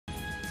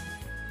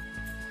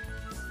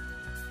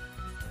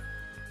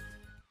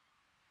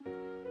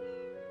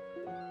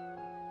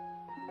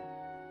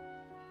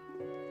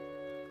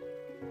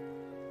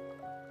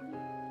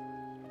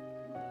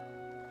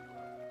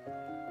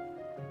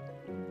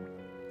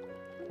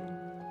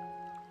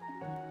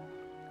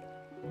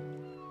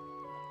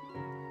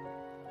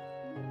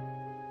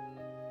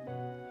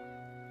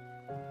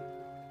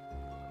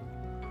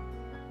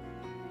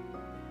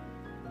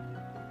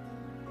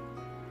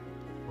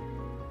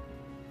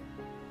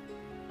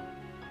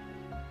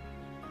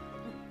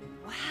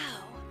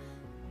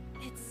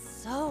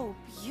so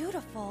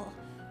beautiful.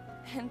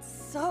 And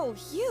so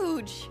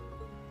huge.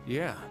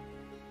 Yeah.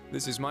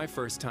 This is my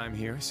first time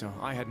here, so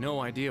I had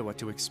no idea what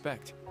to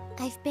expect.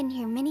 I've been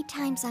here many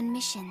times on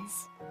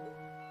missions.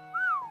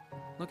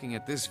 Looking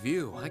at this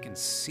view, I can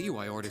see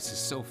why Ordis is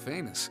so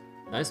famous.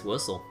 Nice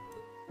whistle.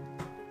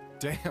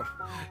 Damn,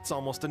 it's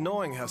almost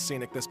annoying how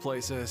scenic this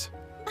place is.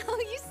 Oh,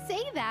 you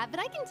say that, but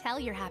I can tell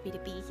you're happy to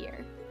be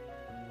here.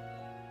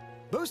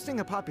 Boasting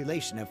a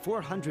population of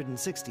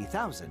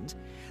 460,000,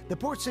 the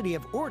port city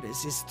of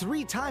Ordis is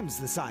 3 times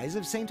the size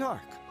of St.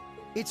 Arc.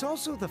 It's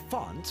also the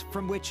font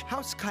from which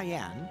House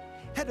Cayenne,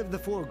 head of the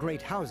 4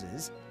 great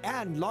houses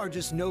and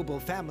largest noble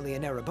family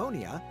in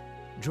Erebonia,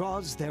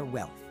 draws their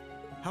wealth.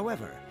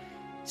 However,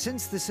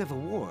 since the Civil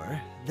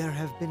War, there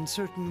have been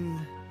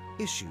certain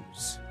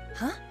issues.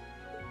 Huh?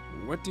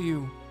 What do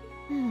you...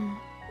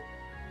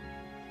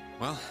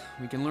 Well,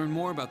 we can learn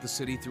more about the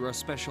city through our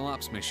special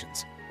ops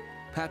missions.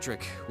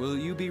 Patrick, will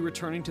you be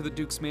returning to the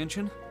Duke's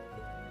mansion?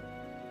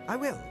 I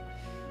will,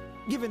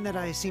 given that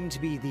I seem to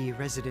be the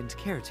resident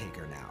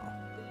caretaker now.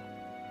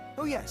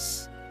 Oh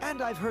yes,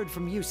 and I've heard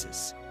from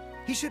Musse.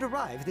 He should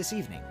arrive this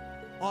evening,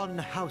 on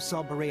House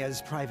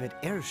Alberea's private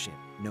airship,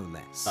 no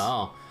less.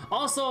 Oh.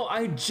 Also,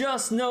 I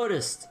just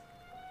noticed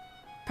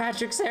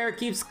Patrick's hair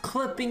keeps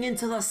clipping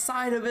into the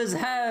side of his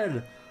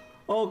head.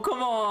 Oh,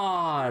 come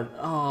on.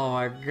 Oh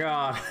my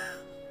god.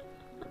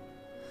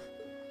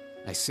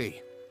 I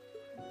see.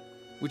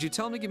 Would you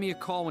tell him to give me a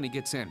call when he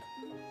gets in?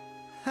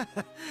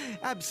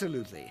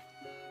 Absolutely.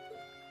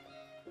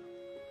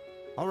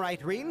 All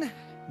right, Rean,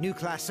 new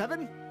Class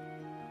 7.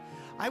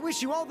 I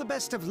wish you all the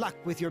best of luck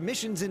with your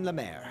missions in La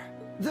Mer.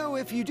 Though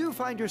if you do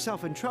find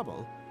yourself in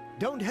trouble,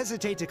 don't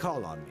hesitate to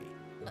call on me.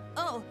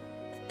 Oh,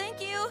 thank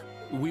you.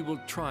 We will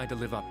try to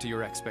live up to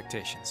your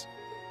expectations.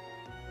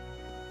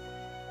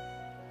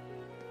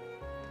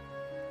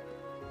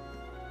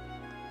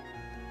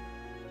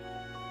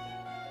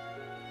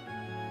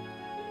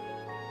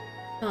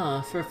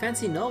 For a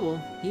fancy noble,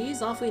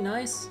 he's awfully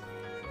nice.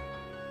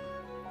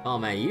 Oh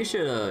man, you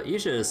should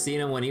have seen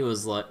him when he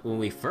was when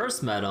we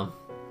first met him.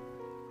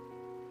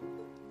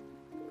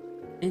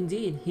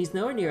 Indeed, he's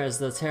nowhere near as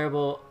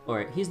terrible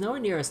as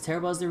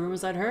the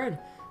rumors I'd heard.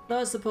 Though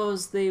I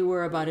suppose they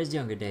were about his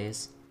younger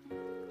days.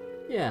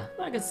 Yeah,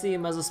 I could see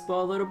him as a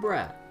spoiled little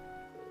brat.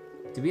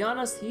 To be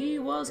honest, he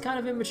was kind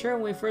of immature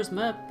when we first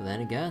met, but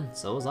then again,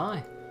 so was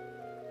I.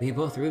 We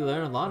both really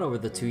learned a lot over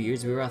the 2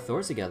 years we were at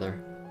Thor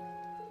together.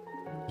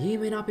 He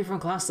may not be from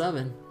Class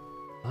 7,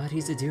 but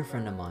he's a dear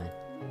friend of mine.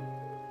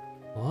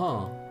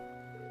 Whoa.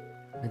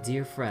 A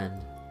dear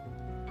friend.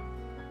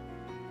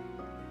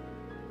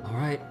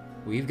 Alright,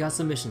 we've got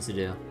some missions to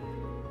do.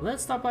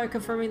 Let's start by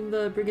confirming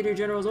the Brigadier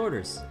General's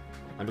orders.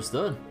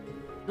 Understood.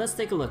 Let's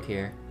take a look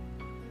here.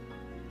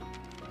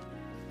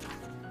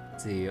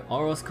 Let's see,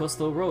 Auros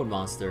Coastal Road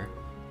monster.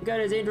 We got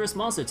a dangerous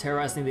monster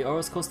terrorizing the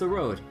Auros Coastal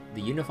Road.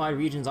 The Unified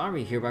Region's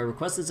army hereby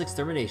requests its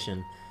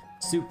extermination.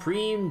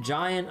 Supreme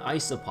Giant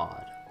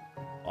Isopod.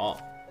 Oh.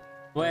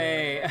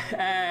 Wait,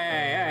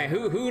 hey,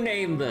 who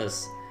named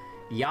this?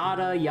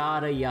 Yada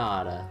yada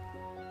yada.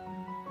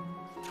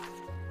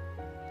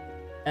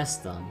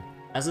 Eston.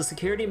 As a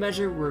security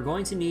measure, we're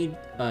going to need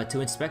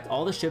to inspect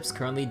all the ships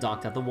currently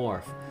docked at the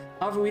wharf.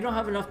 However, we don't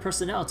have enough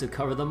personnel to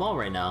cover them all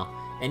right now.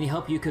 Any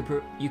help you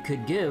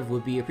could give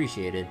would be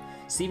appreciated.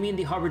 See me in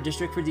the Harbor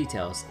District for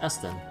details.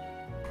 Eston.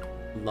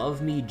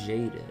 Love me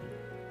jaded.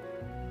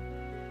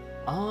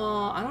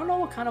 I don't know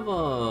what kind of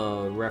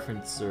a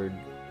reference or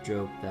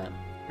joke that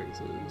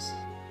phrase is.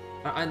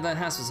 That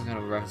has to be some kind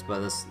of reference, but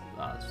this,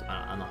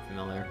 I'm not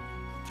familiar.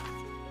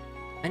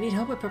 I need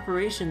help with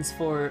preparations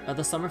for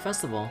the summer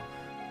festival.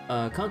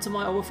 Come to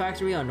my oval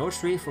factory on North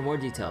Street for more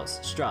details.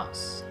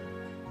 Strauss.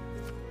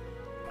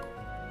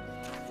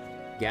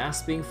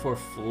 Gasping for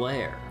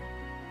flare.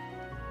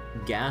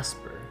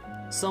 Gasper.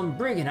 Some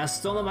brigand has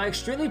stolen my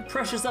extremely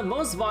precious and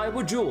most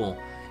valuable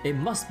jewel. It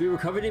must be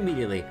recovered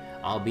immediately.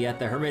 I'll be at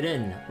the Hermit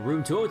Inn,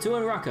 room 202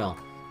 in Rockwell.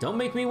 Don't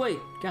make me wait,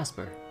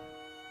 Gasper.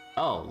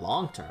 Oh,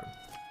 long term.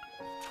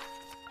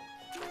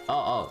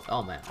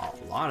 Oh man,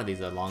 a lot of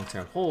these are long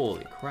term.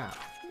 Holy crap.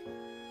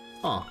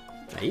 Huh,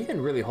 now you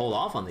can really hold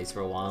off on these for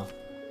a while.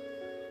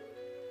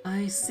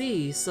 I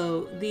see,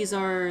 so these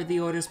are the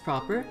orders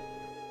proper?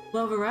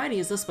 Well, variety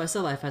is the spice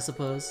of life, I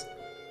suppose.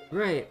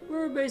 Right,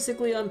 we're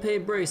basically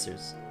unpaid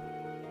bracers.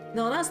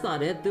 No, that's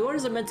not it. The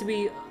orders are meant to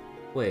be...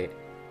 Wait.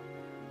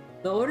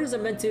 The orders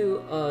are meant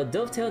to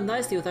dovetail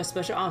nicely with our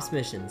special ops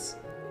missions.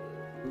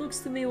 Looks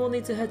to me we'll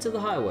need to head to the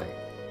highway.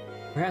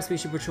 Perhaps we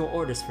should patrol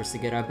Ordis first to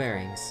get our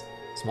bearings.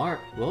 Smart,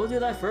 we'll do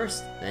that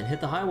first, then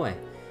hit the highway.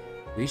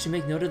 We should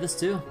make note of this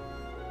too.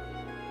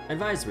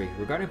 Advisory,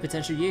 regarding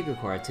potential Jaeger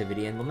Corps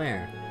activity in La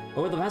Mer.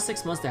 Over the past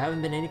 6 months there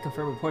haven't been any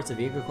confirmed reports of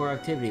Jaeger Corps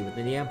activity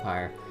within the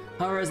Empire.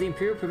 However, as the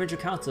Imperial Provincial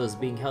Council is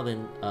being held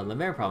in La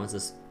Mer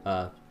Province,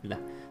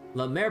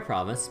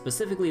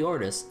 specifically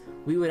Ordis,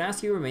 we would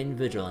ask you to remain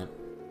vigilant.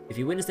 If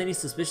you witness any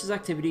suspicious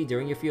activity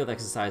during your field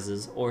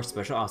exercises or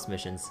special ops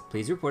missions,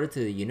 please report it to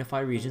the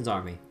Unified Region's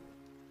Army.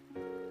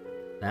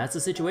 That's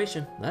the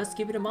situation. Let's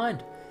keep it in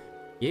mind.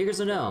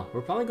 Jaegers or no,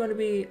 we're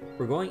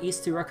going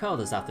east to Raquel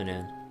this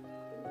afternoon.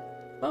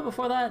 But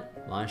before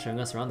that, mind showing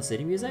us around the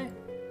city, Musse?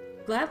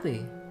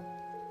 Gladly.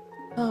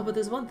 Oh, but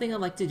there's one thing I'd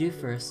like to do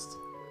first.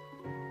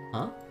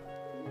 Huh?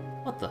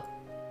 What the?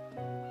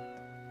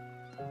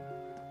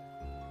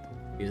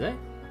 Musse?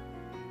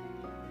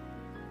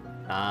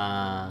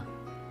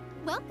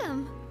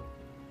 Welcome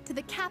to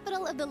the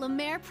capital of the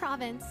Lemaire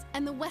province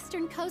and the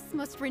western coast's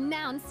most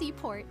renowned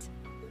seaport.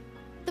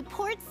 The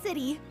port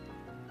city,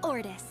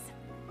 Ordis.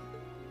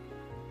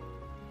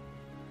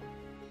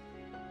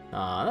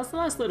 That's a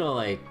nice little,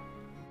 like,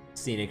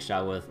 scenic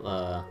shot with,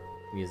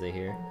 Musse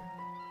here.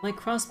 Like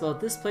Crossbow,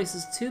 this place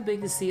is too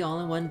big to see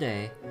all in one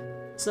day.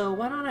 So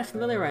why don't I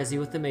familiarize you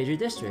with the major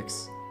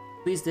districts?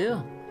 Please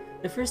do.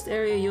 The first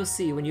area you'll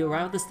see when you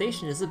arrive at the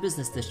station is the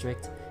business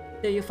district.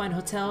 There you'll find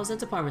hotels and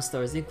department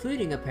stores,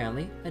 including,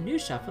 apparently, a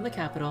news shop from the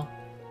capital.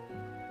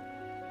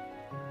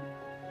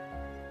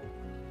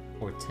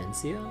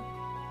 Hortensia?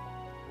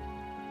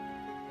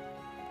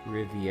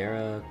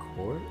 Riviera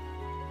Court?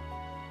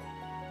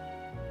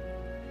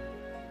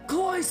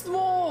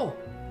 Cloistmore!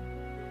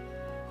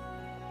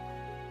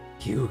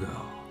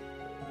 Hugo.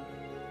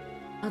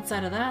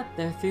 Outside of that,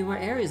 there are 3 more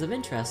areas of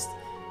interest.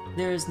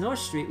 There is North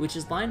Street, which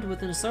is lined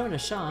with an assortment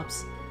of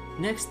shops.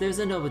 Next, there's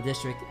the Noble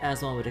District.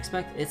 As one would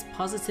expect, it's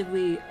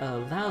positively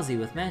lousy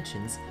with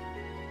mansions.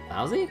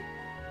 Lousy?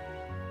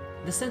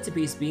 The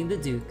centerpiece being the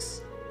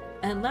Dukes.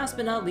 And last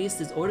but not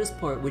least is Ordis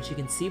Port, which you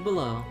can see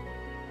below.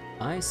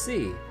 I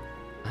see.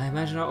 I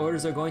imagine our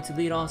orders are going to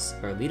lead us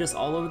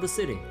all over the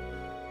city.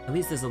 At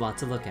least there's a lot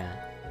to look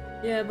at.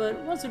 Yeah, but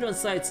once we're done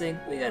sightseeing,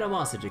 we got a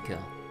monster to kill.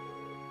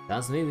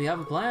 Sounds to me we have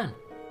a plan.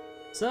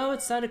 So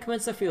it's time to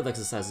commence our field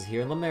exercises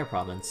here in Lemaire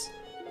province.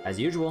 As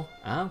usual,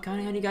 I'm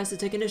counting on you guys to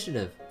take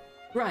initiative.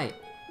 Right.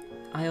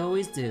 I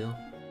always do.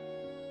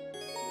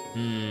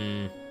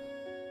 The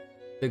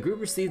group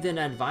received an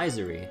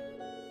advisory.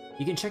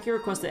 You can check your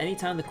request at any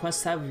time in the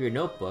quest tab of your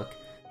notebook.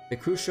 The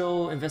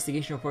crucial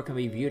investigation report can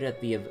be viewed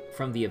at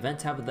from the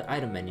event tab of the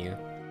item menu.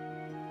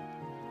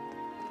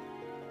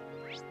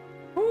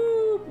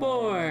 Ooh,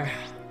 boy.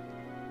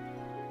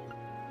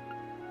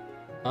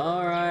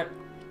 Alright.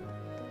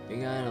 We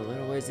got a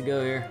little ways to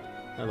go here.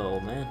 Hello,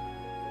 old man.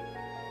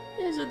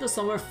 Is it the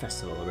summer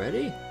festival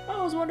already?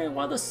 I was wondering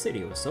why the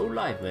city was so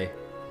lively.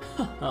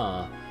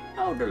 Haha,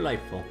 how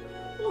delightful.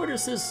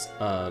 Ordis's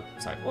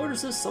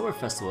summer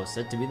festival is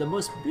said to be the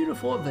most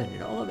beautiful event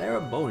in all of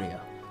Arabonia.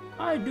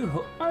 I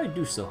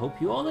do so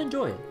hope you all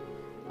enjoy it.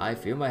 I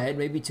fear my head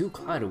may be too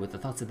clouded with the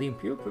thoughts of the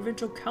Imperial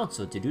Provincial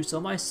Council to do so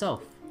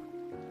myself.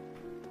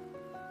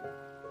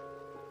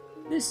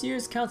 This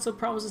year's council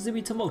promises to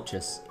be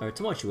tumultuous,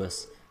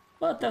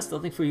 but that's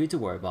nothing for you to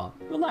worry about.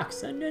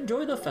 Relax and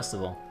enjoy the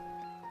festival.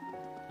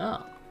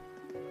 Oh.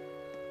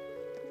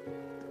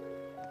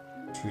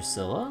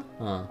 Drusilla?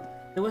 Huh.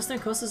 The western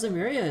coast of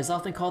Zemuria is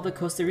often called the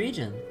Coastal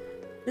Region.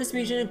 This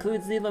region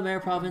includes the Lemaire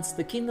province,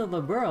 the Kingdom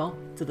of Liberl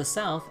to the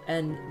south,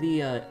 and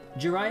the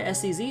Jirai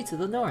SEZ to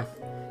the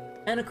north.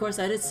 And of course,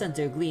 at its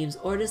center gleams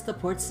Ordis, the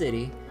port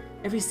city.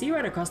 Every sea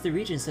ride across the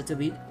region is said to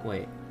lead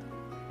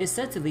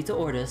to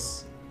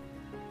Ordis.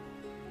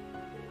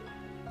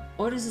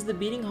 Ordis is the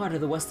beating heart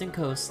of the western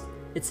coast.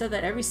 It's said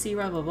that every sea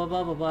ride blah blah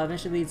blah blah blah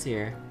eventually leads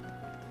here.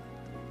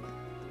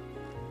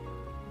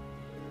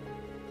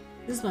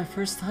 This is my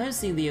first time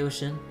seeing the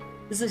ocean.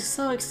 This is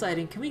so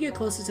exciting. Can we get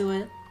closer to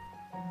it?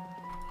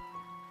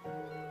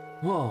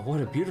 Whoa,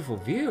 what a beautiful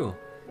view!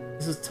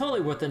 This is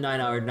totally worth the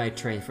 9-hour night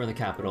train from the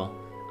capital.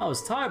 I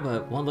was tired,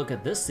 but one look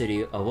at this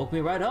city woke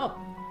me right up.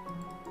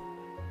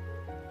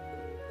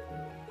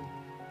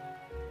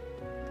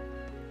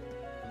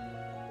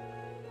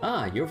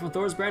 Ah, you're from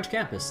Thor's Branch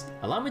campus.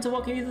 Allow me to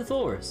welcome you to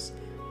Thor's.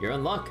 You're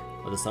in luck.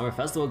 With the summer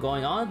festival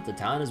going on, the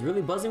town is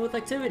really buzzing with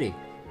activity.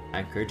 I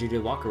encourage you to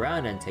walk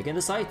around and take in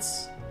the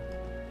sights.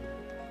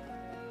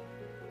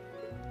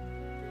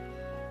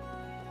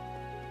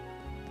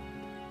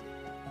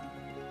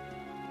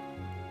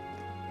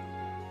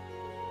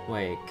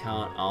 Wait,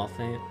 count all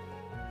things?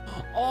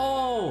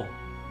 Oh!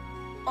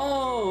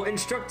 Oh!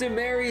 Instructor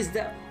Mary's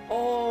that.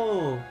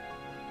 Oh!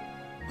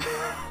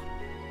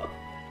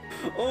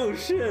 Oh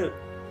shit!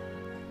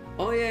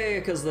 Oh yeah,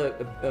 because the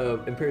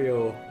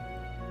Imperial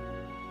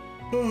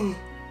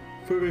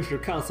Provincial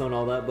Council and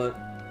all that, but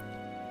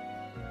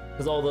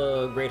because all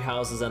the great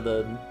houses and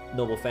the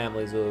noble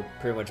families will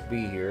pretty much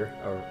be here,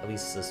 or at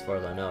least as far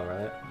as I know,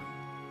 right?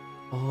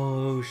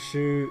 Oh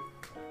shoot!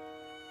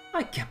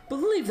 I can't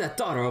believe that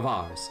daughter of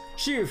ours!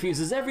 She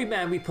refuses every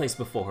man we place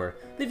before her,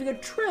 leaving a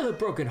trail of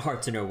broken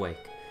hearts in her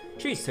wake.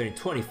 She's turning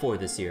 24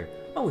 this year.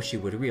 I wish she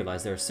would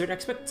realize there are certain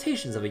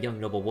expectations of a young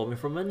noble woman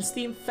from an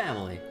esteemed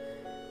family.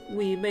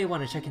 We may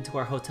want to check into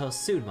our hotel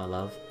soon, my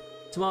love.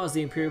 Tomorrow's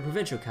the Imperial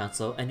Provincial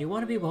Council, and you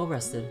want to be well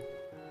rested.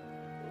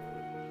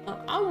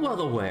 I'm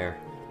well aware,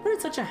 but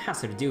it's such a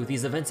hassle to deal with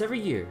these events every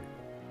year.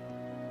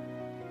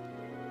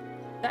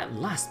 That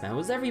last man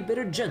was every bit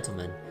a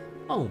gentleman.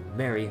 Oh,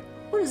 Mary,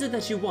 what is it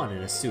that you want in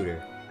a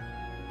suitor?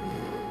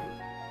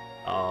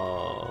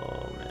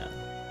 Oh, man.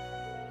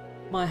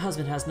 My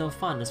husband has no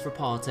fondness for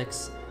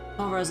politics.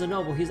 However, as a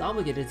noble, he's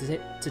obligated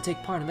to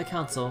take part in the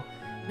council.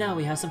 Now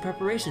we have some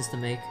preparations to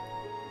make.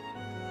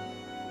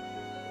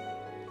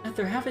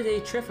 After half a day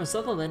trip from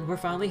Sutherland, we're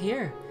finally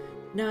here.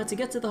 Now to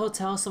get to the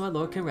hotel so my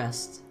lord can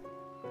rest.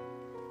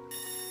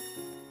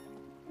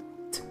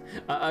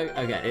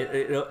 Again,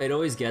 it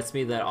always gets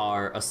me that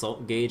our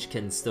assault gauge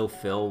can still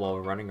fill while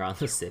we're running around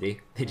the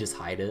city. They just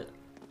hide it.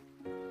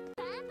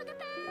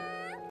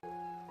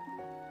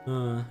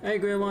 Hey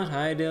Grandma,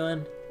 how you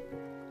doing?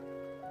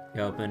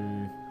 You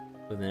open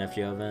with an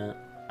FGO event?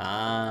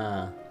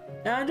 Ah.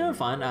 Yeah, I'm doing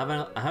fine.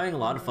 I'm having a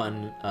lot of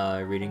fun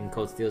reading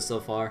Code Steel so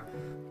far.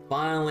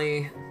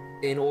 Finally,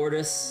 in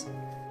Ordis,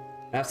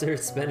 after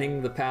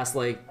spending the past,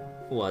 like,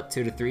 what,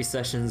 2 to 3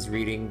 sessions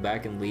reading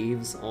back in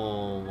Leaves?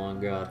 Oh my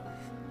god.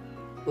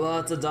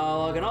 Lots of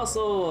dialogue, and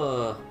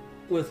also,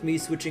 with me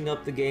switching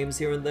up the games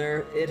here and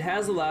there, it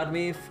has allowed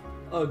me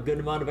a good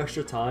amount of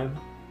extra time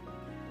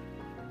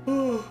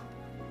to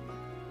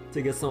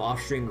get some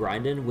off-stream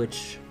grinding,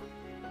 which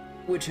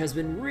has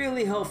been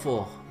really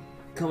helpful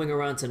coming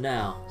around to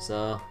now.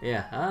 So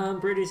yeah, I'm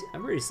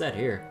pretty set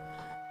here.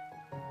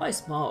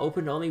 Class Mall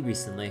opened only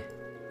recently,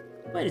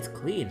 but it's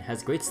clean,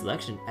 has great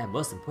selection, and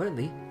most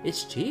importantly,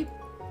 it's cheap.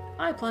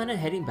 I plan on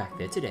heading back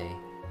there today.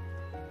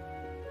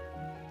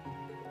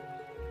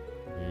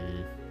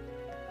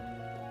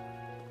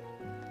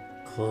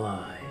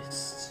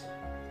 Christ.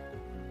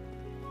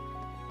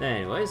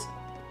 Anyways,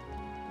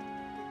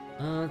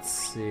 let's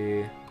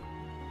see.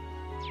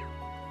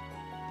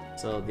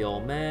 So the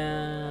old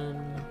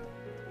man.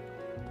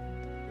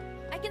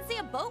 I can see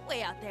a boat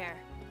way out there.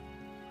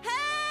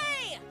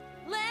 Hey!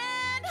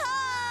 Land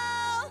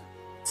ho!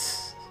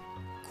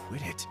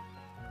 Quit it.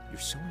 You're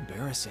so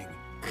embarrassing.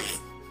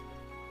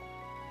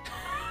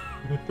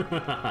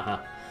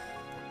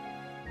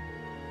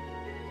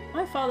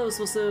 My father was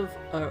supposed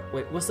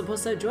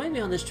to have joined me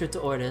on this trip to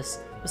Ordis,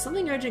 but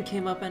something urgent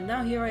came up and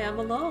now here I am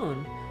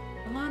alone.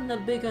 Alone in a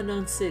big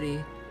unknown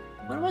city.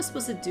 What am I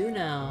supposed to do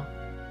now?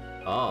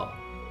 Oh.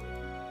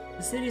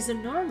 The city's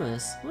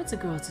enormous. What's a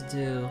girl to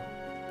do?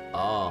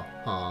 Oh,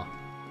 huh.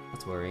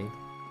 That's worrying.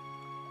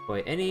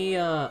 Wait,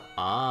 I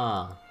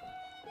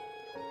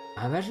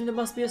imagine there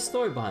must be a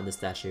story behind the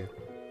statue.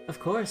 Of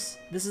course,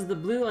 this is the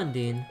Blue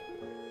Undine.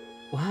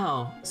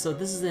 Wow, so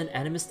this is an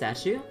animate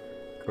statue?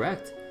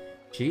 Correct.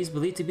 She is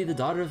believed to be the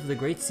daughter of the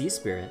great sea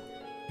spirit.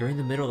 During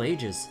the Middle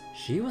Ages,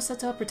 she was said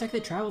to have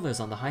protected travelers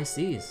on the high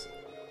seas.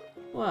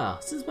 Wow,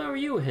 since when were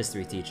you a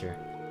history teacher?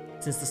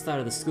 Since the start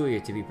of the school year,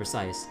 to be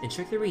precise.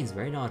 Instructor Rean's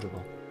very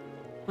knowledgeable.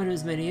 One of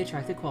his many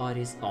attractive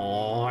qualities.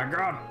 Oh my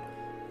god!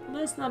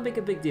 Let's not make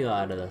a big deal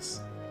out of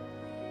this.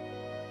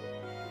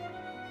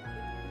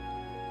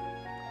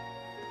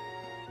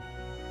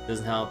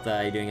 Doesn't help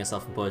that you're doing a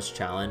self-imposed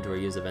challenge or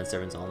use event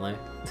servants only.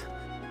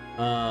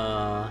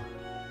 Power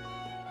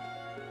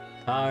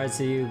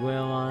to you,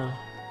 Guillermo.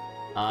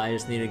 I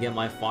just need to get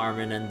my farm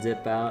in and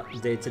dip out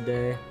day to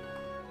day.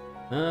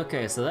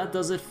 Okay, so that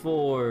does it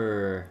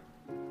for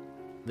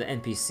the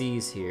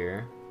NPCs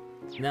here.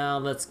 Now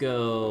let's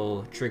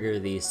go trigger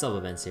the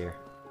sub-events here.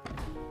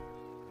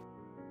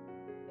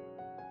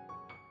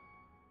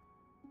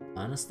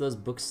 Anasta's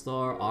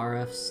bookstore,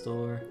 RF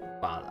store.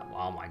 Wow,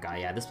 oh my god,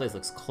 yeah, this place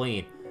looks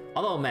clean.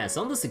 Although, man,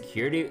 some of the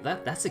security,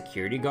 that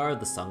security guard with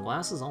the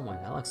sunglasses, oh my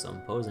god, that looks so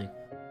imposing.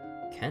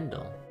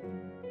 Kendall.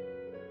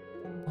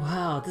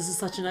 Wow, this is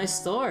such a nice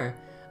store.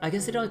 I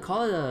guess they don't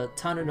call it a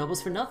town of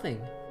nobles for nothing.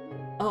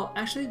 Oh,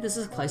 actually, this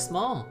is Clay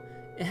Small.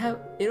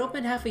 It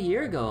opened half a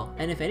year ago,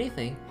 and if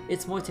anything,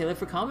 it's more tailored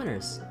for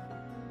commoners.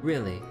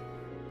 Really?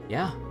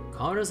 Yeah,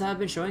 commoners have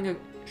been showing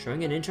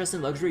an interest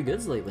in luxury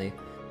goods lately.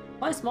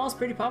 Clay Small is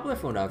pretty popular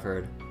from what I've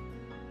heard.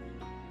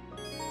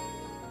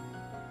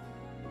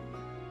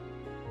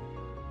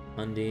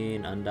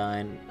 Undine.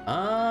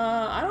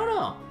 I don't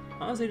know.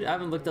 Honestly, I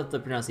haven't looked up the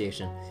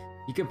pronunciation.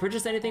 You can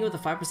purchase anything with a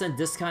 5%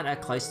 discount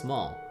at Kleist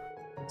Mall.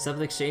 Some of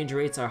the exchange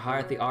rates are higher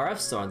at the RF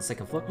store on the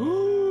second floor.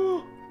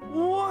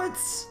 What?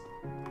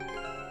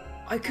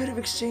 I could have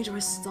exchanged my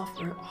stuff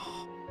for...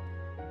 Oh.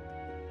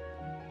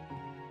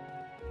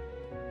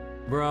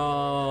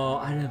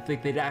 Bro, I didn't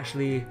think they'd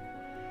actually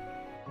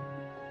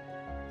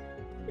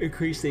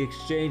increase the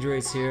exchange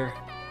rates here.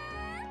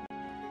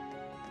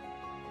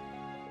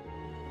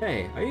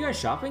 Hey, are you guys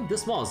shopping?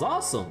 This mall is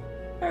awesome.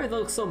 Everything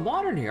looks so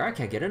modern here, I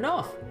can't get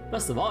enough.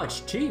 Best of all,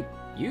 it's cheap.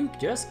 You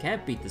just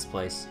can't beat this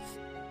place.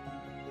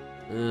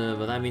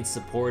 But that means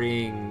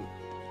supporting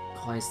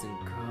Kleist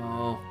 &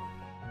 Co.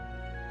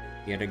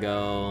 You gotta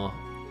go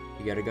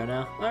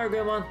now? Alright,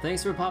 good one.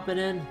 Thanks for popping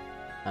in.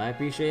 I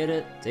appreciate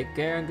it. Take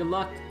care and good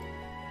luck.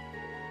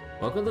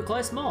 Welcome to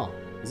Kleist Mall.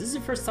 Is this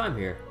your first time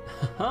here?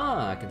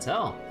 Haha, I can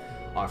tell.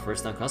 Our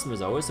first-time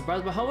customers are always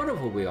surprised by how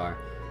wonderful we are.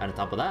 And on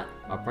top of that,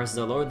 our prices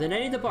are lower than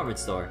any department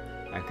store.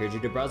 I encourage you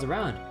to browse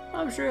around.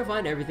 I'm sure you'll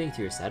find everything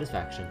to your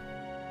satisfaction.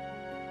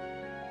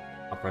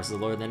 Our prices are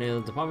lower than any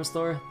other department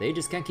store. They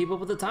just can't keep up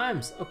with the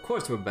times. Of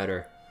course we're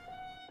better.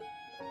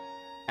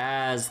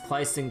 as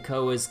Kleist &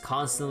 Co. is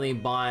constantly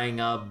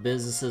buying up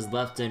businesses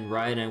left and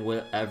right and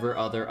whatever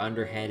other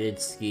underhanded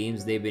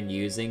schemes they've been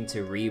using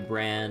to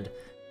rebrand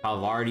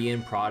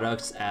Halvardian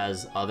products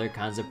as other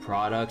kinds of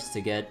products to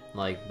get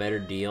like better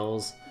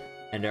deals.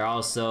 And they're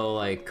also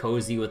like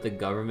cozy with the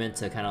government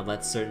to kind of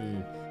let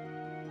certain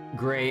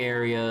gray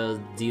area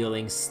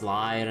dealing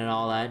slide and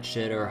all that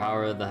shit, or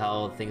however the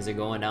hell things are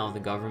going down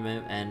with the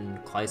government and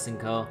Kleist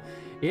 & Co.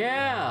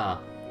 Yeah!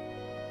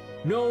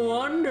 No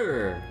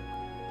wonder!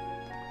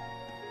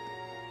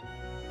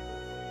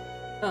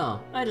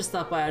 Oh, I just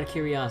stopped by out of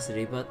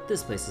curiosity, but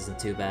this place isn't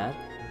too bad.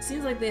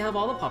 Seems like they have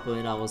all the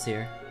popular novels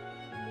here.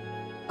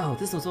 Oh,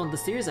 this one's one of the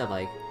series I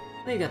like.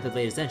 They got the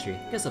latest entry.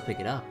 Guess I'll pick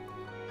it up.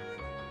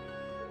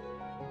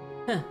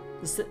 Huh,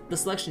 the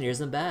selection here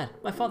isn't bad.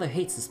 My father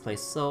hates this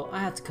place, so I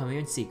have to come here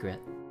in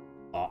secret.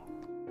 Oh.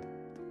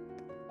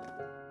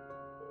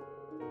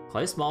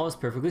 Kleist Mall is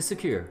perfectly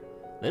secure.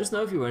 Let us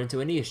know if you run into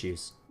any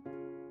issues.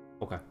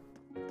 Okay.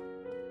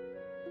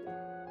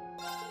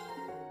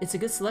 It's a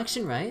good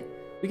selection, right?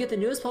 We get the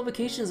newest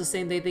publications the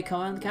same day they come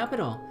out in the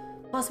capital.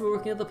 Plus, we're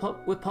working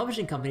with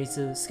publishing companies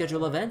to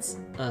schedule events,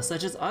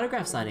 such as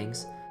autograph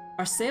signings.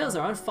 Our sales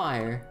are on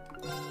fire.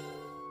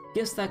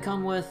 Gifts that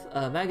come with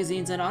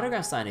magazines and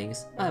autograph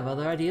signings. I have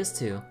other ideas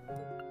too.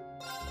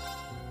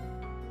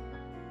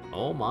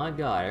 Oh my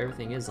god,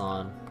 everything is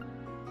on.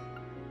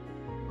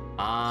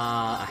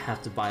 I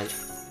have to buy...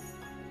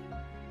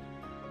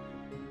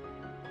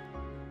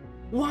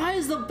 Why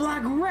is the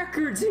Black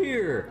Records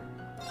here?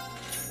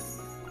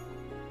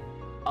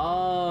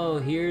 Oh,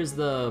 here's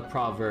the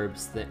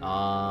Proverbs thing.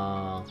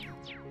 I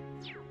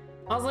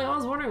was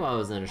wondering why I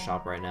was in a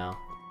shop right now.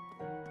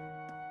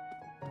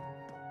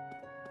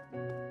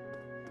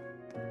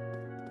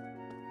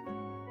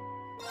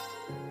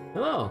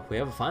 Hello, we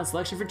have a fine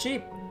selection for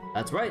cheap.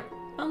 That's right.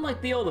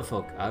 Unlike the older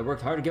folk, I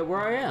worked hard to get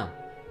where I am.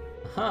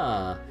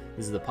 Aha,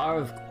 this is the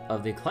power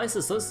of the Kleist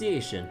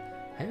Association.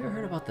 Have you ever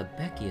heard about the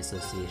Becky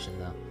Association,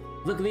 though?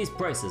 Look at these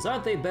prices.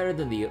 Aren't they better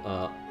than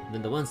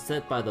the ones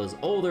set by those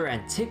older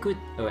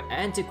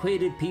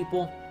antiquated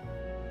people?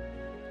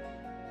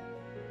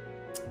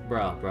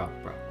 Bro.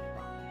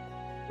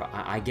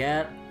 I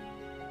get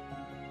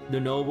the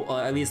noble,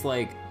 at least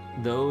like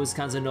those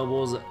kinds of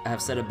nobles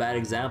have set a bad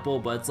example,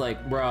 but it's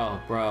like, bro.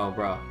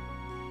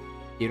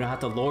 You don't have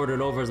to lord it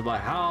over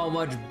about how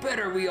much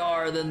better we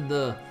are than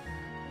the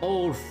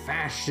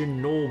old-fashioned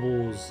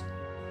nobles.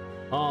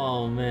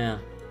 Oh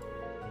man.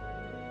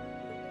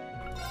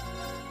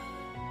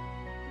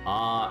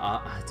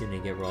 I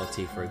didn't get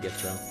royalty for a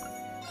gift though.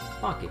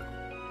 Pocky.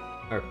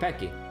 Or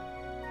Pecky.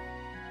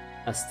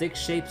 A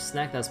stick-shaped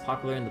snack that's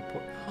popular in the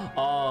port.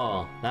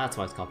 Oh, that's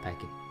why it's called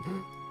Pecky.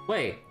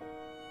 Wait,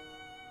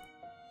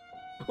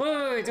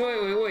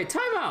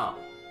 time out!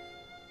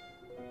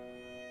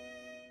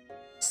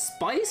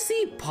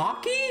 Spicy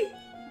Pocky?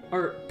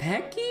 Or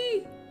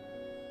Pecky?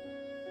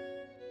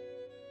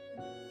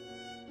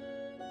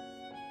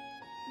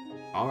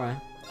 Alright.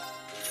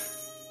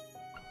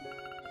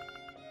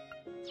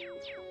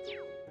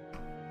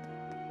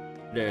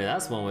 There,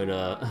 that's one way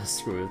to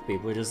screw with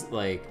people. Just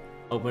like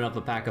open up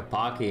a pack of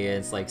Pocky and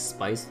it's like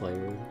spice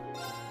flavored.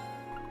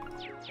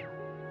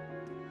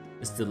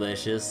 It's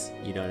delicious.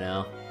 You don't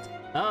know.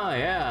 Oh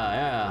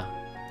yeah.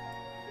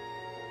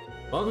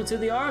 Welcome to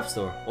the RF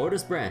store,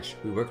 Ordis branch.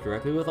 We work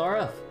directly with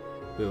RF.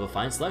 We have a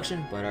fine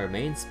selection, but our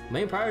main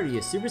priority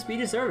is super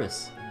speedy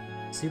service.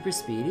 Super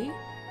speedy?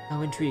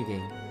 How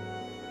intriguing.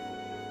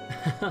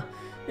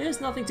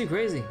 It's nothing too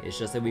crazy. It's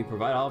just that we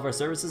provide all of our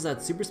services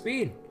at super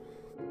speed.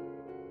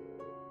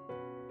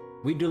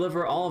 We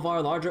deliver all of our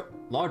larger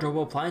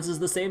appliances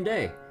the same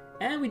day,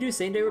 and we do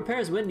same-day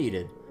repairs when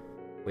needed.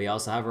 We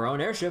also have our own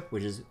airship,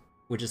 which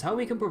is how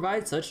we can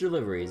provide such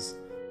deliveries.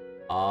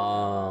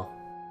 Capo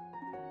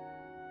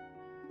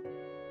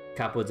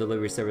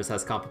delivery service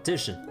has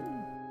competition.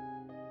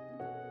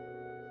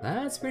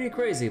 That's pretty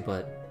crazy,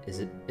 but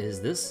is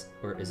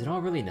it all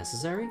really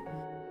necessary?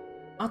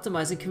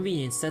 Optimizing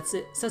convenience sets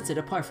it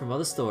apart from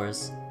other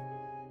stores.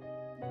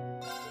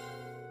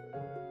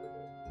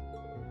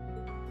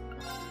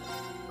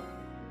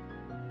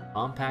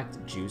 Compact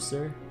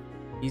juicer?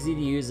 Easy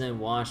to use and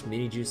wash,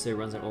 mini juicer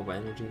runs on over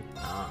energy.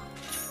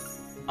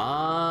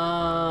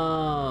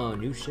 Oh,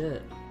 new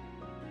shit.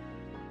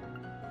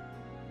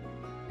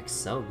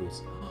 Excel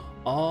boost.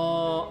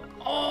 Oh,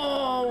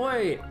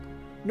 wait.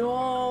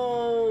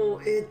 No,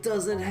 it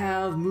doesn't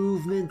have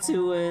movement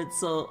to it,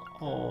 so,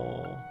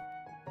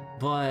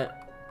 but,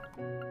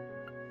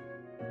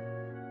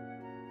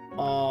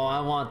 I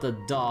want the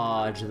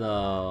dodge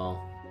though.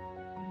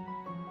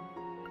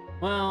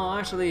 Well,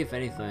 actually, if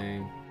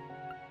anything.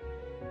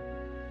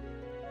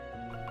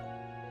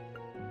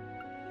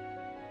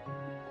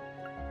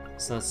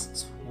 So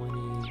that's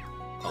 20.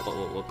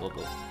 Whoa.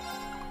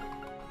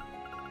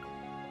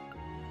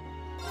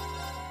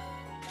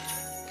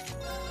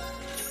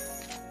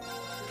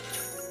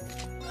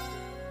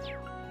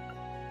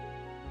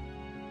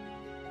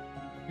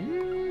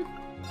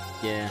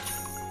 Yeah.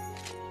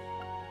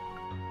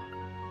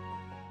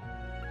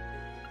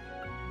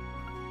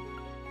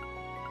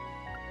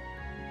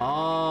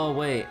 Oh,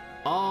 wait.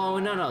 Oh,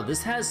 no,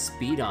 this has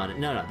speed on it.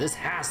 No, this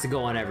has to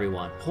go on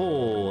everyone.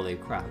 Holy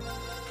crap.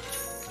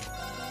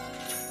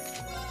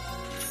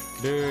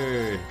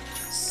 Dude,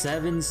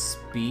 7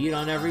 speed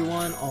on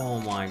everyone?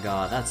 Oh my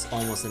god, that's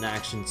almost an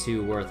Action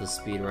 2 worth of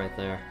speed right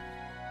there.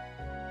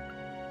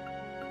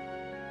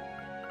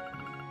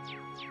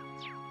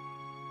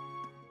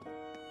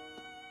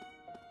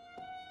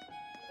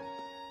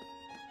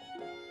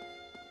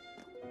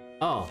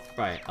 Oh,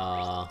 right,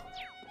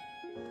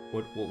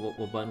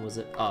 what button was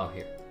it? Oh,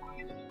 here.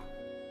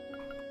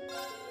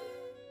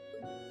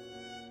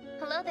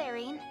 Hello there,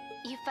 Rean.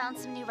 You found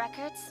some new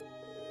records?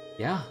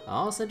 Yeah,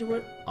 I'll send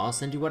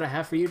you what I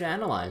have for you to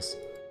analyze.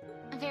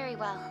 Very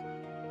well.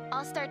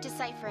 I'll start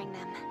deciphering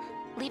them.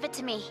 Leave it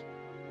to me.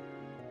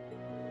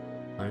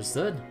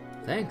 Understood.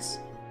 Thanks.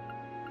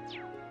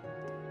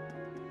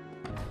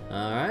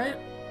 Alright.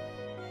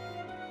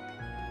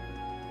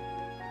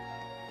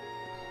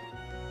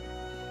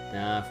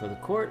 Now for the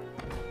court.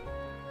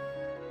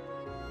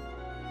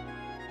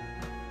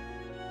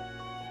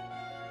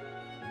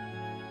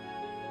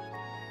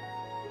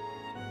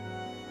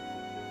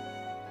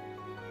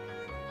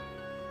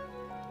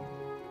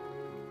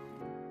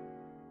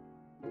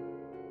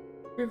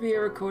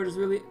 Riviera Court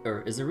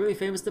is a really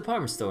famous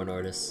department store in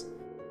Ordis.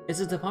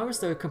 It's a department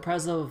store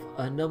comprised of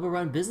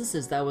noble-run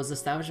businesses that was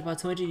established about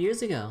 200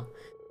 years ago.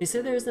 They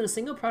say there isn't a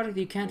single product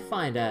you can't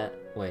find at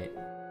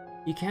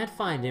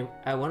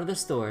one of the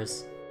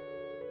stores.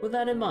 With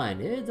that in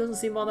mind, it doesn't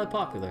seem all that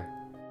popular.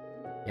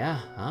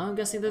 Yeah, I'm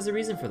guessing there's a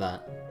reason for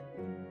that.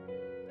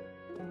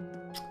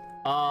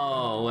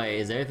 Oh wait,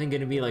 is everything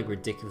gonna be like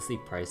ridiculously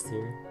priced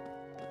here?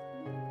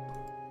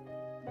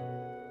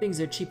 Things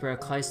are cheaper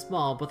at Clay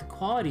Small, but the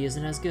quality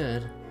isn't as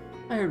good.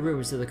 I heard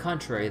rumors to the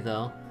contrary,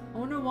 though. I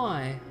wonder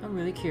why. I'm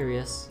really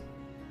curious.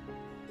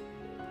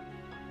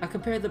 I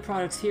compared the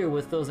products here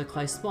with those at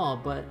Clay Small,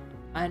 but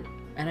I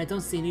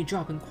don't see any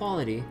drop in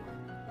quality.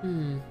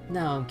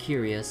 Now I'm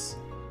curious.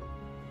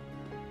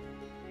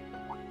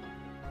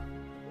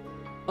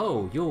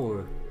 Oh,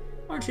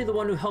 aren't you the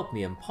one who helped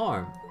me in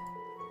Parm?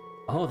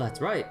 Oh, that's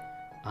right.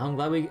 I'm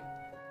glad we...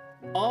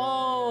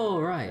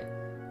 Oh, right.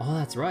 Oh,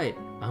 that's right.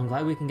 I'm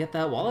glad we can get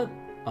that wallet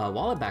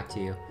back to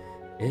you.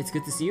 It's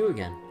good to see you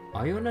again.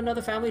 Are you on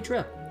another family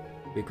trip?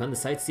 We've come to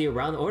sightsee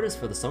around Ordis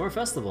for the summer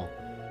festival.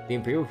 The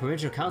Imperial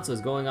Provincial Council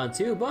is going on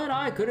too, but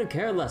I couldn't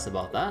care less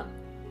about that.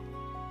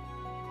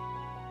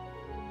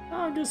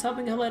 I'm just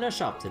helping Helena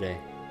shop today.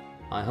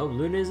 I hope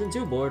Luna isn't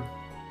too bored.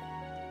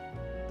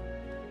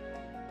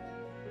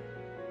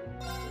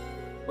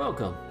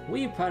 Welcome.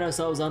 We pride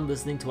ourselves on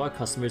listening to our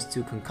customers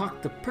to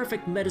concoct the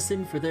perfect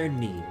medicine for their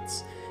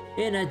needs.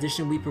 In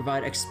addition, we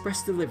provide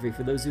express delivery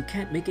for those who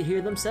can't make it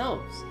here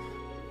themselves.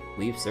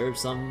 We've served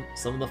some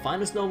of the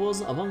finest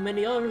nobles among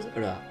many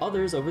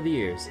others over the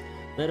years.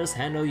 Let us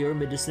handle your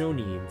medicinal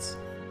needs.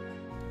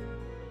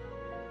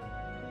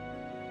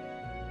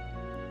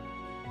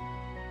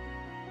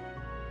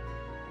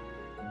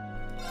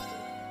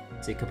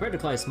 See, compared to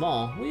Clay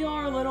Small, we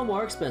are a little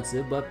more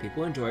expensive, but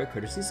people enjoy our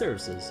courtesy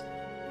services.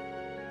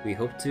 We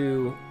hope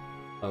you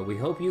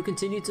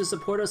continue to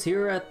support us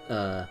here at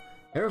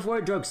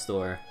Hereford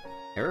Drugstore.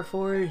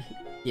 Hereford?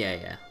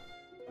 Yeah.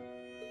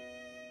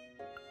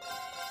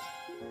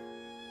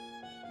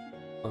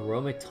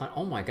 Aromatic tonic.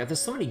 Oh my god, there's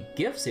so many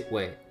gifts.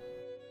 Wait.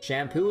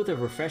 Shampoo with a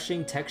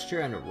refreshing texture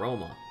and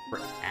aroma.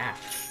 For Ash.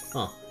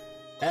 Huh.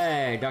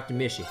 Hey, Dr.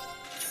 Mishi.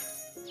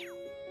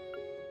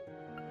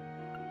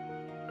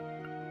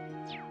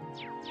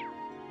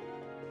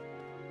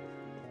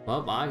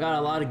 Well, I got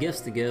a lot of gifts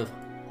to give.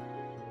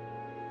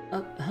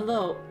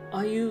 Hello.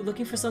 Are you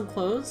looking for some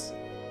clothes?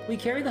 We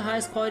carry the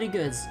highest quality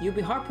goods. You'll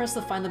be hard-pressed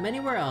to find them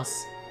anywhere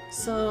else.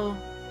 So...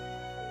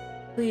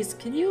 please,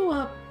 can you,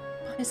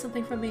 buy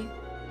something from me?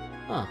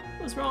 Huh,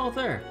 what's wrong with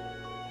her?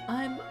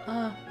 I'm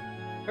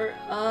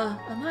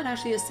not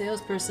actually a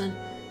salesperson.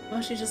 I'm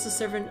actually just a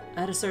servant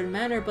at a certain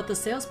manor, but the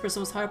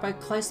salesperson was hired by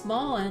Clay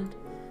Small and...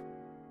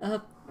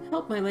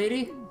 help, my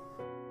lady.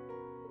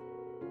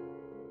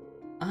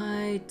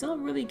 I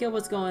don't really get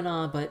what's going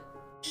on, but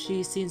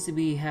she seems to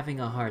be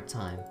having a hard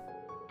time.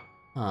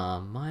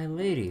 My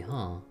lady,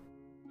 huh?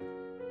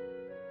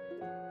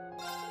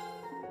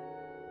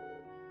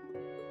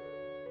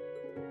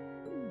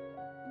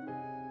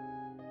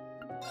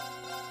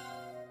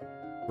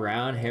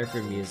 Brown hair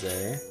for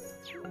Musse.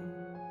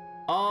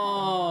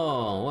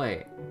 Oh,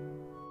 wait.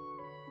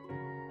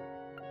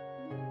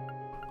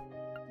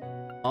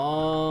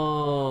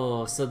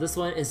 Oh, so this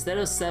one, instead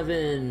of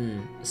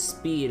 7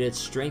 speed, it's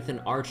strength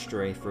and arch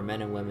strength for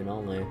men and women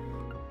only.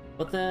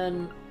 But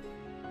then...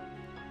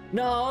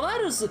 no,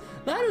 that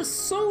is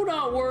so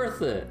not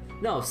worth it.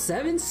 No,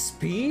 7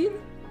 speed?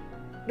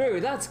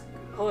 Dude, that's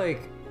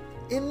like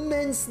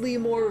immensely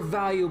more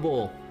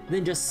valuable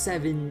than just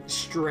 7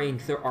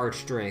 strength or arch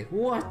strength.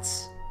 What?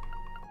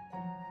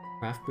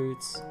 Craft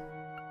boots.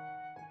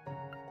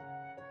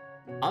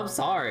 I'm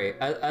sorry.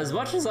 As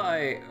much as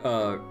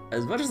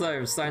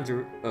I'm starting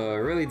to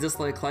really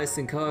dislike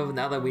Clyson Cove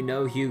now that we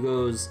know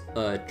Hugo's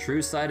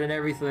true side and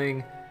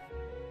everything,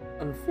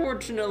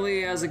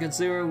 Unfortunately, as a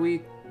consumer,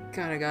 we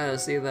kinda gotta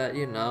see that,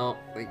 you know,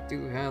 they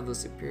do have the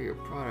superior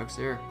products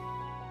here.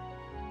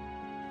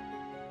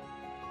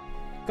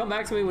 Come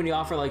back to me when you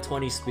offer like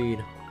 20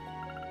 speed.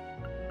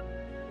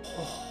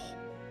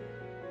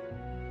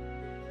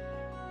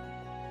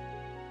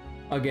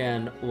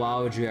 Again, why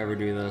would you ever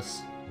do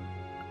this?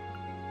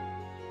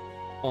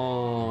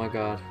 Oh my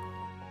god.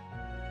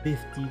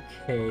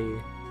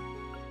 50k.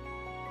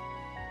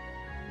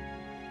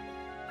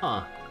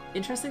 Huh.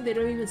 Interesting, they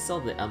don't even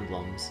sell the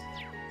emblems.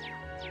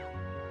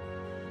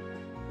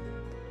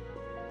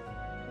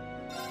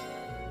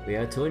 We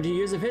have 200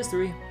 years of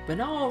history, but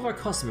now all of our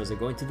customers are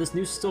going to this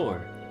new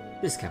store.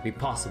 This can't be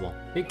possible.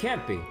 It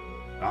can't be.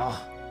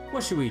 Ah,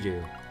 what should we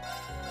do?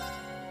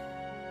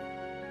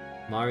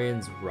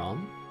 Marian's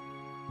rum?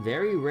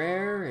 Very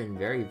rare and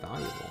very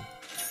valuable.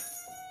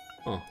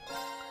 Huh.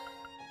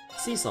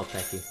 Sea salt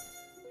pecky.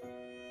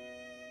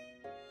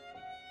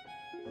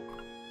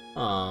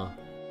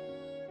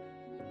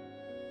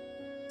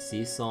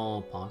 Sea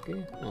salt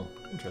pocket? Oh,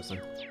 interesting.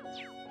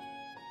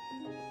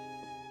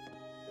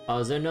 Oh,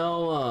 is there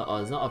no,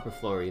 there's no upper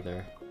floor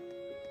either.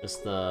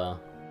 Just the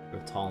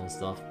tall and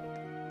stuff.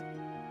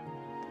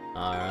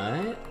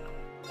 Alright.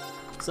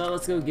 So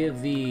let's go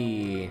give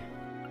the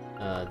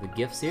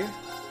gifts here.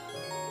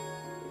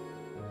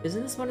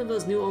 Isn't this one of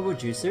those new Oro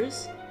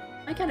juicers?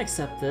 I can't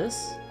accept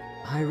this.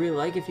 I really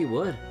like if you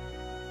would.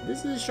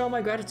 This is to show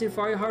my gratitude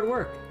for all your hard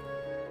work.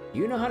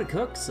 You know how to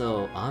cook,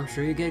 so I'm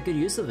sure you get good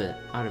use of it,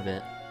 out of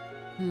it.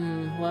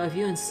 Well, if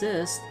you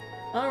insist.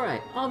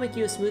 Alright, I'll make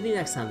you a smoothie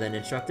next time then,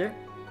 instructor.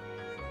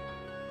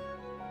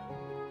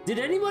 Did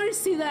anybody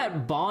see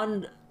that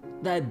bond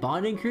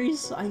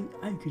increase? I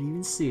could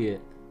even see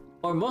it.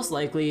 Or most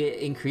likely it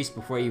increased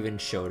before I even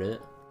showed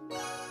it.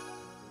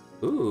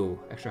 Ooh,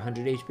 extra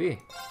 100 HP.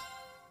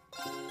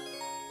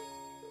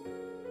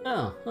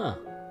 Oh, huh.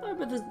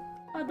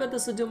 I bet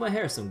this will do my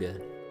hair some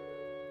good.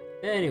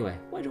 Anyway,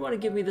 why'd you want to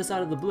give me this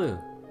out of the blue?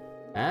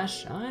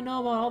 Ash, I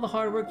know about all the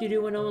hard work you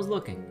do when no one's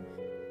looking.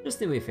 Just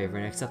do me a favor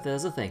and accept it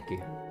as a thank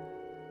you.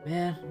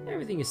 Man,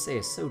 everything you say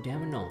is so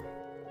damn annoying.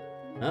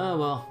 Oh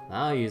well,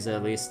 I'll use it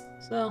at least.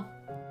 So,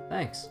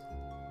 thanks.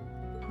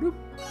 Bloop.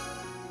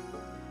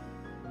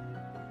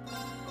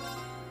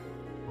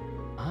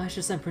 I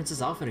should send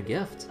Princess Alpha a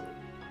gift.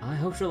 I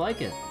hope she'll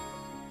like it.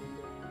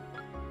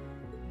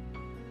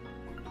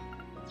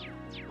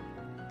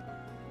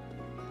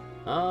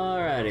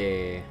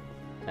 Alrighty.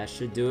 That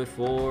should do it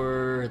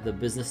for the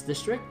business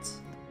district.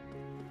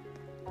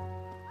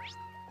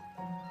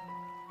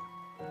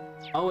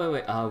 Oh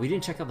wait, we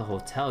didn't check out the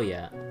hotel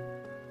yet.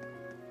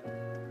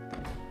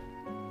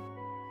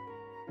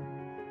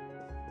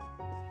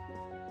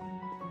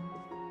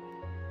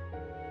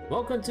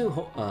 Welcome to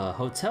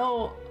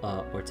Hotel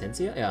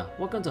Hortensia? Yeah,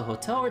 welcome to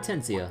Hotel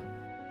Hortensia.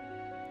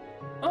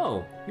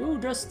 Oh, you're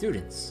just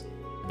students.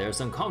 There are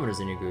some commoners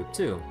in your group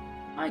too.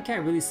 I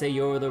can't really say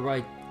you're the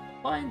right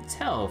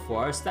clientele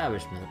for our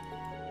establishment.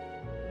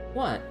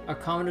 What? Are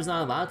commoners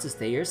not allowed to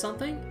stay here or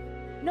something?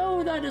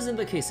 No, that isn't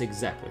the case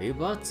exactly,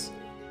 but...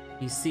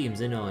 He seems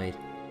annoyed.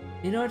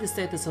 In order to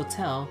stay at this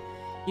hotel,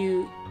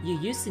 you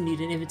used to need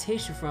an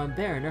invitation from a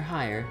baron or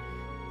higher.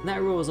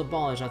 That rule was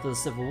abolished after the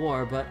Civil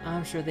War, but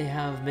I'm sure they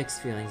have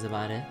mixed feelings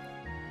about it.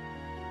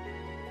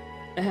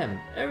 Ahem,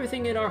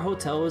 everything in our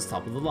hotel is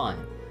top of the line.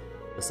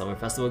 The summer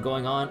festival is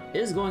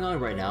going on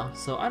right now,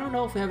 so I don't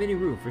know if we have any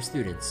room for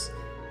students.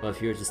 But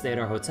if you were to stay at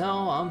our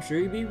hotel, I'm sure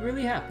you'd be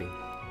really happy.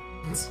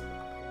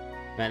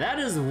 Man, that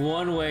is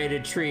one way to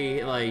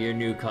treat like your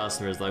new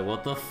customers. Like,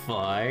 what the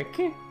fuck?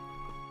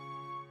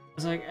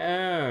 It's like,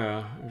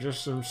 oh,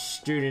 just some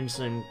students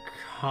and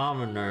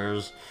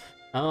commoners.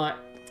 I'm like,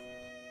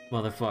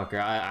 motherfucker,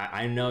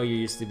 I know you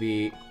used to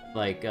be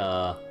like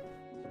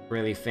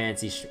really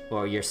fancy,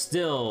 or you're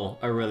still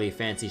a really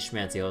fancy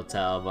schmancy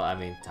hotel, but I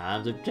mean,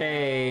 times have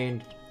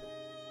changed.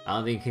 I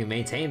don't think you can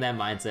maintain that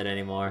mindset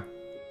anymore.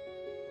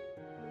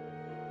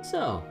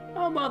 So,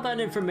 how about that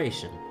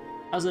information?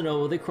 As a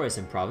noble of the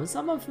Croissant province,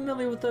 I'm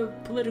unfamiliar with the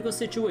political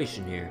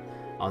situation here.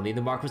 I'll need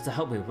the markers to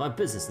help me with my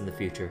business in the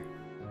future.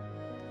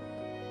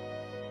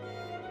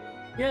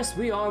 Yes,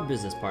 we are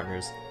business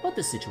partners, but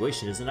this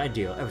situation isn't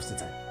ideal ever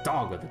since that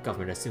dog of the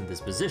government assumed this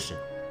position.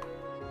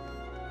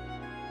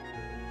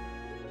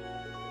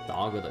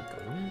 Dog of the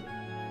government?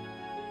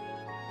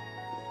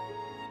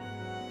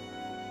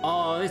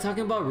 Oh, are they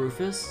talking about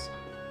Rufus?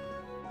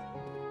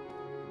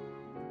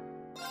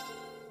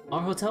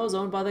 Our hotel is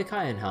owned by the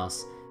Cayenne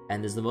House,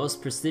 and is the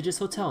most prestigious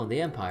hotel in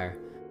the Empire.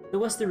 The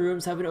western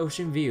rooms have an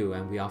ocean view,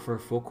 and we offer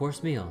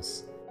full-course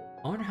meals.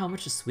 I wonder how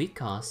much a suite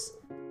costs.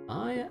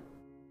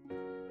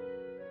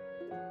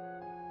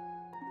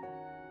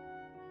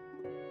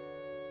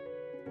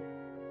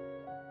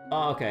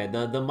 Oh, okay,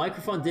 the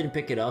microphone didn't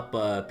pick it up,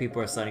 but people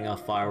are setting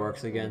off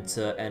fireworks again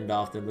to end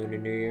off the Lunar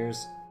New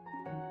Year's.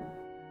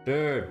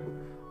 Dude,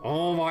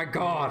 oh my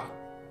god!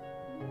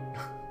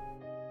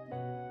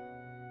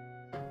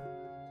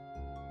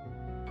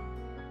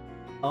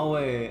 Oh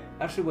wait,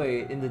 actually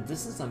wait, in the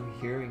distance I'm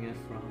hearing it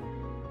from...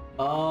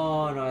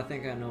 Oh no, I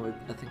think I know it.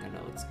 I think I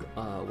know it's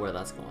where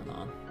that's going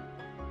on.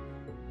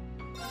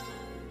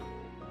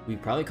 We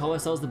probably call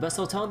ourselves the best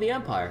hotel in the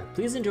Empire.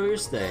 Please enjoy your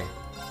stay.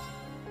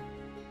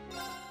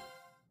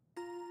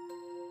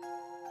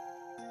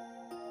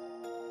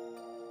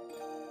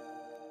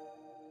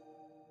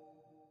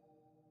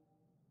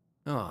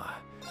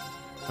 Ah,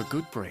 a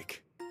good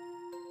break.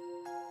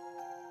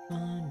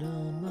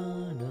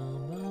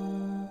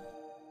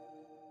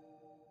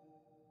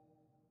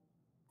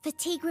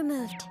 Fatigue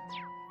removed.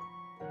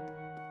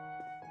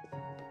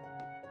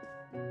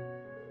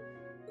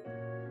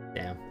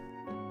 Damn.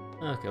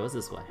 Okay, what's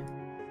this way?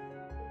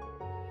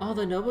 All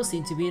the nobles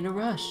seem to be in a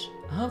rush.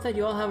 I hope that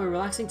you all have a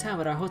relaxing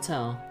time at our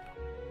hotel.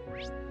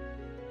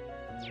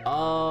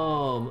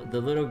 Oh, the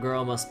little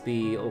girl must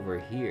be over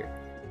here.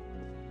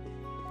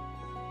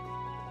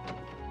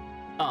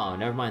 Oh,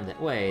 never mind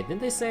that. Wait,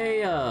 didn't they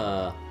say,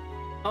 Oh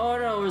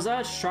no, was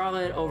that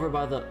Charlotte over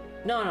by the...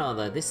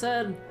 No, they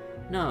said...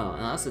 No,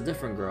 that's a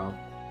different girl.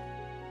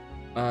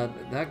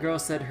 That girl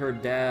said her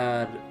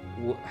dad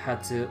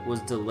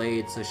was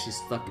delayed, so she's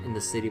stuck in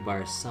the city by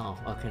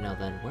herself. Okay, now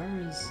then, where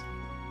is...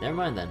 Never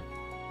mind then.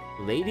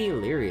 Lady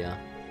Illyria.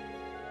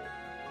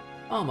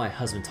 All my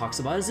husband talks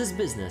about is his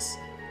business.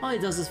 All he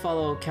does is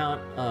follow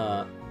Count,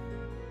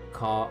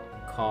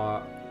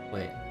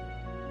 wait.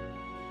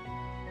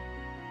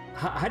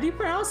 How do you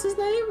pronounce his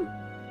name?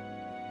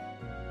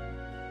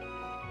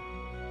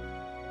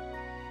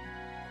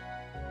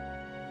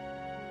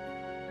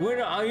 Wait,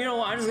 you know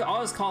what?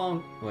 I'll just call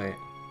him.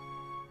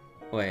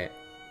 Wait.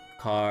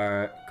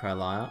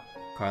 Carlisle?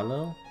 I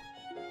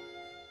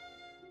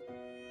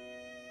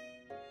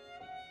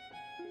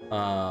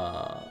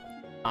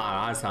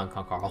just call him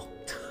Carl.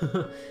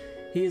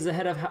 He is the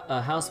head of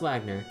House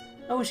Wagner.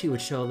 I wish he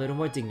would show a little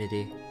more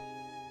dignity.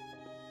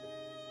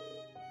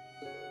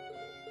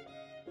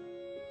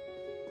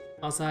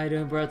 Also, how you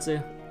doing,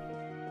 Bretsu?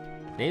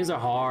 Names are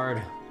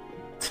hard.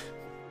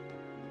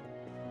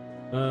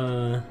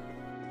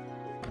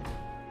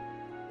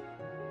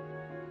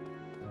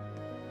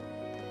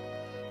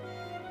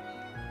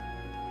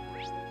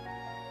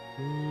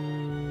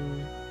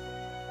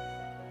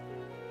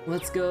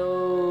 Let's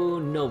go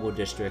Noble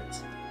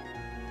District.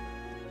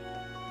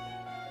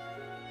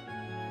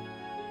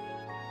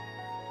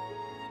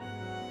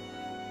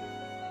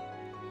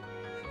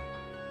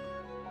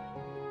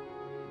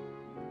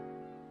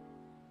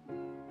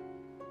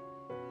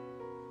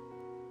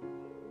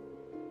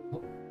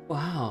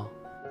 Wow,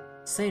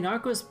 St.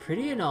 Arc was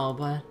pretty and all,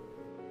 but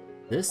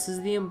this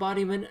is the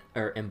embodiment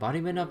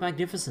of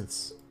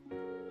magnificence.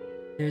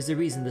 There's a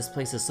reason this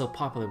place is so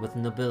popular with the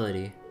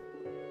nobility.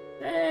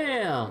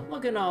 Damn!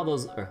 Look at all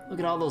those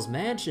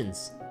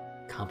mansions.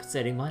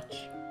 Compensating much?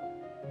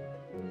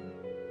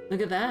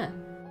 Look at that.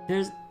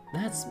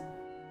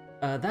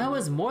 That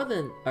was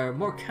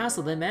more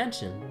castle than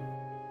mansion.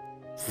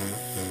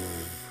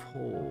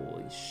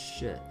 Holy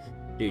shit,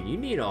 dude! You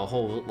need a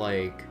whole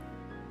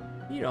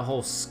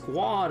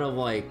squad of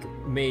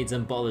maids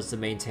and butlers to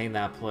maintain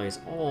that place.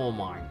 Oh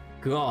my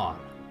god.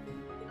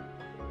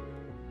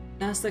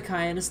 That's the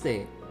Cayenne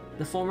estate,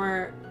 the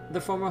former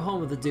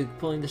home of the Duke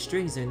pulling the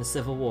strings during the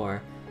Civil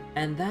War,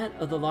 and that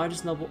of the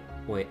largest noble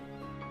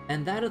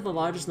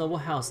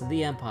house in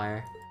the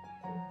Empire.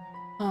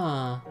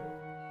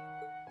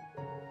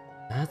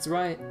 That's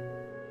right.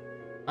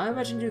 I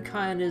imagine Duke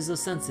Cayenne is a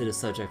sensitive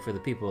subject for the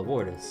people of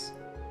Ordis.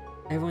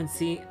 Everyone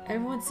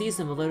sees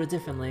him a little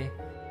differently,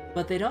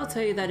 but they'd all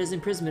tell you that his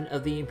imprisonment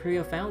of the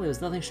Imperial family was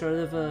nothing short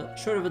of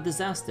a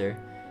disaster,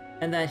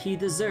 and that he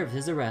deserved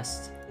his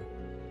arrest.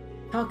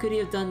 How could he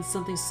have done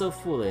something so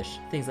foolish?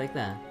 Things like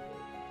that.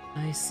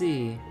 I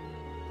see.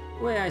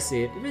 The way I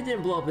see it, if it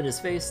didn't blow up in his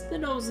face, the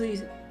nobles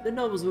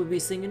would be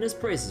singing his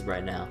praises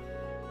right now.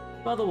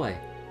 By the way,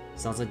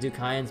 sounds like Duke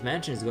Cayenne's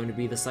mansion is going to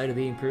be the site of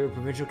the Imperial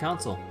Provincial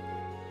Council,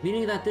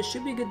 meaning that this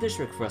should be a good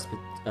district for us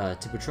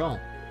to patrol.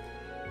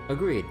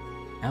 Agreed.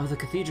 And with the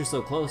cathedral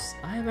so close,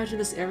 I imagine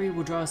this area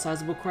will draw a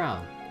sizable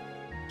crowd.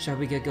 Shall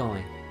we get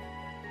going?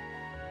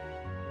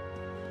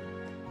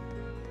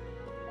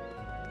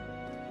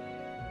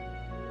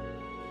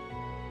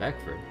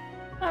 Beckford.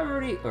 I've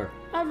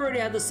already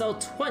had to sell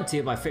 20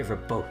 of my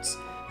favorite boats.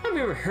 Have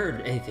you ever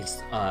heard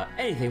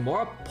anything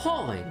more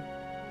appalling?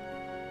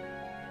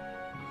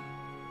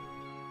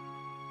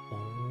 Oh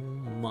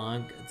my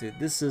god, dude,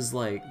 this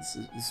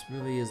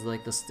really is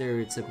like the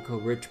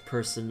stereotypical rich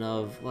person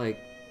of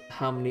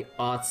how many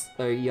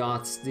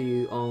yachts do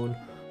you own?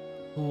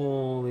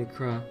 Holy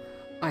crap.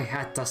 I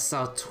had to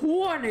sell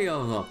 20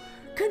 of them!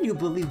 Can you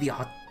believe the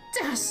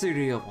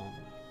audacity of them?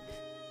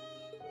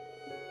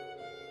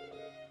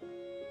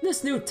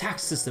 This new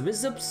tax system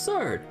is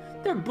absurd!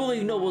 They're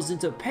bullying nobles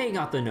into paying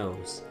out the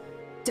nose.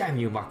 Damn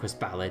you, Marquis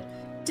Ballad.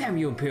 Damn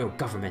you, Imperial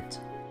Government.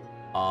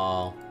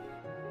 I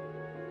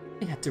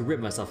had to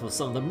rid myself of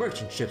some of the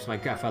merchant ships my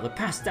grandfather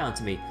passed down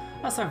to me.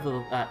 Aside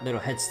from that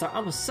little head start,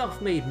 I'm a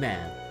self-made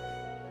man.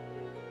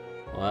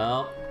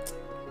 Well,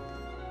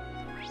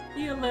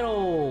 you're a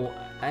little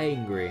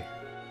angry.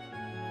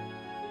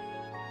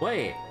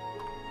 Wait.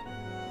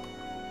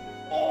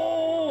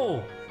 Oh!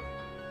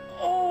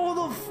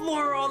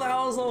 more on the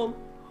household!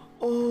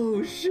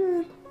 Oh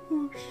shit!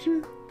 Oh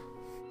shit!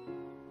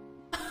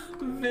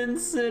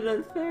 Vincent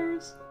and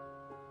Ferris.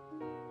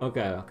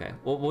 Okay.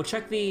 We'll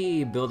check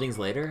the buildings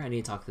later. I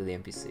need to talk to the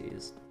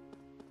NPCs.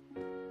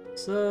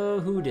 So,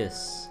 who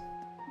dis?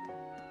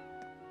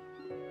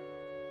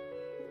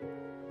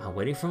 I'm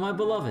waiting for my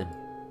beloved.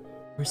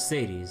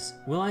 Mercedes,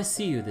 will I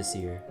see you this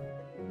year?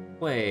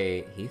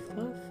 Wait,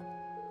 Heathcliff?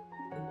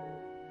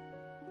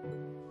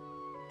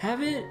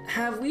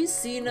 Have we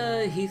seen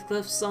a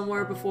Heathcliff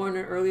somewhere before in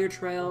the earlier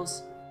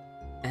trails?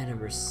 And a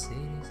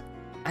Mercedes?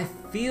 I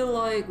feel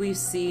like we've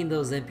seen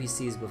those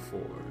NPCs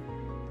before.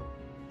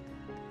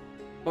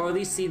 Or at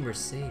least seen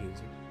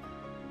Mercedes.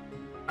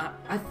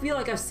 I feel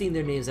like I've seen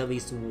their names at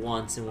least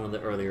once in one of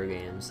the earlier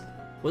games.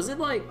 Was it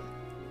like...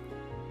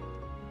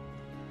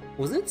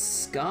 Was it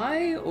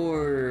Sky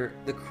or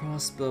the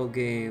Crossbow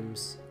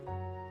games?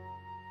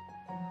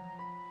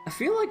 I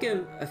feel like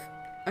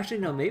actually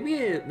no,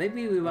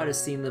 maybe we might have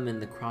seen them in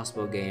the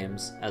Crossbow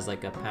games as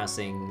like a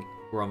passing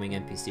roaming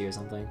NPC or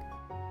something.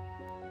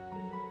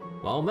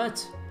 Well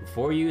met.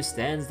 Before you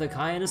stands the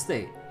Cayenne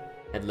Estate.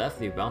 Head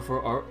left, you're bound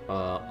for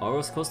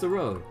Auros Coastal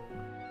Road.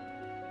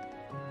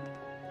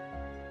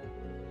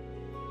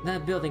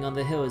 That building on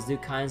the hill is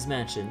Duke Cayenne's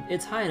mansion.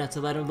 It's high enough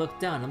to let him look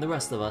down on the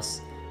rest of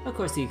us. Of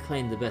course, he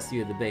claimed the best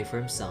view of the bay for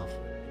himself.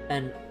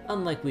 And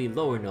unlike we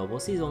lower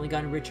nobles, he's only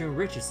gotten richer and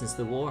richer since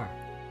the war.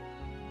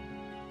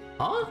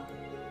 Huh?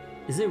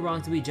 Is it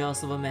wrong to be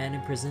jealous of a man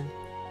in prison?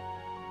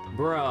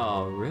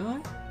 Bro,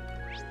 really?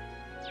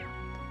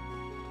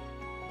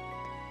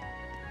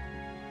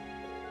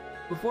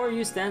 Before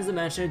you stands the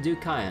mansion of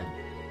Duke Cayenne.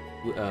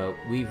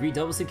 We've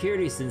redoubled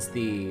security since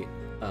the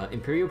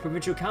Imperial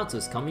Provincial Council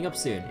is coming up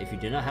soon. If you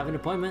do not have an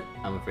appointment,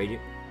 I'm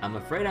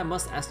afraid I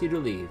must ask you to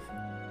leave.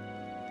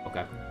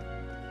 Okay.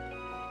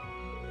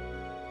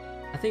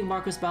 I think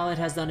Marcus Ballard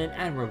has done an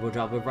admirable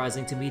job of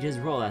rising to meet his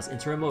role as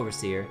interim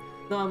overseer,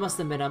 though I must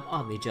admit I'm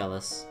oddly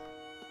jealous.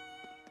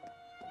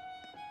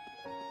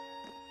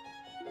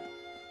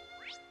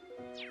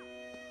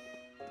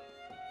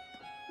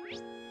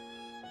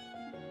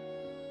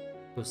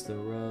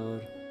 Coastal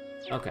Road.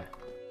 Okay.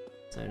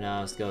 So now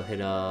let's go hit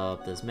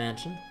up this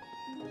mansion.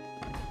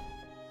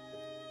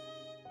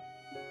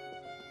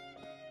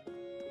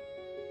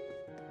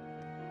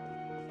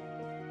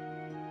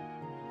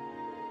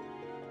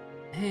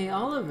 Hey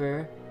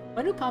Oliver,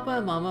 why do Papa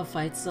and Mama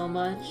fight so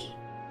much?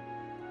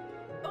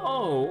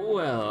 Oh,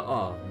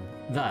 well,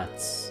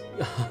 that's...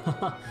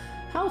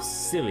 How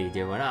silly,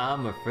 dear one.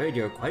 I'm afraid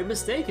you're quite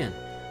mistaken.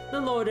 The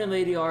Lord and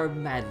Lady are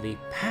madly,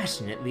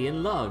 passionately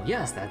in love.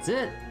 Yes, that's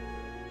it.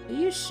 Are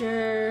you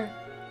sure?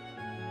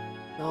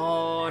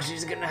 Oh,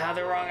 she's gonna have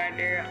the wrong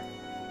idea.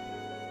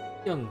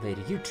 Young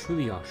lady, you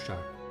truly are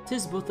sharp.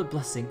 'Tis both a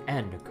blessing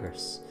and a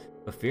curse.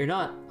 But fear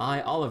not,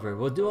 I, Oliver,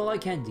 will do all I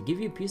can to give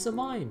you peace of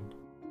mind.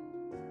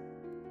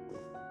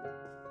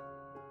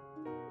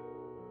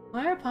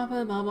 Why are Papa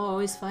and Mama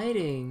always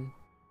fighting?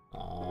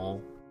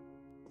 Aww.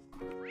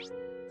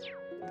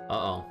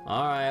 Uh-oh.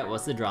 Alright,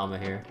 what's the drama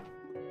here?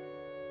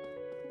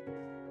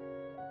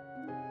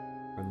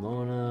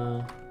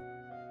 Ramona...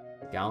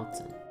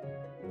 Galton.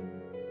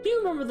 Do you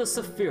remember the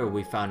Saphir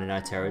we found in our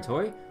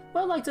territory?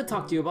 Well, I'd like to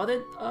talk to you about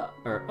it,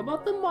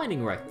 about the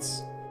mining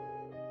rights.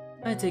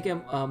 I take it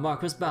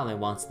Marcus Ballard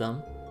wants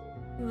them.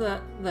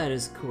 That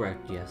is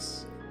correct,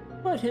 yes.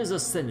 But his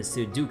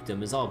ascendancy to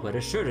dukedom is all but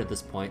assured at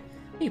this point.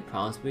 He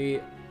promised me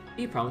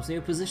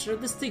a position of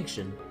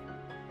distinction.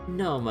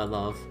 No, my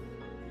love.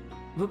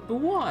 But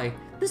why?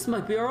 This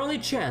might be our only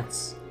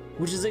chance.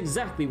 Which is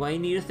exactly why you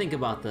need to think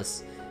about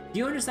this. Do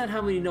you understand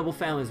how many noble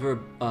families were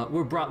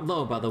brought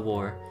low by the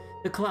war?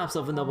 The collapse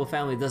of a noble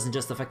family doesn't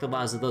just affect the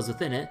lives of those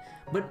within it,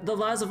 but the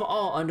lives of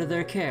all under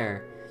their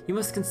care. You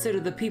must consider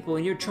the people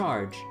in your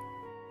charge.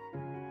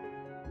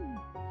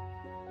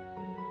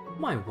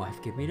 My wife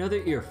gave me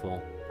another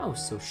earful. I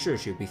was so sure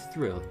she'd be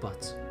thrilled,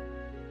 but...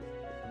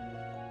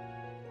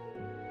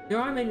 There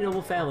aren't many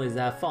noble families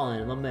that have fallen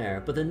in La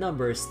Mer, but the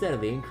number is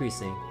steadily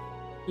increasing.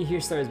 You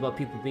hear stories about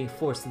people being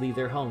forced to leave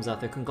their homes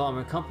after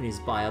conglomerate companies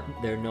buy up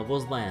their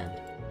nobles'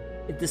 land.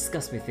 It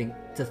disgusts me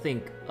to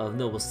think of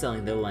nobles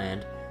selling their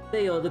land.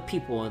 They owe the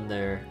people in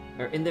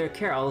their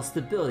care all the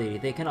stability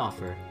they can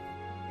offer.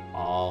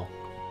 All.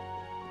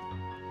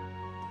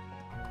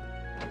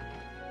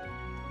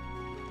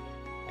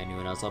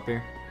 Anyone else up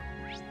here?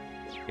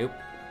 Nope.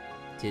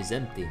 'Tis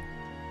empty.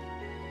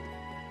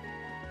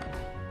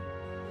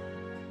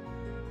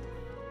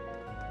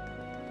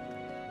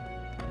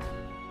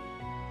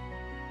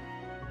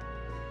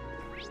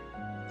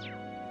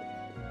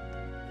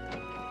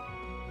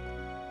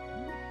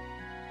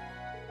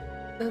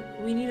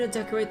 We need to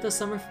decorate the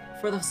summer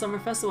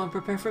festival and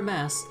prepare for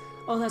mass.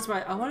 Oh, that's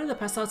right. I wanted to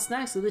pass out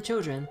snacks to the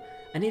children.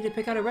 I need to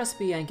pick out a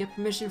recipe and get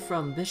permission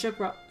from Bishop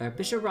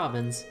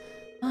Robbins.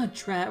 Oh,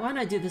 drat! Why didn't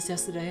I do this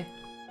yesterday?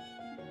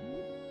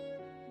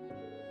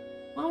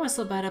 Why am I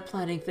so bad at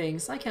planning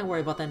things? I can't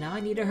worry about that now. I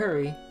need to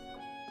hurry.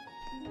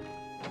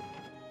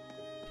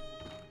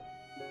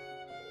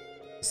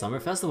 Summer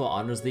festival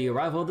honors the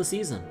arrival of the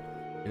season.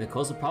 In the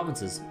coastal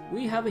provinces,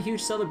 we have a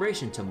huge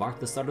celebration to mark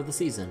the start of the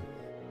season.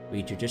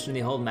 We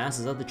traditionally hold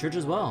masses at the church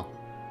as well.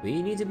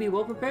 We need to be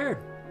well prepared.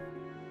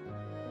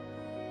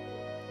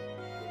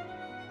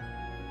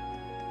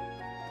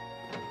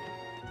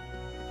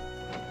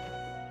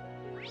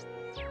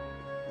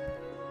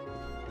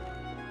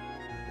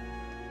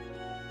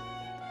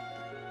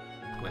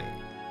 Wait.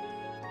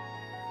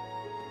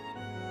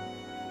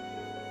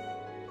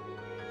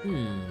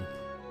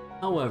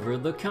 However,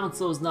 the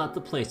council is not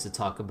the place to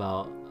talk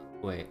about...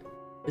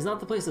 is not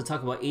the place to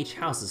talk about each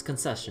house's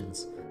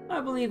concessions.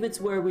 I believe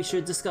it's where we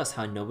should discuss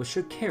how nobles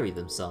should carry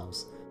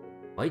themselves.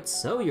 Quite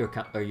so,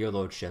 your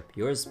lordship.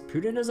 You're as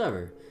prudent as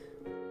ever.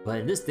 But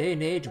in this day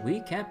and age,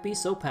 we can't be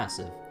so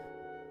passive.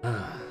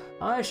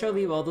 I shall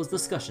leave all those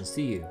discussions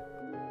to you.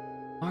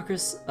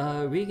 Marcus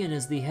Regan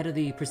is the head of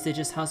the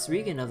prestigious House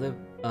Regan of the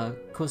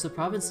coastal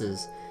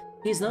provinces.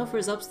 He's known for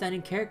his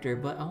upstanding character,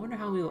 but I wonder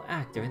how he will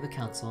act during the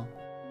council.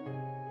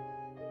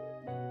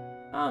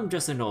 I'm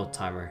just an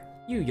old-timer.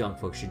 You young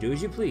folks should do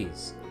as you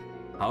please.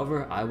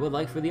 However, I would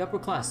like for the upper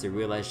class to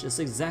realize just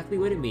exactly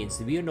what it means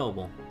to be a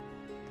noble.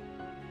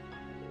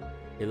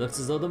 It looks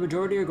as though the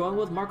majority are going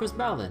with Marcus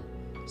Balin.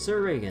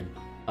 Sir Regan,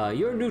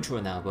 you're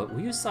neutral now, but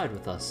will you side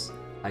with us?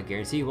 I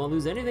guarantee you won't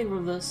lose anything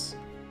from this.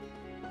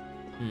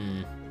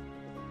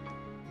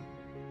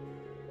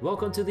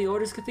 Welcome to the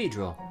Ordis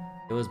Cathedral.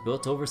 It was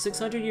built over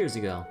 600 years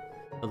ago.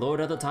 The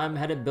Lord at the time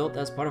had it built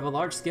as part of a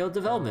large-scale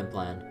development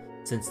plan.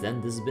 Since then,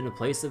 this has been a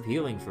place of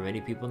healing for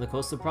many people in the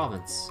coastal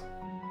province.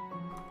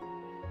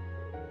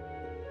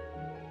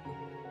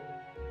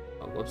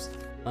 Oh, whoops.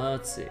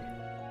 Let's see.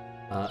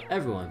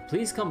 Everyone,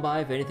 please come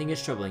by if anything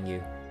is troubling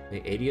you. May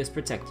Auros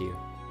protect you.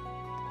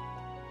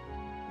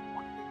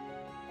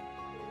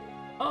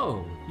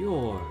 Oh,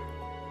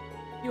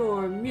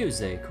 you're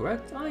Musse,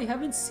 correct? I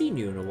haven't seen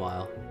you in a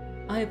while.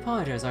 I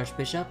apologize,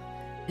 Archbishop.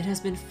 It has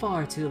been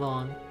far too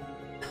long.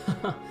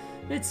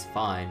 It's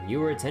fine. You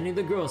were attending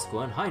the girls'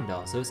 school in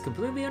Heimdall, so it's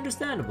completely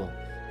understandable.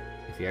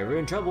 If you're ever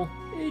in trouble,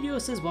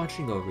 Auros is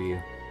watching over you.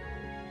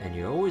 And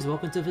you're always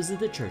welcome to visit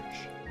the church.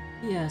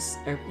 Yes,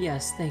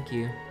 thank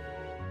you.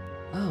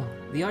 Oh,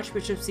 the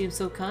Archbishop seems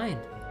so kind.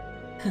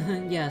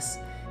 Yes,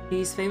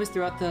 he's famous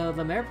throughout the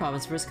Lemaire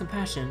province for his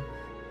compassion.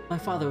 My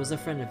father was a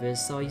friend of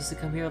his, so I used to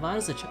come here a lot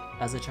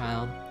as a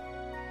child.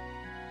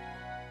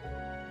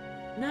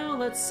 Now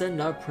let's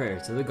send our prayer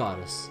to the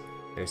goddess.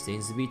 There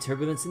seems to be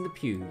turbulence in the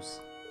pews.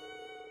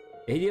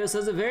 Auros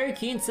has a very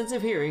keen sense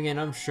of hearing, and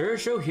I'm sure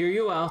she'll hear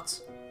you out.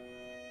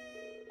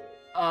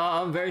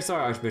 I'm very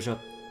sorry, Archbishop.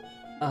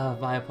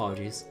 My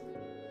apologies.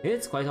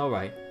 It's quite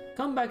alright.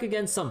 Come back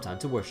again sometime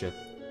to worship.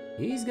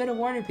 He's good at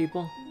warning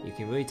people. You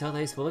can really tell that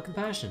he's full of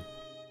compassion.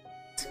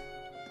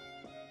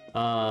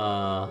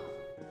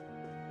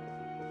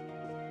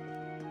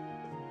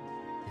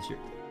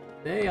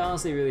 They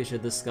honestly really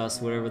should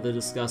discuss whatever they're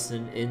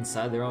discussing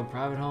inside their own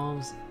private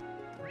homes.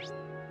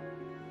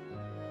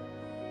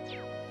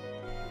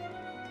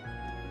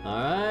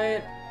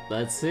 Alright,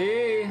 let's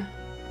see.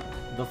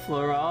 The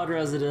Florade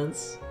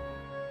residence.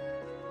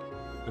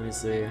 Let me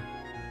see.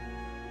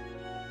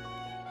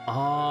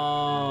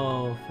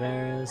 Oh,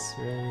 Ferris,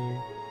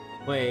 Rennie.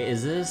 Wait,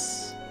 is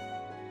this?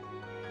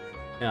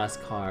 Yeah, it's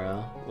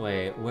Kara.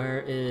 Wait,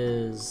 where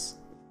is...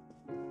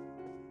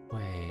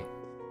 Wait.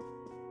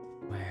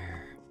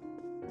 Where?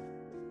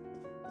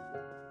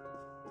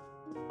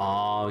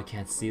 Oh, we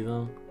can't see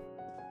them?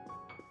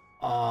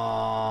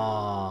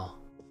 Oh.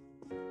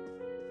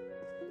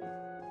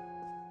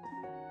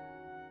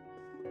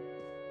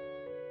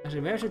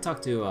 Actually, maybe I should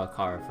talk to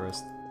Kara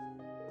first.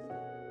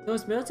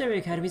 Those military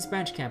academy's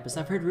branch campus,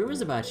 I've heard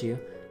rumors about you.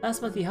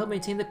 Last month you helped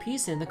maintain the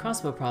peace in the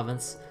Crossbow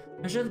province.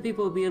 I'm sure the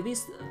people will be at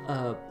least,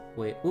 a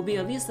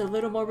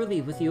little more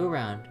relieved with you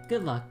around.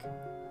 Good luck.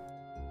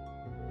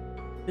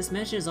 This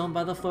mansion is owned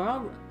by the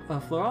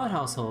Florade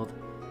household.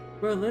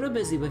 We're a little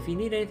busy, but if you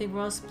need anything from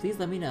us, please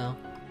let me know.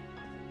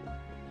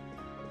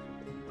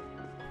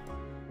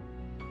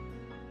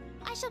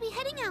 I shall be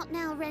heading out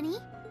now, Rennie.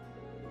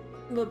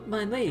 But,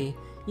 my lady,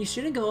 you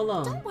shouldn't go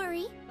alone. Don't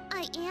worry.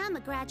 I am a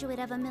graduate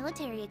of a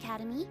military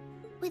academy.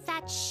 With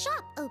that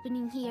shop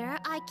opening here,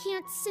 I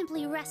can't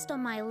simply rest on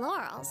my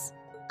laurels.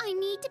 I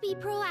need to be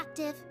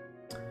proactive.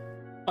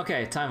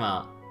 Okay, time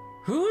out.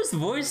 Whose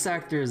voice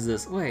actor is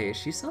this? Wait,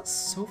 she sounds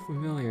so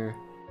familiar.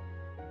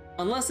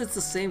 Unless it's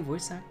the same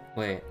voice actor.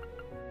 Wait.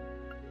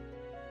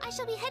 I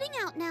shall be heading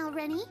out now,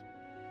 Rennie.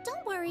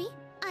 Don't worry.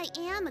 I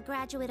am a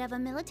graduate of a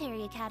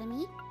military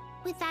academy.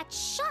 With that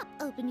shop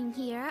opening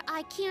here,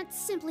 I can't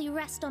simply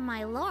rest on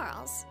my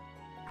laurels.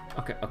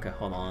 Okay,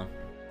 hold on.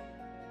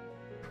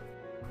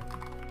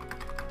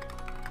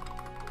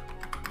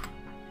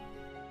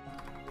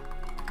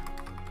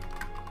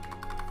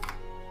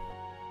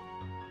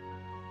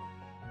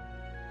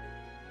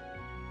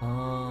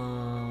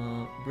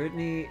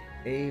 Brittany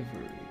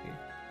Avery.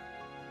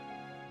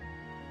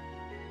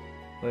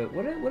 Wait,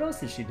 what else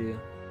did she do?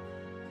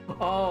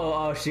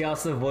 Oh, she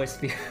also voiced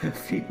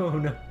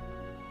Fiona.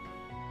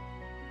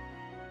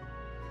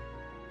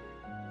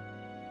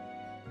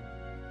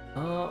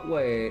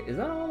 wait, is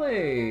that all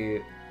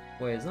a...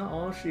 Wait, is that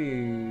all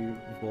she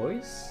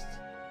voiced?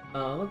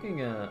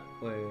 Looking at...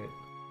 Wait...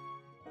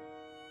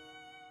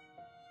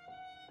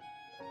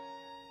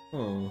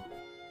 Hmm.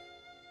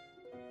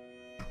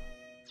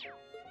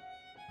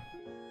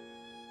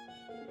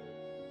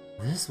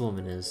 This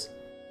woman is...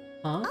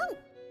 Huh? Oh,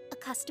 a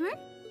customer?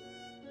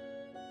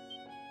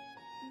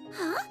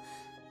 Huh?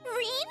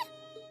 Rean?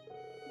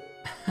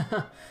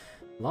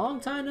 Long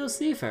time no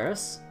see,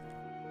 Ferris.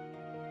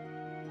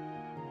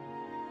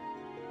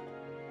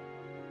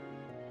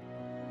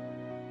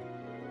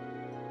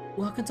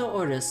 Welcome to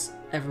Ordis,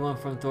 everyone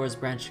from Thor's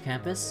Branch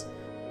campus.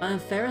 I'm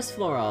Ferris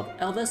Florald,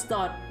 eldest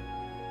daughter...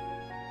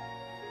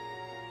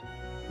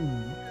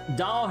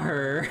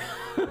 Daughter?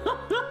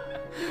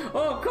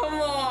 Oh,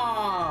 come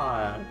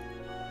on!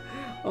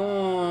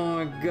 Oh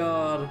my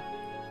god.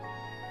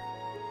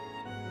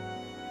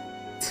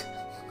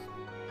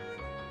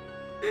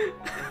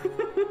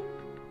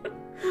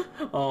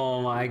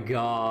 Oh my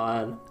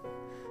god.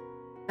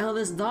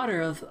 Eldest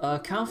daughter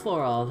of Count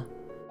Florald.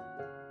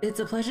 It's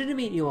a pleasure to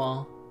meet you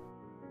all.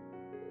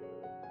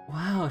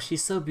 Wow,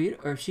 she's so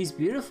she's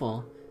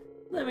beautiful.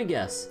 Let me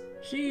guess.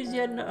 She's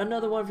yet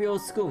another one of your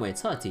old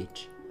schoolmates, huh,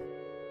 Teach?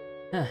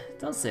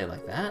 Don't say it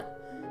like that.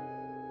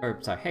 Or,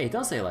 sorry, hey,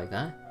 don't say it like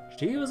that.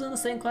 She was in the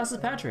same class as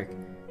Patrick,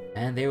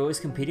 and they were always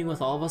competing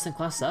with all of us in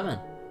Class 7.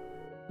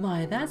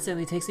 My, that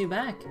certainly takes me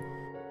back.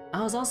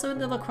 I was also in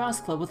the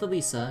lacrosse club with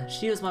Elisa.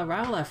 She was my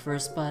rival at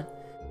first,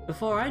 but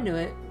before I knew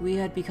it, we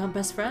had become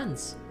best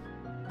friends.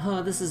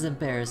 Oh, this is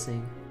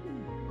embarrassing.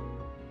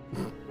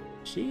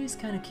 She's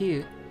kinda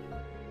cute.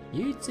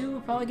 You two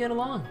will probably get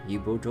along. You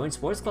both joined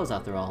sports clubs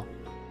after all.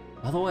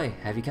 By the way,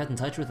 have you kept in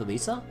touch with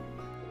Elisa?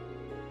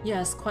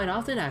 Yes, quite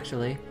often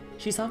actually.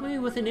 She's helping me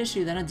with an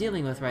issue that I'm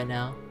dealing with right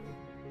now.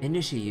 An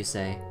issue, you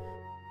say?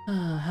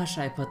 How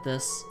should I put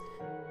this?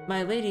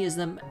 My lady is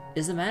the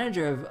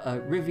manager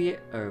of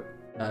Riviera.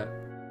 Oh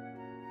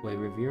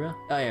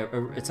yeah,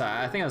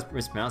 sorry, I think I was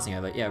mispronouncing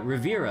it, but yeah,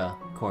 Riviera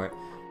Court,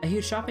 a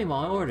huge shopping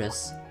mall in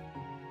Ordis.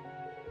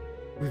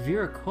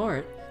 Riviera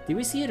Court? Did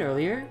we see it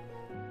earlier?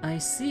 I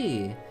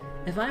see.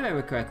 If I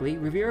remember correctly,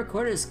 Riviera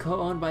Court is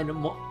co-owned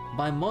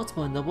by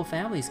multiple noble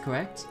families,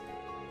 correct?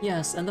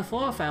 Yes, and the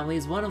Flora family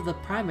is one of the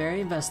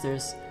primary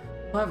investors.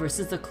 However,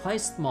 since the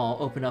Kleist Mall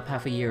opened up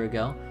half a year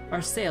ago,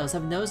 our sales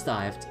have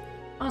nosedived.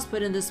 I was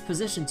put in this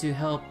position to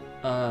help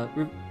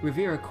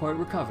Riviera Court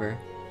recover.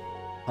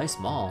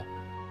 Kleist Mall?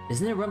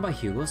 Isn't it run by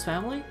Hugo's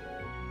family?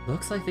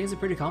 Looks like things are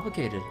pretty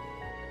complicated.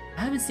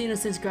 I haven't seen him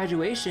since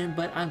graduation,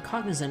 but I'm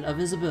cognizant of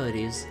his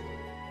abilities.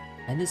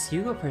 And this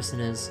Hugo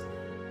person is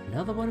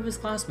another one of his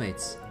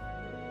classmates.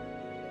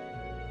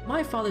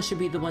 My father should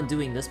be the one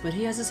doing this, but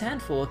he has his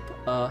hands full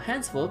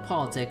of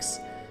politics.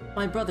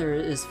 My brother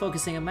is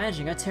focusing on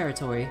managing our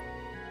territory.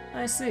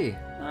 I see.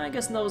 I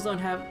guess nobles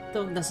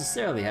don't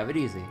necessarily have it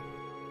easy.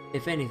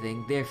 If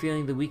anything, they are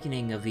feeling the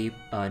weakening of the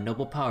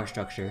noble power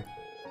structure.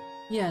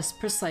 Yes,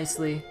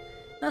 precisely.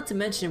 Not to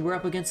mention we're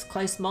up against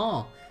Kleist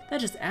Mall. That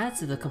just adds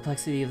to the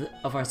complexity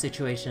of our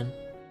situation.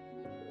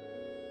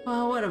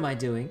 Well, what am I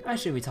doing? I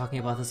shouldn't be talking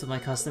about this with my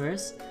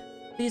customers.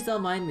 Please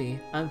don't mind me.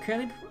 I'm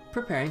currently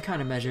preparing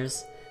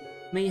countermeasures.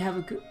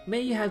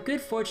 May you have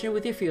good fortune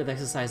with your field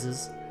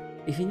exercises.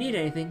 If you need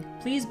anything,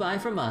 please buy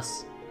from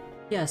us.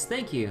 Yes,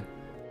 thank you.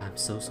 I'm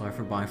so sorry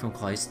for buying from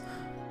Kleist.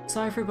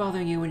 Sorry for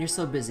bothering you when you're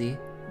so busy.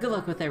 Good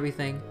luck with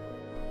everything.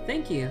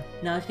 Thank you.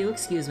 Now if you'll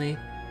excuse me.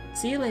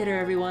 See you later,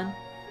 everyone.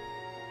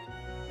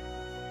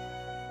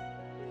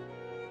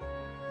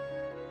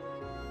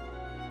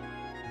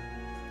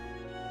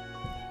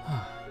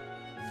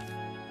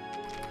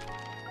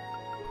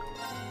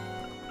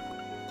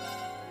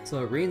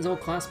 So Rean's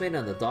old classmate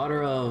and the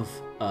daughter of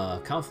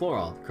Count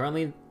Florald,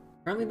 currently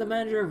the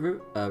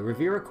manager of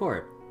Riviera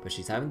Court, but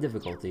she's having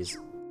difficulties.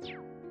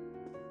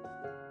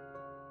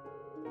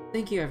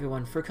 Thank you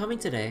everyone for coming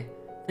today.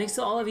 Thanks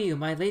to all of you,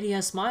 my lady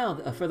has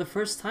smiled for the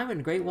first time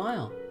in a great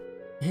while.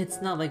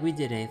 It's not like we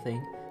did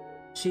anything.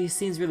 She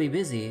seems really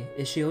busy.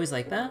 Is she always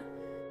like that?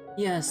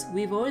 Yes,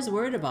 we've always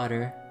worried about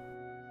her.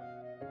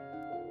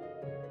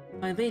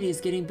 My lady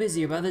is getting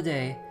busier by the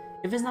day.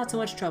 If it's not too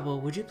much trouble,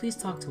 would you please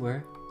talk to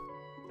her?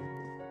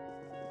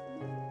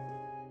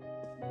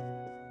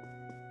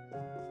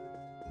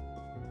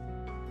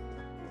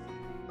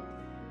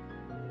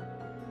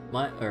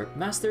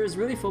 Master is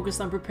really focused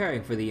on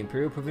preparing for the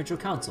Imperial Provincial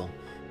Council.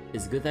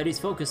 It's good that he's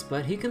focused,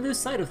 but he can lose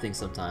sight of things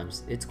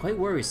sometimes. It's quite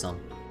worrisome.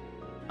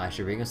 I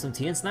should bring him some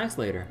tea and snacks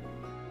later.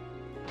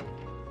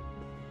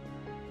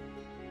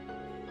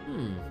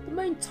 The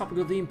main topic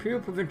of the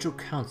Imperial Provincial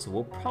Council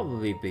will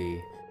probably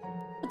be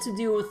what to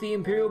deal with the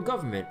Imperial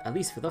government, at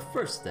least for the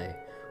first day.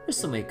 With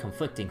so many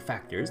conflicting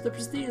factors, the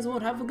proceedings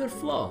won't have a good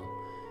flow.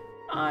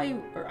 I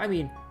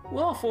mean,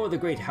 will all four of the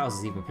great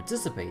houses even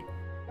participate?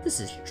 This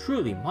is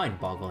truly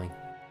mind-boggling.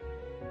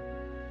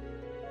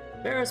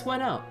 Ferris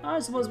went out. I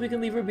suppose we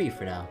can leave her be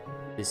for now.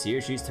 This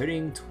year she's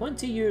turning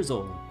 20 years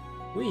old.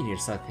 We need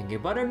to start thinking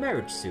about her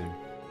marriage soon.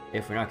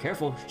 If we're not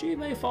careful, she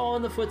may follow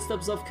in the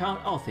footsteps of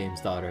Count Althaim's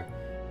daughter.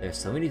 There's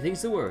so many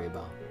things to worry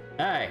about.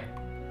 Hey!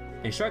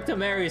 Instructor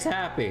Mary's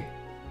happy.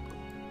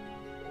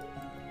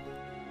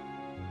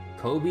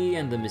 Kobe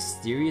and the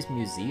Mysterious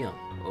Museum.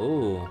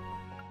 Oh.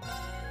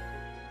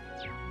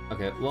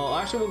 Okay, well,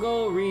 actually, we'll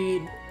go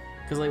read,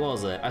 because, like, what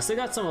was it? I still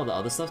got some of the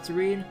other stuff to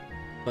read,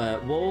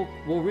 but we'll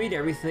read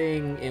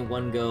everything in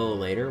one go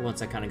later,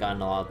 once I kind of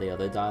gotten a lot of the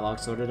other dialogue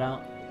sorted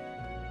out.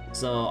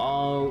 So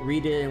I'll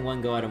read it in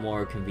one go at a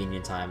more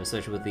convenient time,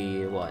 especially with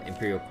the, what,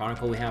 Imperial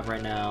Chronicle we have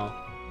right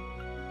now.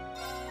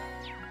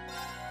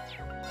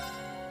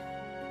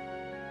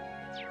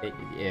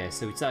 Yeah,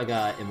 so we still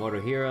got Immortal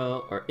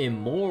Hero, or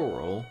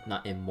Immoral,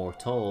 not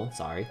Immortal,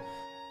 sorry.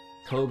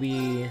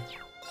 Kobe.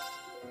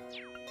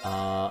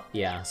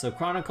 Yeah, so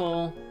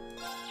Chronicle,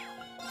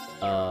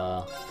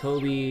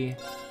 Kobe,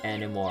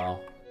 and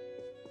Immoral.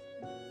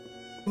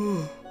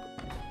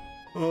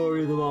 I'll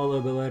read them all a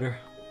little bit later.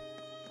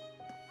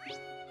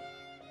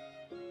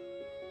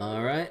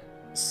 Alright,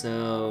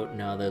 so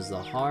now there's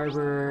the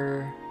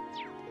Harbor.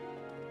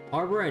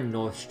 Harbor and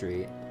North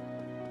Street.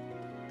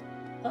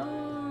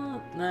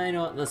 Nah, you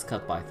know what, let's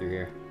cut by through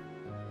here.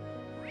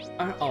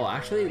 Oh,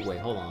 actually, wait,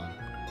 hold on.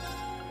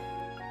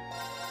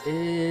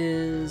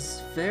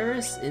 Is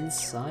Ferris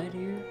inside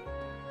here?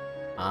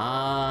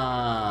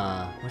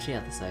 Ah, what's she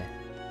have to say?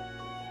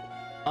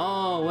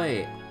 Oh,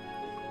 wait.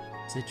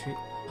 Citrine.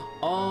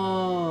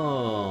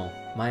 Oh,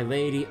 my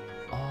lady.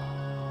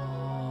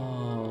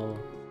 Oh.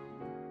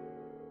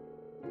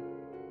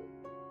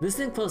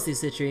 Listen closely,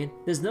 Citrine.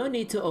 There's no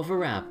need to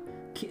overwrap.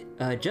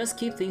 Just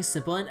keep things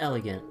simple and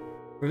elegant.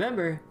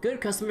 Remember,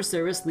 good customer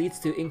service leads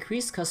to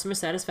increased customer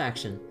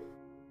satisfaction.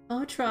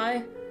 I'll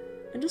try.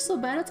 I'm just so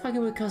bad at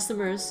talking with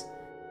customers.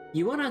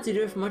 You won't have to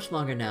do it for much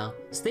longer now.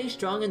 Stay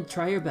strong and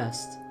try your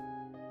best.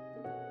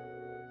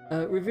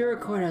 Rivera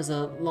Court has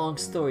a long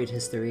storied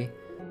history,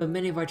 but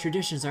many of our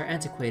traditions are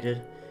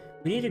antiquated.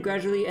 We need to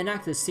gradually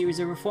enact a series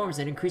of reforms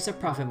and increase our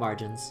profit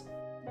margins.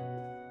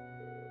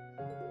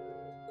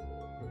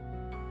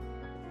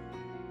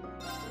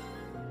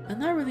 I'm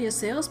not really a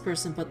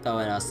salesperson, but oh,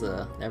 and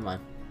also, never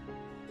mind.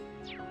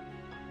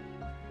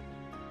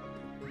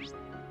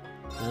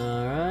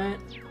 Alright.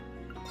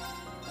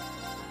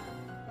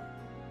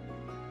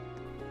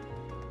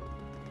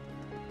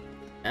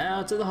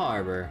 Out to the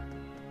harbor.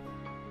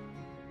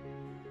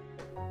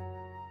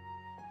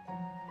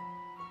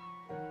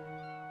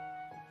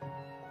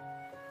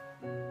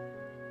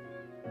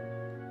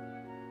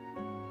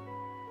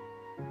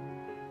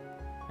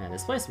 Man,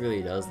 this place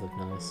really does look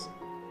nice.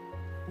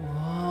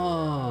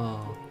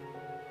 Whoa!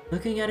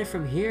 Looking at it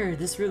from here,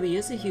 this really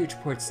is a huge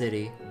port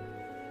city.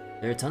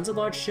 There are tons of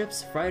large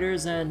ships,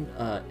 freighters, and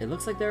it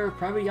looks like there are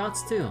private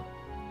yachts too.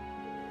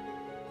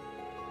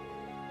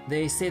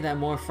 They say that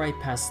more freight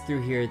passes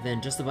through here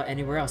than just about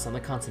anywhere else on the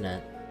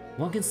continent.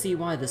 One can see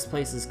why this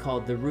place is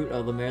called the root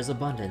of Lemaire's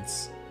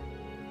abundance.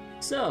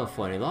 So,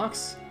 phony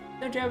Locks,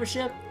 don't you have a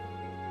ship?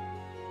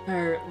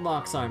 Her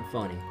locks aren't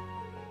phony.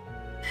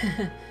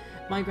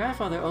 My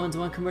grandfather owns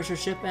one commercial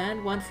ship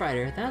and one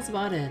freighter, that's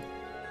about it.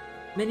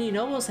 Many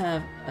nobles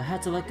have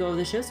had to let go of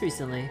the ships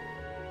recently.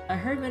 I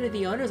heard many of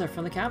the owners are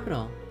from the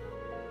capital.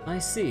 I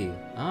see.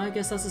 I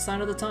guess that's a sign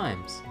of the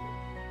times.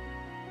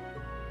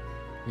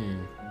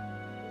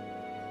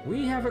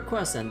 We have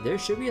requests and there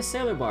should be a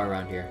sailor bar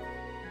around here.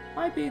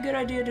 Might be a good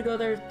idea to go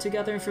there to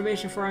gather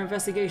information for our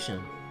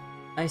investigation.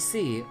 I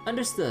see.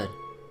 Understood.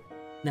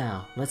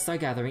 Now, let's start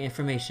gathering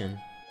information.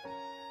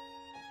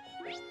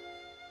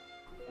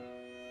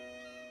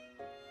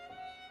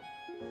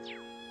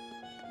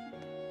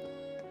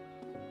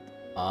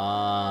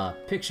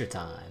 Picture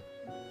time.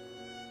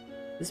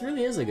 This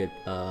really is a good,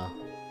 oh.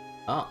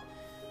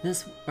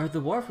 The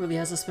wharf really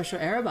has a special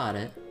air about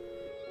it.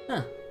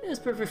 Huh, it's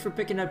perfect for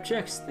picking up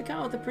chicks. The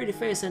guy with the pretty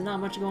face and not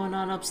much going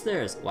on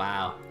upstairs.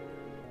 Wow.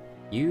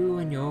 You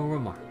and your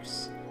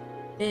remarks.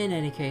 In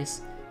any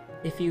case,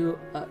 if you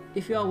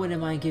all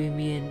wouldn't mind giving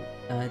me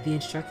and the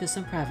instructor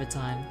some private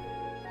time.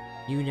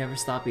 You never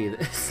stop either.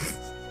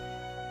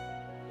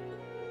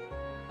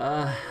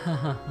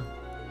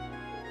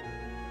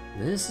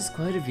 This is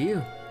quite a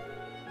view.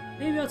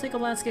 Maybe I'll take a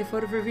landscape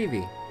photo for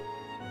Vivi.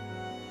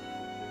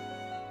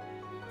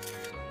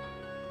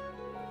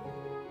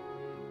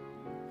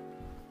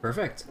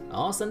 Perfect.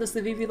 I'll send this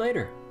to Vivi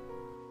later.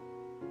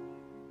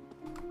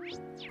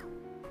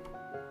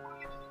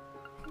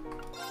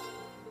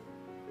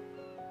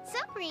 So,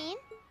 Rean?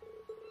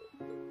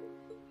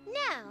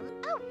 No.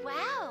 Oh,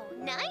 wow.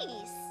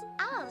 Nice.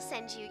 I'll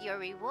send you your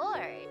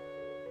reward.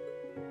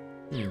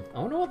 I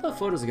wonder what the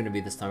photos are gonna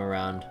be this time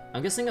around.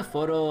 I'm guessing a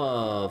photo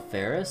of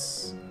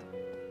Ferris.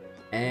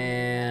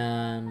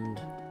 And...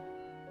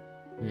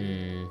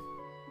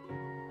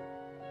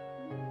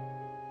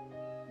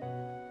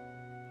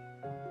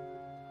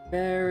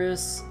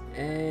 Ferris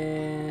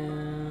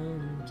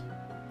and...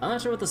 I'm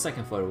not sure what the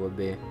second photo would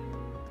be.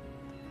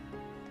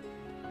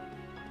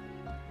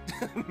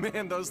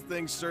 Man, those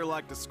things sure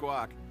like to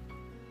squawk.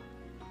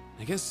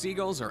 I guess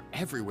seagulls are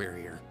everywhere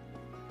here.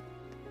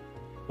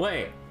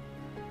 Wait.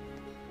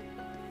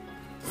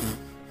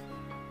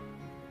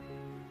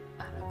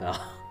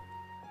 Annabelle.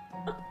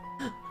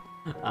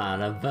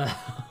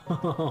 Annabelle.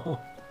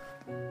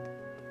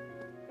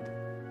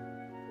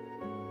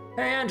 Hey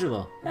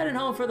Angelo, heading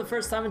home for the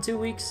first time in 2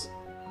 weeks?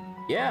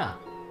 Yeah,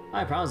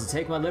 I promised to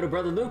take my little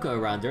brother Luca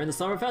around during the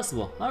summer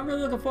festival. I'm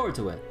really looking forward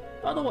to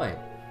it. By the way,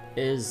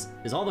 is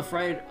all the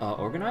freight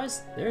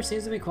organized? There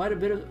seems to be a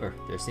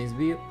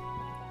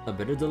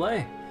bit of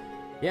delay.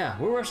 Yeah,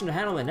 we're rushing to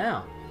handle it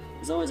now.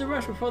 There's always a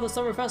rush before the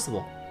summer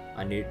festival.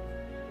 I need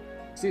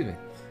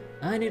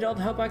all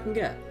the help I can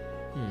get.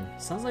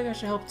 Sounds like I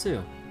should help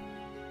too.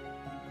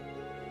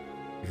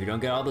 If you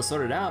don't get all this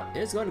sorted out,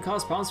 it's going to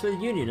cause problems for the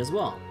union as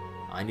well.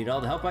 I need all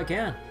the help I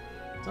can.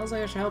 Sounds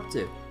like I should help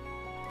too.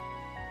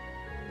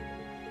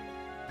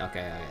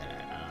 Okay,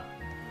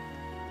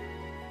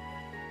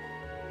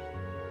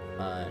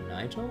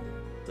 Nigel?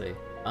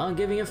 I'm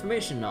giving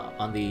information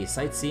on the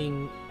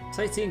sightseeing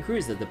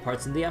cruise that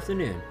departs in the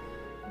afternoon.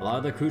 A lot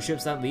of the cruise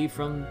ships that leave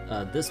from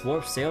this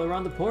wharf sail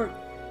around the port.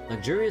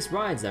 Luxurious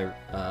rides that,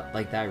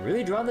 like that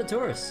really draw the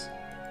tourists.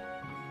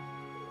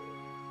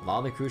 A lot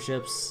of the cruise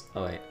ships...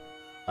 Oh wait.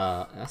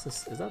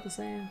 Is that the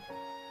same?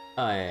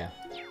 Oh yeah.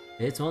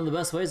 It's one of the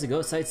best ways to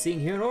go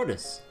sightseeing here in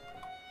Ordis.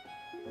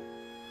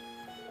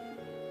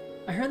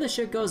 I heard the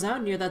ship goes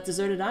out near that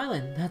deserted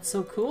island. That's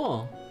so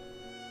cool.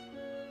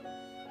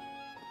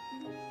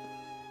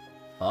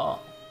 Oh.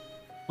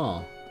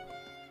 Oh.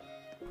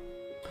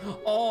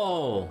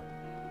 Oh!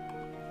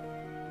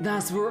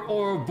 That's where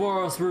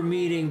Ouroboros were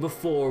meeting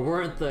before,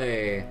 weren't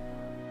they?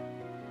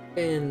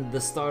 In the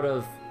start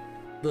of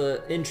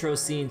the intro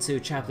scene to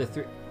chapter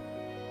 3.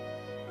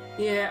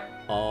 Yeah.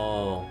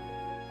 Oh.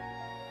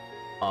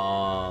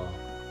 Oh.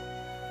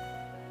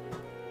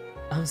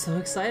 I'm so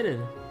excited.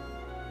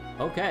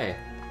 Okay.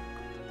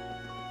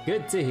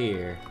 Good to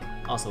hear.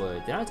 Also,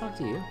 wait, did I talk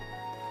to you?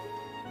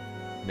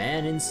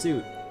 Man in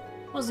suit.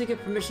 Once we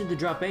get permission to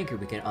drop anchor,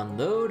 we can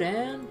unload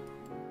and...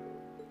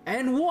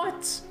 And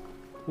what?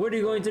 What are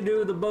you going to do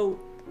with the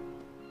boat?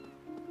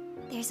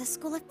 There's a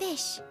school of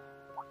fish.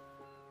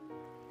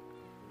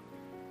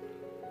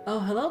 Oh,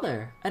 hello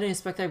there. I didn't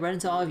expect I'd run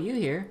into all of you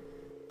here.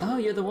 Oh,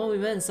 you're the one we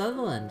met in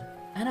Sutherland.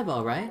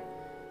 Annabelle, right?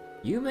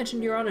 You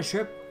mentioned you're on a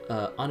trip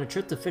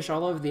to fish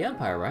all over the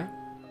Empire, right?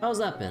 How's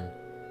that been?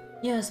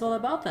 Yes, well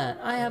about that,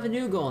 I have a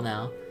new goal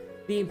now.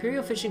 The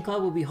Imperial Fishing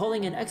Club will be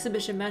holding an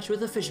exhibition match with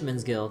the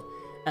Fisherman's Guild.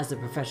 As a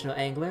professional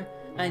angler,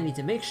 I need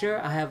to make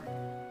sure I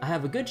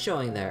have a good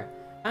showing there.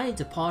 I need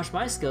to polish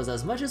my skills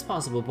as much as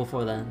possible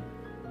before then.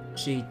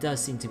 She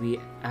does seem to be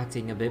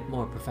acting a bit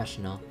more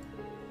professional.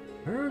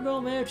 Her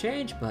goal may have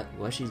changed, but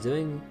what she's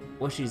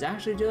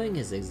actually doing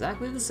is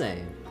exactly the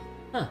same.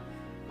 Huh,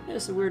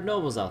 there's some weird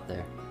nobles out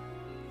there.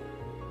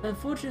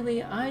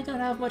 Unfortunately, I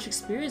don't have much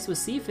experience with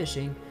sea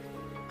fishing.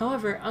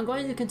 However, I'm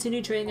going to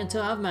continue training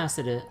until I've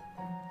mastered it.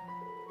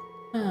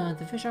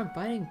 The fish aren't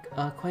biting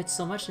quite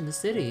so much in the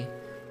city.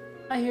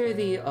 I hear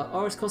the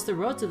Auros Coastal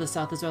Road to the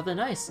south is rather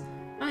nice.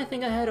 I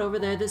think I'll head over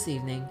there this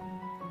evening.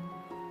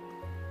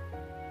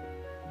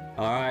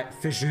 Alright,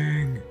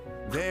 fishing!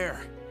 There!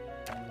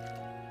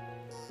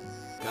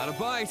 Got a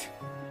bite!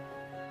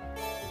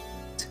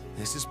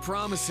 This is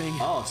promising.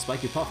 Oh,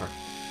 spiky puffer.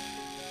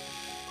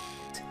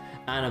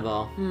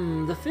 Annabelle,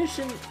 the fish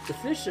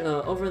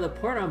over the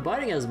port aren't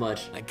biting as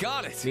much. I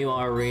got it!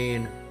 Meanwhile,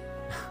 Rean.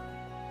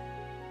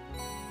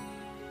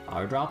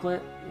 Power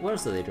droplet? What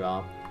else do they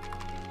drop?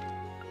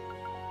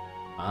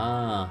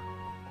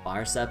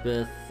 Fire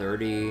Sepith,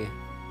 30.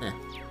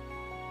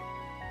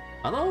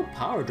 I love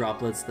power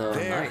droplets though,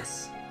 there.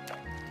 Nice.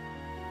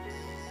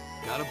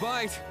 Got a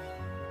bite!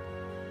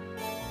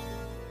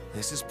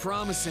 This is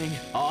promising.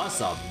 Oh,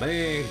 that's a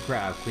big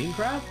crab. Queen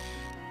crab?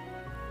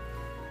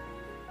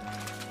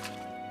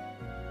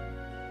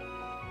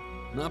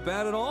 Not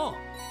bad at all.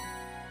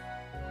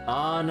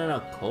 Oh,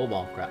 no,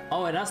 cobalt crab.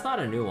 Oh, and that's not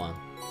a new one.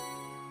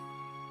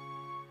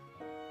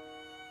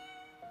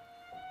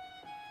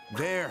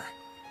 There!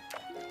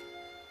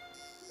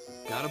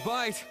 Got a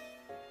bite!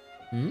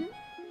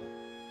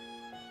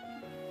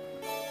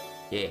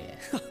 Yeah.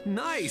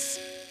 Nice!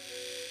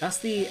 That's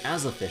the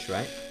Azlefish,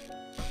 right?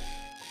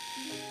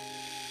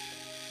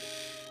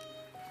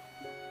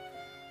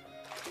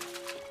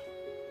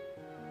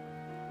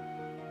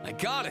 I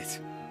got it!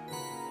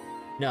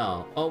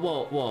 No. Oh,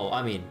 whoa,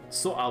 I mean,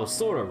 so I was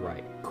sort of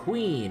right.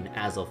 Queen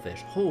Azlefish.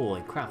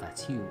 Holy crap,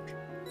 that's huge.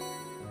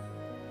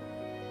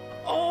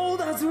 Oh,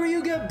 that's where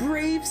you get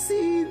brave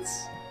seeds!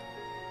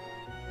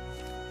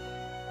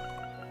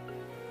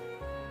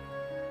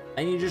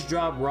 And you just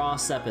drop raw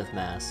Sepith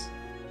mass.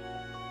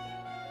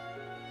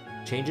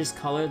 Changes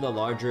color the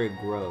larger it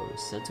grows.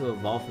 Said to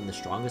evolve from the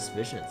strongest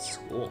fish in its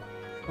school.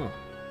 Huh.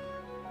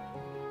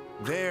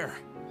 There!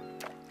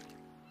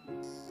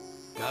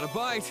 Got a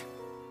bite!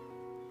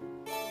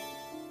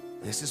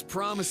 This is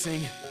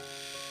promising.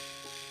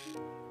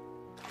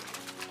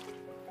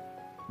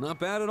 Not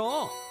bad at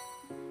all.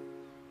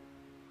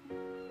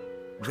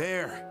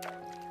 There!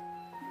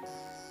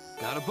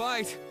 Got a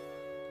bite!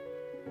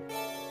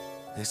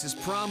 This is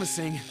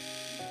promising.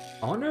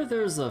 I wonder if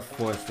there's a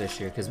fourth fish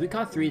here, because we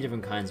caught 3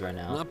 different kinds right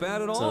now. Not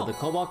bad at all. So the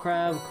cobalt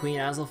crab, queen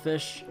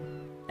Azlefish,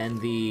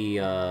 and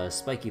the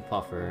spiky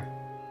puffer.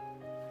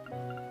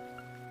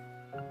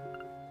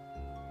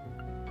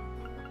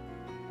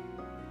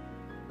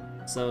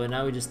 So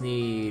now we just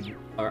need,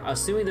 or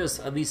assuming there's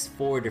at least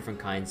 4 different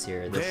kinds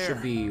here. There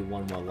should be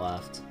 1 more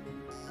left.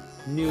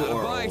 New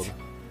or old.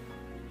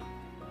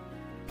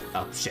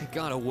 Oh shit.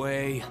 Got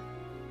away.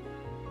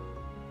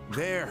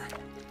 There.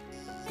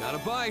 Got a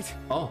bite.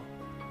 Oh.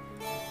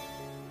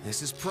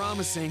 This is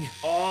promising.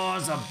 Oh,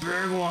 it's a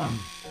big one.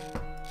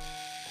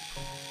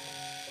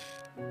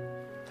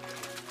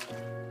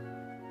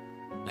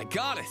 I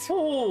got it.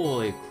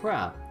 Holy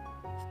crap.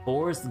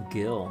 Forest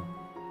Gill.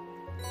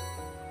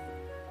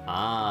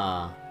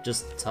 Ah,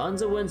 just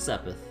tons of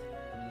Windsepith.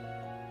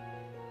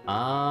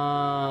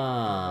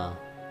 Ah.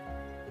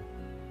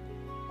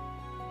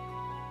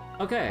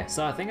 Okay,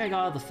 so I think I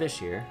got all the fish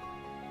here.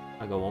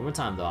 I'll go one more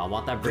time though. I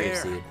want that brave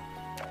seed.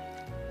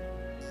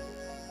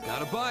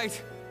 Got a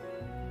bite.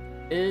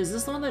 Is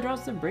this the one that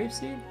drops the brave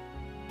seed?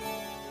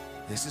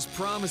 This is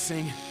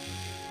promising.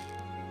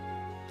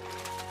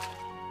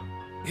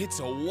 It's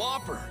a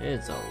whopper.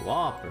 It's a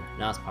whopper.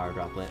 Now it's power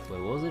droplet.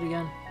 Wait, what was it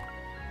again?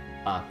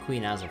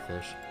 Queen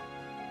Azurfish.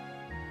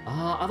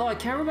 Although I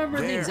can't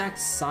remember the exact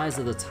size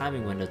of the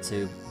timing window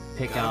to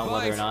pick out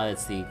whether or not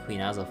it's the Queen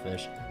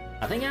Azurfish.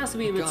 I think it has to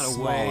be a bit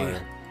smaller.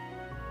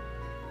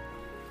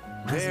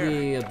 It has to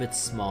be a bit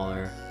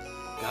smaller.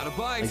 Got a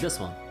bite. Like this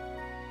one.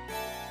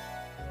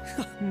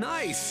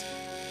 Nice.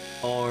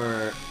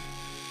 Or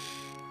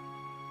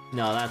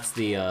no, that's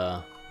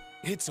the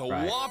It's a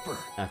whopper.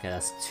 Okay,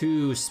 that's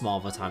too small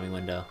of a timing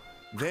window.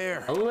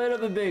 There. A little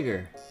bit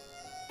bigger.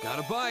 Got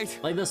a bite.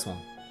 Like this one.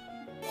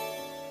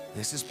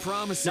 This is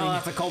promising. No,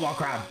 that's a cobalt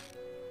crab.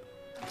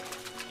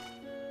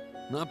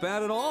 Not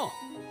bad at all.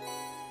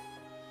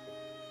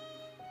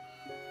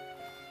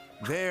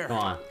 There. Come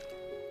on.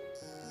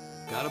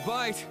 Got a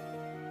bite.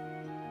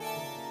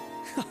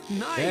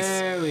 Nice.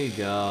 There we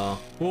go.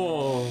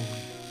 Whoa.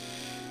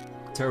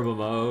 Turbo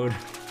mode.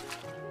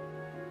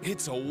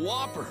 It's a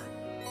whopper.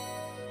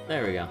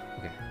 There we go.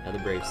 Okay, another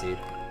brave seed.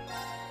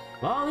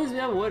 Well, at least we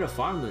have a way to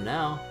farm them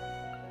now.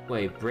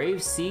 Wait,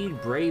 brave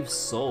seed, brave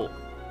soul.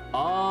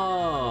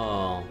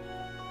 Oh.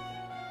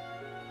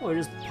 Oh, we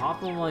just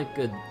pop them like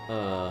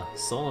a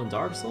soul in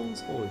Dark Souls?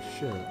 Holy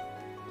shit.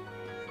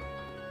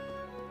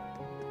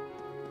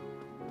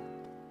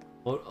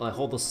 Like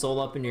hold the soul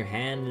up in your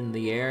hand in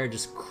the air,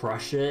 just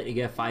crush it, you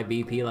get 5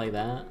 BP like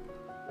that.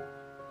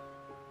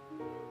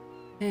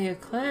 Hey,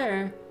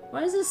 Claire,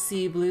 why is the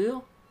sea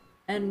blue?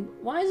 And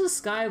why is the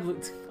sky blue?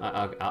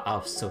 I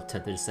was so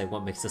tempted to say,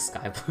 what makes the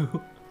sky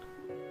blue?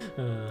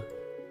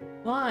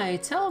 Why?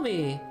 Tell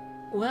me!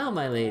 Well,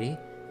 my lady,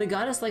 the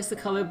goddess likes the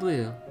color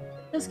blue.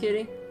 Just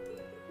kidding.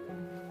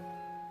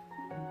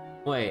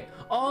 Wait.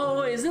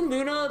 Oh, isn't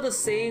Luna the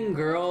same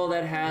girl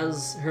that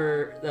has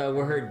her,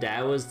 where her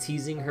dad was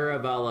teasing her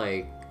about,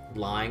 like,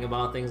 lying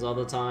about things all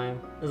the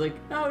time? I was like,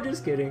 oh,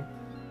 just kidding.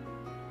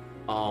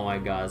 Oh my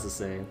god, it's the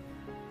same.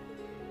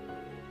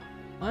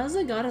 Why does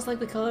the goddess like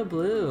the color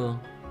blue?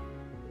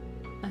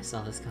 I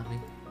saw this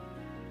coming.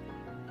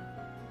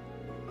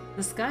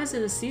 The skies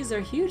and the seas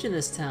are huge in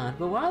this town,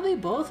 but why are they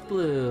both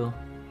blue?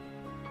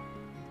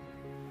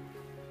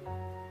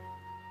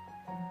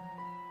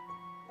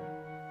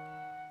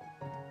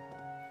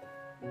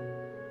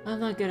 I'm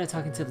not good at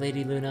talking to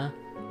Lady Luna.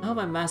 I hope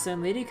my master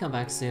and lady come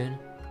back soon.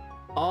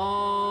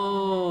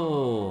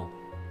 Oh!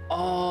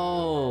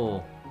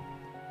 Oh!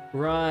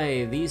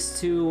 Right, these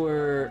two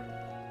were...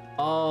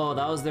 Oh,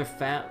 that was their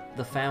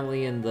the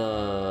family in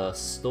the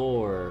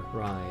store,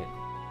 right.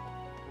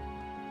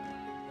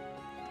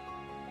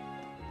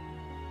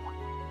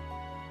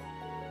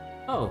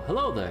 Oh,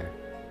 hello there.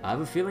 I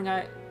have a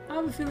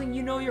feeling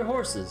you know your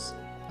horses.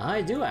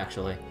 I do,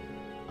 actually.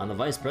 I'm the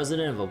vice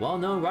president of a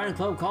well-known riding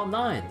club called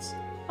Nines.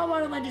 How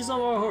about I lend you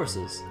some of our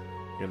horses?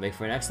 It'll make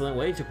for an excellent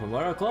way to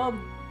promote our club.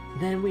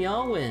 Then we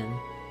all win.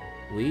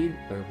 We'd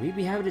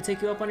be happy to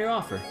take you up on your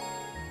offer.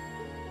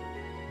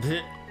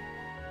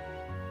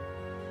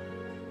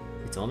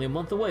 It's only a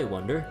month away,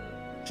 Wonder.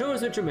 Show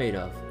us what you're made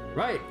of.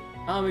 Right,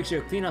 I'll make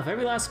sure to clean off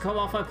every last crumb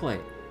off my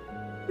plate.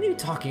 What are you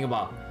talking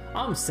about?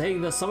 I'm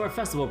saying the summer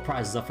festival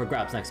prize is up for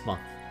grabs next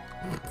month.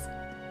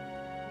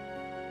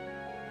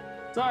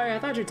 Sorry, I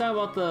thought you were talking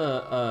about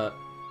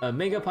the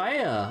Mega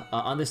Paella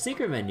on the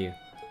secret menu.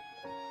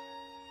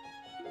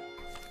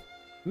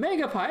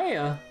 Mega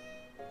Paella?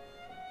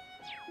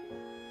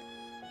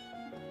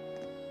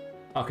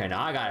 Okay,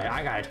 now I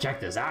gotta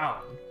check this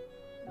out.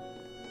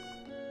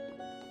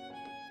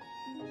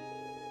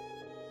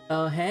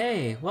 Oh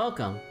hey,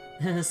 welcome.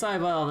 Sorry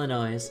about all the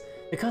noise.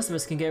 The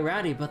customers can get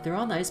rowdy, but they're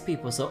all nice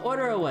people, so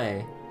order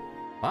away.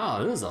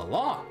 Wow, this is a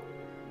lot.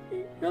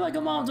 You're like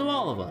a mom to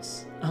all of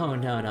us. Oh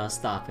no,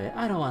 stop it.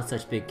 I don't want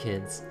such big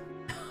kids.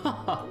 Ha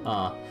ha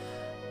ha.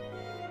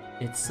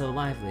 It's so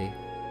lively.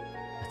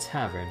 A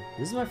tavern.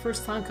 This is my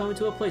first time coming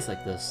to a place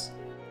like this.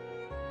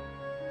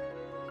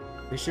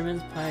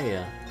 Fisherman's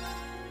Paella.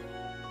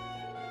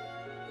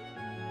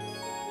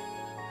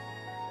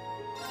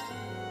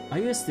 Are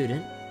you a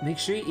student? Make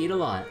sure you eat a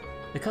lot.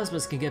 The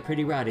customers can get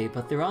pretty rowdy,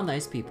 but they're all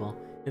nice people.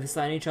 If there's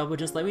any trouble,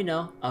 just let me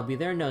know. I'll be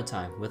there in no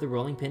time, with a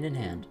rolling pin in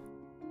hand.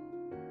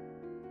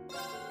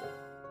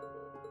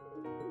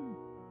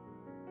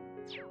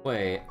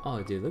 Wait,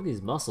 oh dude, look at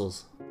these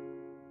muscles.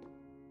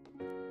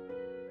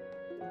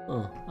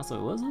 Oh, that's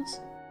what was this?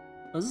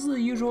 Was this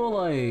the usual,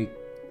 like...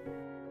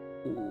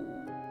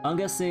 I'm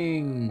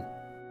guessing...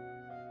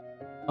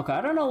 Okay,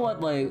 I don't know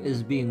what, like,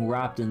 is being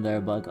wrapped in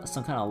there, but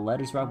some kind of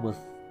lettuce wrap with...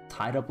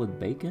 tied up with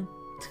bacon?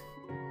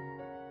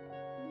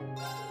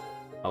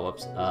 Oh,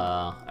 whoops.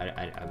 I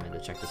meant to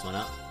check this one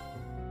out.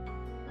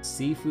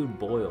 Seafood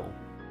boil.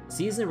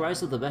 Seasoned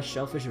rice with the best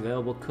shellfish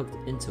available cooked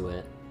into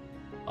it.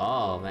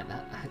 Oh, man,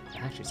 that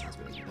actually sounds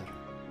really good.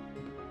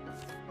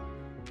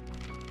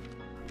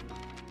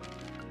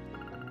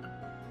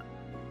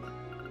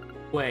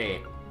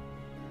 Wait.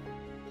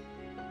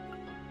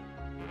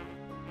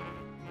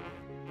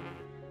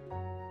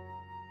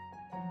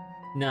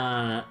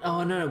 No.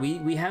 Oh, no,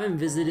 we haven't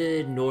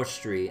visited North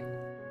Street.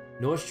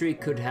 North Street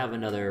could have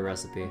another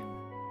recipe.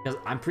 Because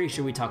I'm pretty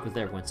sure we talked with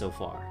everyone so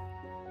far.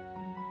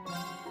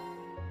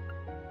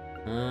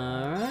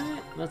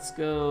 Alright, let's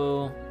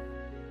go...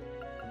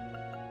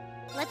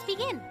 Let's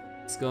begin.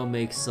 Let's go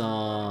make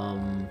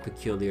some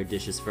peculiar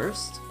dishes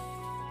first.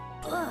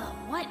 Ugh,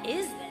 what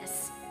is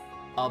this?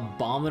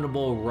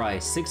 Abominable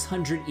rice,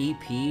 600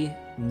 EP,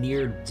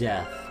 near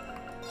death.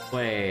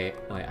 Wait,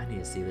 I need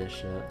to see this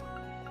shit.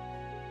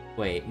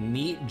 Wait,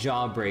 meat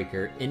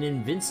jawbreaker, an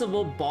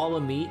invincible ball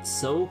of meat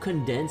so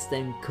condensed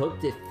and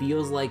cooked it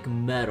feels like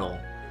metal.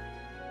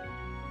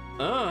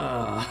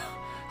 Ugh,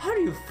 how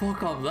do you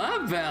fuck up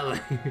that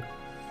belly?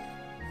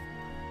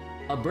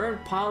 A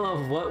burnt pile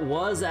of what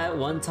was at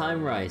one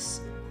time rice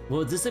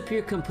will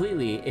disappear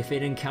completely if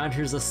it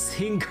encounters a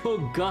single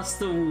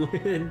gust of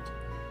wind.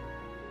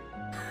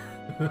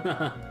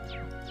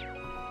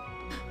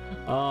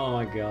 Oh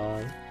my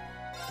god.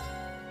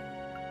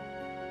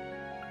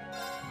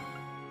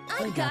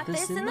 I got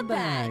this in the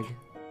bag.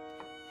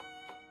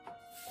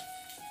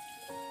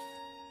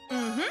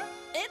 Mm-hmm.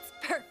 It's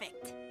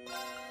perfect.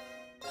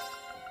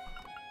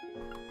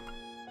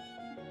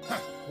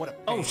 What a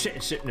Oh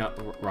shit, no,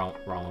 wrong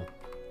one.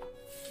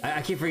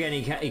 I keep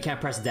forgetting you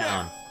can't press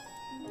down.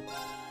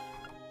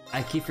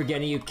 I keep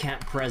forgetting you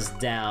can't press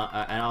down,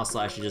 and also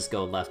I should just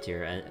go left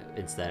here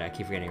instead. I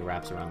keep forgetting it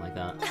wraps around like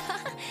that.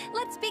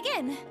 Let's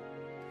begin.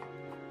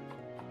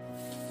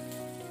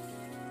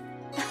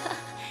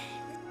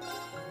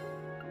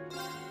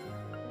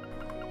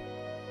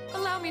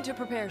 Allow me to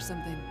prepare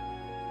something.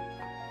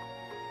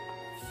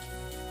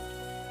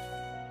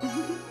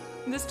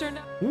 This turned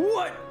out.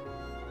 What?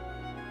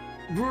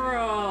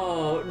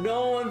 Bro,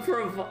 no one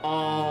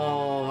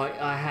oh,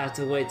 I have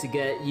to wait to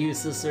get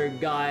Eustace or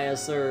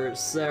Gaius or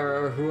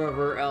Sarah or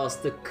whoever else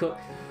to cook.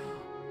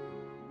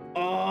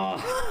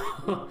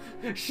 Oh,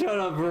 shut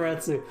up,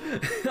 Baretsu.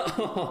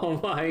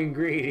 Oh, my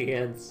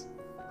ingredients.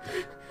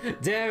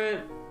 Damn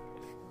it.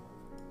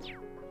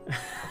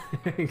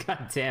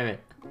 God damn it.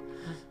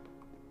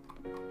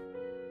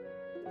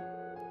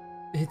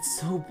 It's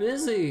so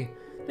busy.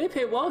 They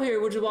pay well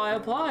here, which is why I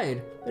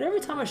applied. But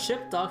every time a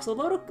ship docks,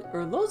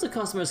 loads of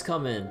customers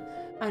come in.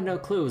 I had no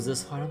clue it was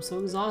this hard. I'm so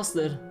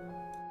exhausted.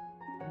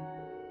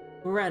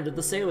 Miranda,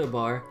 the sailor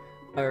bar.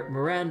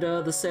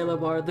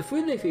 The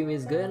food they feed me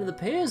is good and the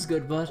pay is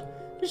good,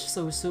 but it's just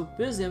always so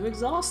busy. I'm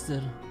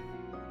exhausted.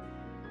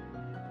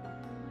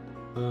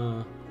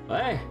 Hey,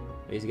 I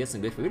used to get some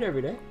good food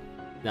every day.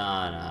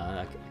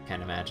 Nah, I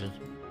can't imagine.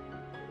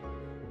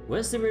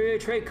 Western Marine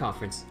Trade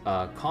Conference,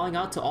 calling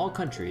out to all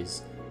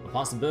countries. The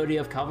possibility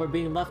of Calvary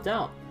being left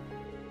out.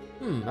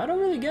 I don't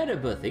really get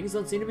it, but things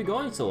don't seem to be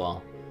going so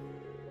well.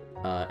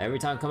 Every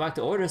time I come back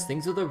to Ordis,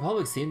 things with the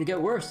Republic seem to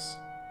get worse.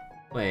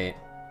 Wait,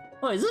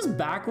 is this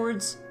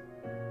backwards?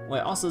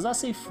 Wait, also, does that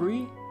say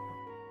free?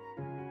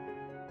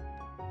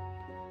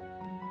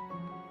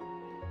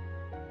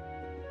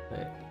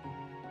 Wait.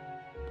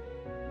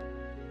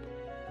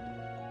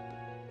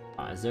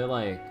 Is there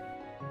like...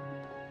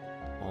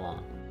 Hold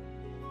on.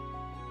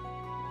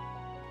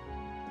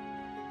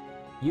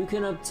 You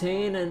can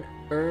obtain and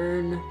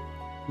earn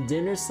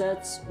dinner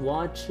sets,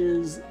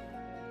 watches,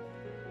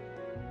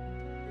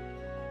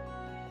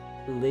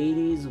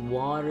 ladies'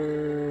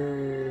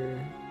 waterproof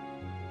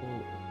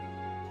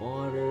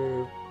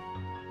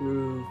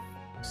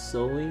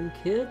sewing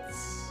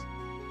kits.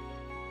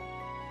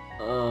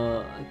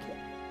 I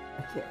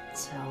can't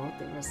tell what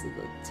the rest of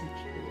the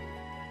texture.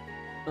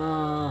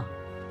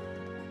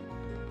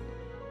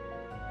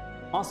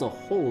 Also,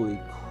 holy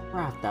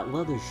crap, that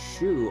leather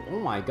shoe. Oh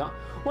my god.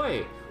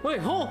 Wait,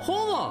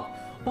 hold up.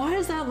 Why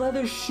is that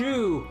leather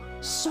shoe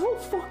so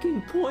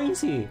fucking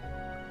pointy?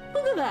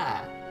 Look at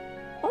that.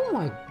 Oh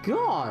my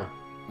god.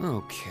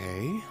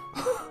 Okay.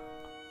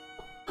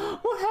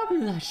 What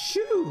happened to that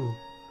shoe?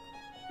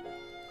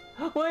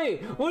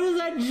 Wait, what is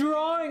that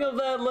drawing of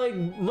that, like,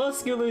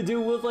 muscular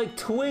dude with, like,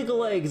 twig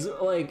legs,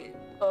 like,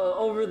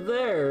 over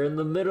there in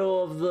the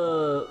middle of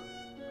the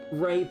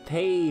right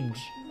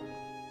page?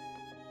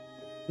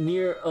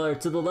 Near,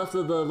 to the left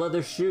of the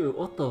leather shoe.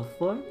 What the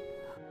fuck?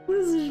 What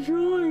is this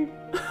drawing?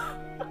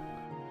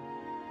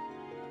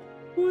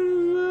 What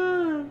is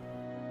that?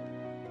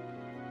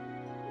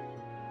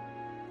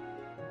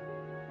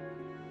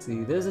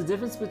 See, there's a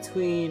difference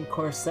between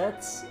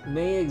corsets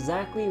made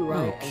exactly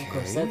right and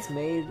corsets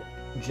made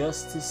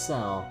just to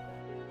sell.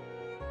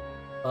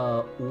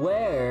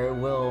 Wear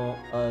will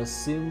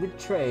soon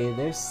betray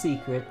their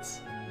secrets.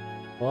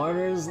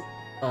 Warner's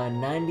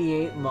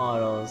 98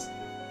 models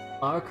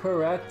are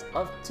correct,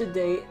 up to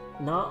date,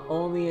 not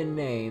only in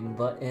name,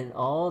 but in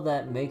all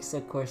that makes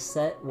a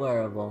corset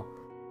wearable.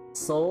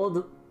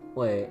 Sold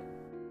by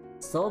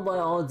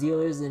all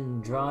dealers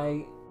in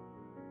dry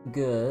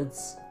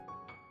goods.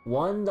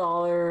 $1,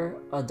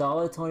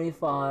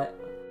 $1.25.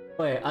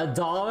 Wait, $1,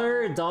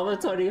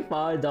 $1.25,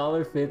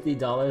 $1.50,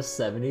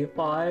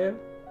 $1.75?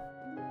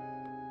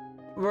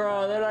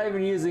 Bro, they're not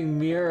even using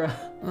Mira.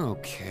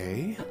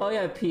 Okay. Oh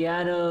yeah,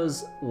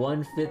 pianos,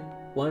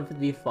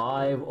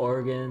 155,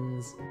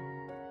 organs,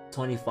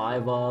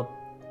 25 up.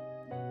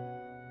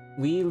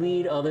 We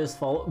lead, others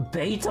follow.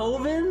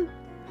 Beethoven?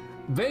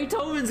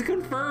 Beethoven's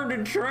confirmed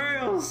in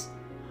trails!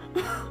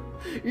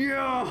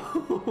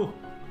 Yo!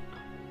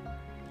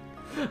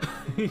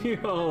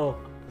 Yo!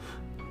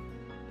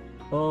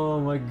 Oh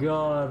my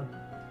god.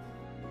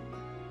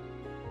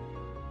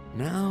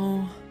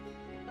 Now...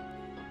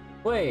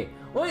 Wait,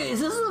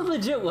 is this a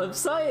legit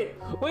website?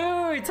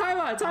 Wait,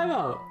 time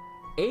out.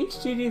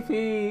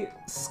 HTTP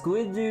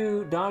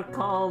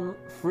squidoo.com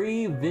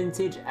free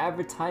vintage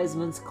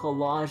advertisements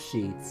collage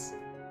sheets.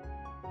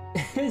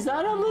 Is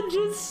that a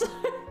legit site?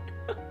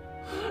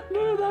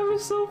 Dude, that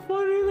was so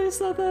funny they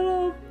set that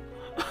up.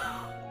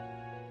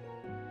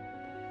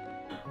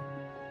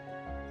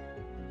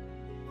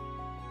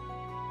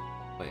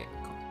 Wait,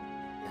 come on.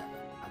 I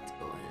have to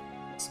go in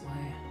this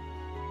way.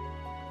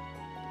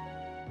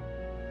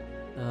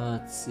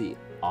 Let's see.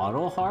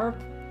 Auto harp?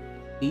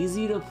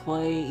 Easy to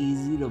play,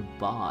 easy to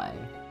buy.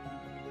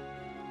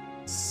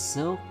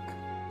 Silk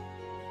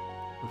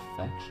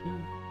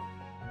perfection?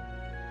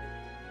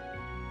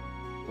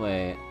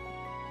 Wait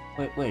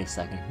a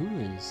second. Who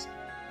is?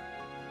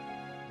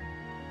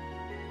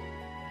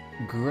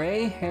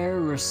 Gray hair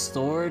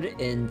restored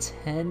in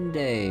 10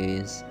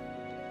 days.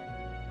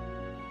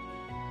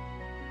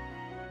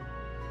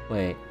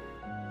 Wait.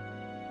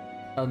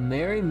 A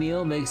merry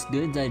meal makes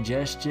good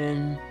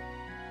digestion.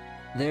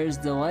 There's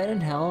delight in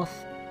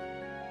health.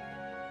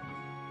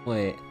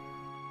 Wait.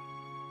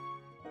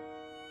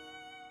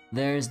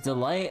 There's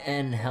delight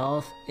and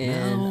health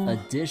in a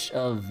dish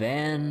of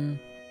Van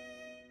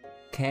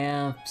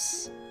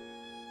Camp's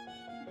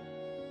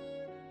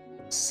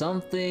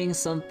something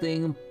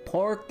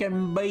pork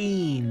and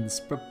beans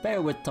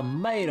prepared with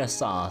tomato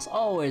sauce,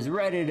 always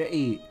ready to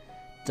eat.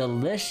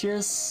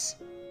 Delicious.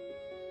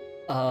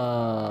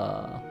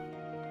 I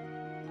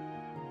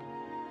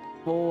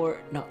feel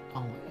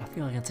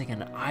like I'm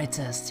taking an eye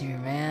test here,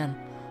 man.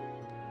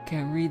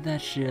 Can't read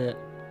that shit.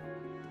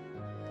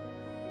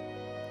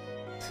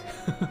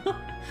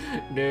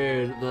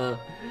 Dude,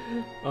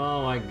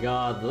 oh my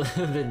god,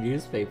 the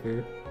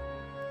newspaper.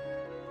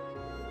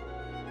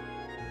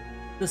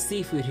 The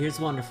seafood here is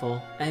wonderful,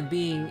 and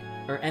being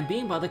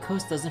by the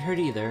coast doesn't hurt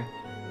either.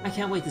 I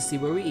can't wait to see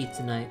where we eat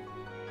tonight.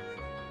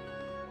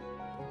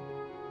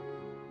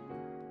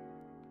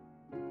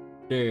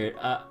 Dude,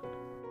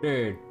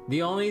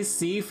 the only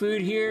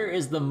seafood here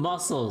is the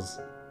mussels.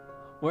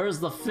 Where's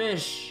the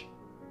fish?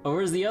 Or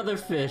where's the other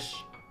fish?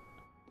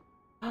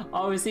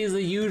 All we see is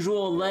the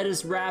usual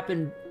lettuce wrap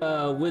and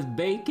with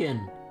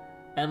bacon,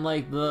 and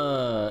like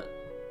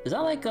is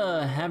that like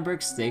a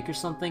Hamburg steak or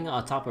something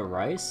on top of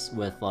rice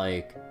with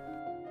like,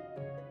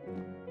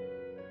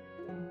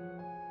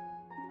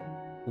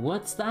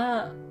 what's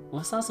that?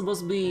 What's that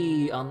supposed to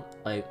be on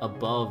like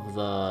above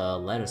the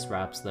lettuce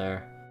wraps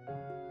there?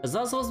 Is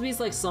that supposed to be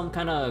like some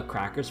kind of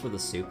crackers for the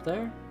soup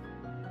there?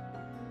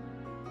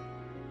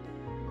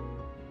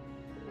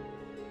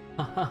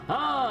 Ha ha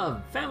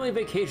ha! Family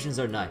vacations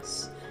are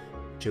nice.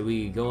 Should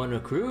we go on a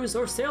cruise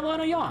or sail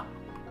on a yacht?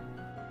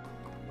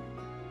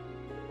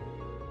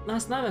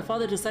 Last night my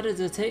father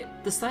decided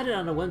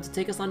on a whim to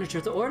take us on a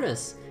trip to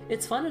Ordis.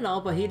 It's fun and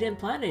all, but he didn't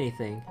plan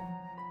anything.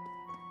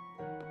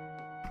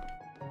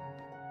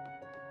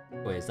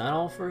 Wait, is that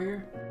all for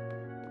here?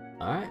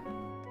 Alright.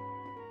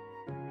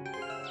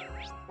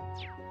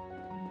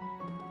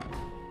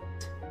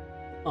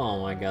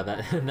 Oh my god,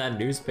 that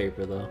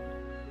newspaper though.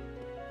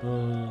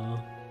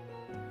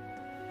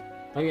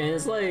 Again,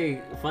 it's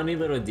like funny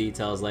little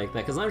details like that,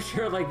 because I'm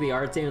sure like the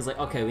art team is like,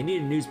 okay, we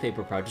need a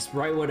newspaper product, just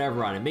write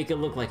whatever on it, make it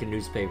look like a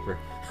newspaper.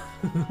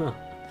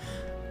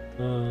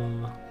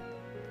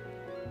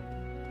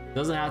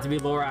 Doesn't have to be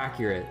lore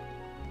accurate.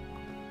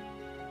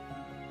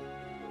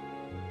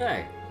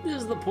 Hey, this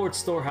is the Port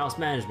Storehouse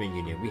Management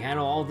Union. We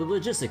handle all the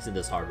logistics in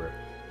this harbor.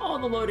 All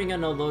the loading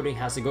and unloading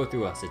has to go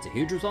through us. It's a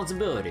huge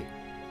responsibility.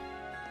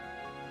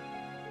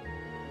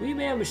 We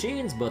may have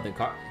machines, but the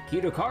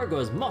key to cargo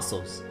is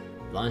muscles.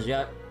 As long as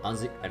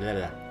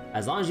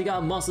you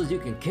got muscles, you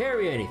can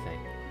carry anything.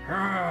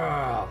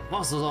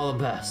 Muscles are the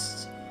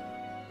best.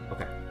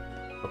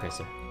 Okay,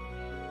 sir.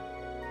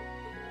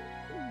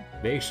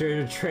 Make sure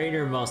to train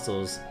your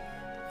muscles.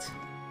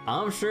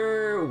 I'm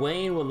sure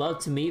Wayne would love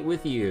to meet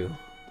with you.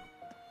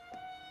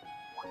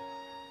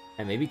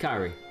 And maybe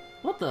Kyrie.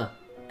 What the?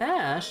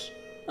 Ash?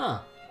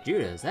 Huh.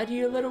 Judah, is that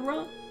you, little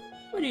bro?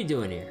 What are you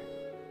doing here?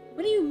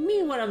 What do you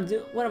mean what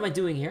am I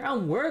doing here?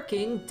 I'm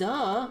working,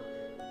 duh.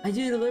 I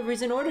do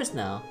deliveries and orders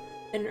now.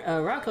 And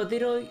Rocco, they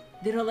don't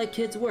let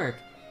kids work,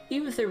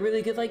 even if they're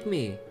really good like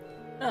me.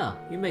 Oh,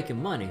 you're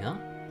making money, huh?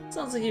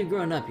 Sounds like you've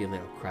grown up, you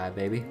little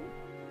crybaby.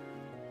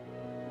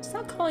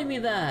 Stop calling me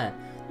that.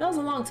 That was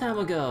a long time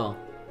ago.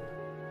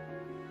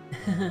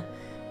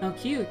 How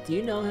cute. Do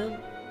you know him?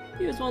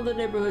 He was one of the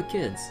neighborhood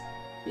kids.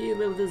 He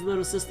lived with his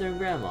little sister and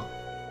grandma.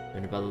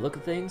 And about the look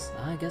of things,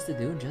 I guess they're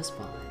doing just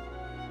fine.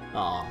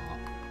 Aww.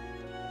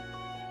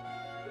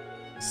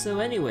 So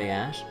anyway,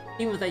 Ash,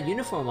 even with that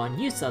uniform on,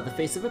 you saw the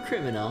face of a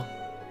criminal.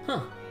 Huh,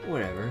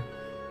 whatever.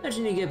 As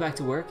you need to get back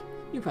to work,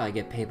 you probably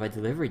get paid by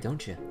delivery,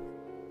 don't you?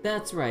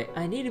 That's right,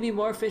 I need to be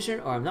more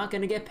efficient or I'm not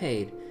gonna get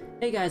paid.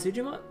 Hey guys, would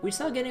you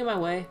stop getting in my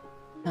way?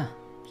 Huh,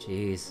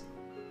 jeez.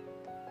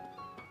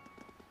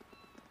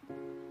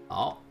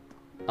 Oh.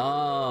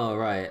 Oh,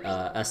 right,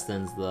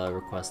 Eston's the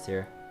request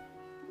here.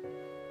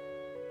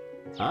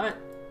 Alright.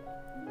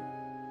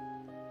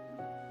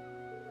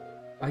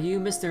 Are you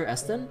Mr.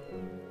 Eston?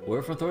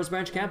 We're from Thor's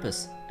Branch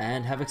campus,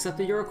 and have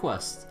accepted your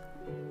request.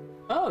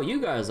 Oh,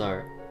 you guys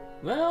are.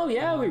 Well,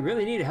 yeah, we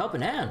really need a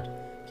helping hand.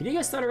 Can you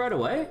guys start it right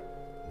away?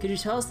 Could you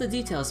tell us the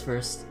details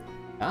first?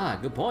 Ah,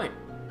 good point.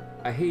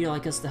 I hear you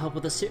like us to help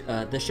with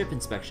the ship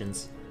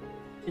inspections.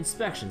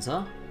 Inspections,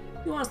 huh?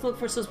 You want us to look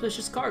for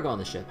suspicious cargo on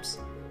the ships.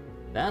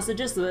 That's the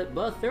gist of it,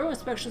 but thorough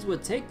inspections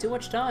would take too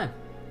much time.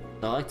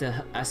 So I'd like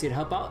to ask you to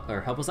help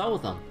us out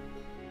with them.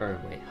 Or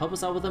wait, help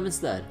us out with them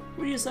instead.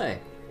 What do you say?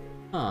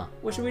 Huh,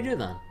 what should we do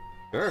then?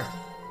 Sure.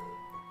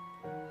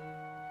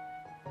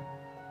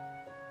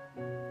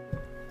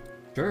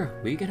 Sure,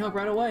 we can help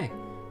right away.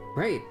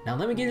 Great, now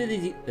let me give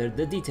you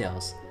the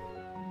details.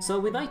 So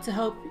we'd like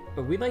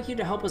you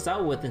to help us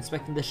out with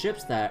inspecting the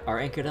ships that are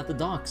anchored at the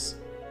docks.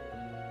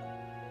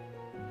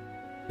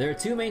 There are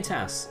two main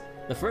tasks.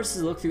 The first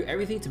is to look through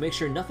everything to make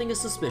sure nothing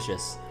is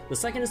suspicious. The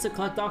second is to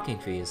collect docking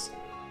fees.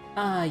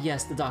 Ah,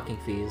 yes, the docking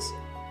fees.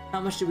 How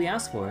much do we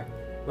ask for?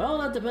 Well,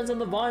 that depends on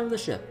the volume of the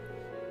ship.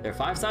 There are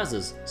 5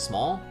 sizes: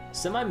 small,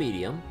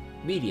 semi-medium,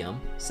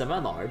 medium,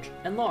 semi-large,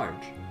 and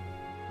large.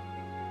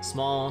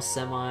 Small,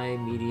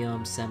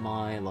 semi-medium,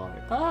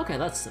 semi-large. Oh, okay,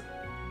 that's...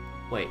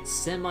 Wait,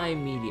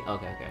 semi-medium...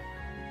 Okay.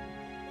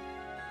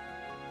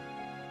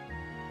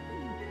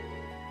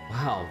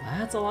 Wow,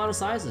 that's a lot of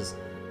sizes.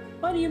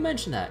 Why do you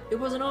mention that? It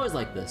wasn't always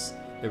like this.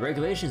 The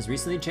regulations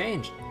recently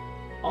changed.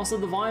 Also,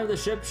 the volume of the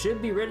ship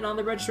should be written on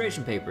the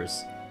registration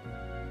papers.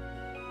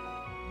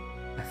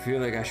 I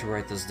feel like I should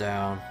write this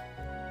down.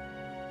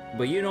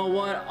 But you know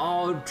what?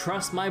 I'll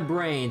trust my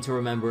brain to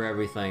remember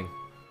everything.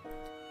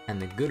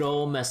 And the good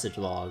old message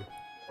log.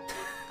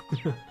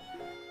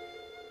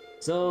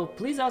 So,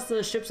 please ask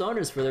the ship's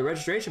owners for their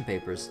registration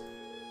papers.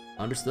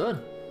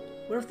 Understood.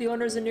 What if the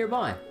owner isn't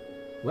nearby?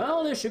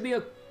 Well,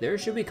 there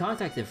should be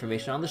contact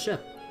information on the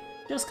ship.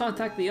 Just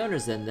contact the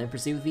owners then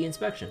proceed with the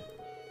inspection.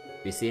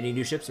 If you see any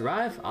new ships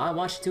arrive, I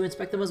want you to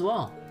inspect them as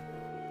well.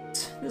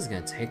 This is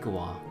gonna take a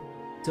while.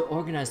 To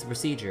organize the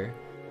procedure,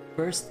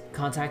 first,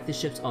 contact the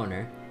ship's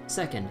owner.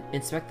 Second,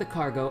 inspect the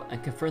cargo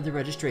and confirm the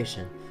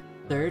registration.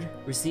 Third,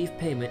 receive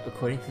payment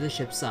according to the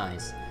ship's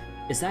size.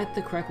 Is that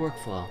the correct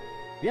workflow?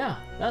 Yeah,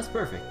 that's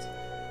perfect.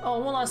 Oh,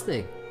 one last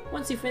thing.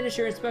 Once you finish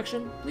your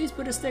inspection, please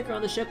put a sticker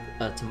on the ship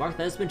to mark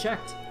that it's been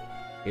checked.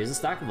 Here's a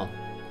stack of them.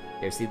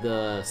 Here, see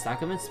the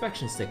stack of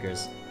inspection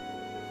stickers.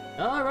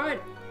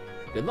 Alright,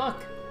 good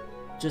luck.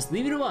 Just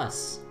leave it to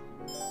us.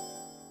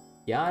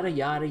 Yada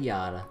yada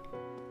yada.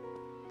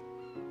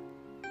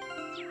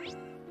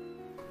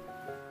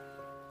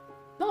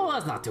 No,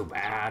 that's not too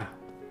bad.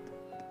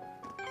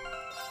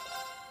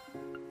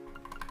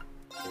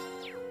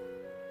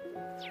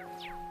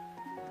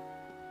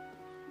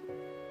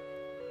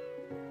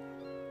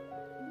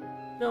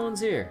 No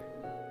one's here.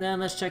 Then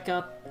let's check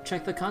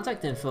the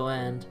contact info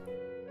and...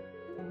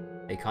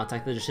 They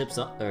contacted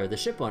the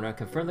ship owner and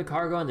confirmed the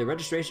cargo and the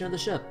registration of the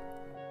ship.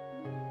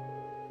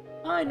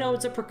 I know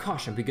it's a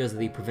precaution because of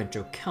the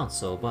Provincial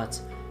Council,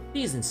 but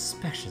these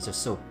inspections are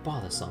so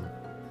bothersome.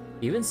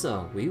 Even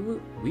so,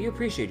 we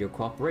appreciate your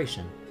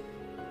cooperation.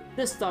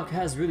 This dock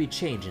has really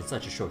changed in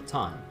such a short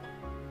time.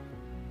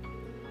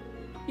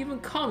 Even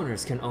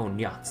commoners can own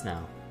yachts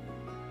now.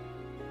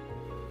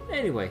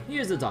 Anyway,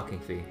 here's the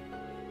docking fee.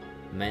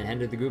 The man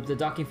handed the group the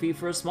docking fee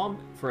for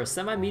a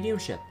semi-medium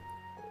ship.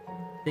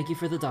 Thank you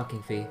for the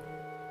docking fee.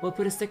 We'll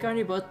put a sticker on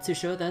your boat to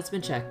show that it's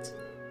been checked.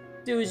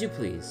 Do as you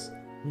please.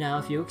 Now,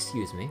 if you'll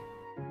excuse me.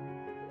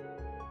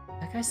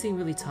 That guy seemed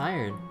really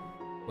tired.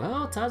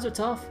 Well, times are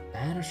tough,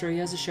 and I'm sure he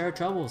has his share of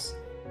troubles.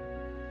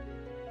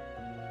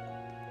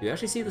 Do you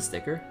actually see the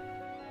sticker?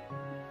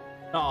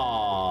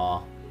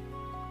 Aww.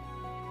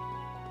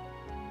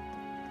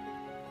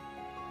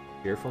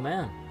 Fearful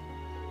man.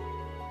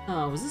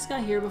 Oh, was this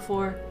guy here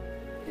before?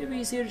 Maybe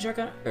he's here to check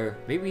out, or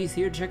maybe he's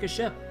here to check his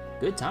ship.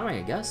 Good timing,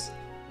 I guess.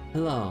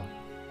 Hello.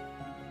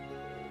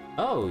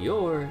 Oh,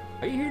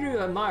 are you here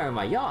to admire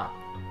my yacht?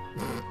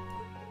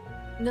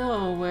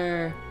 No,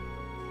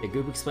 The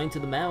group explained to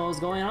the man what was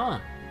going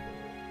on.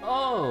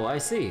 Oh, I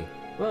see.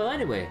 Well,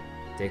 anyway,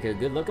 take a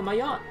good look at my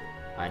yacht.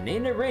 I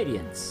named it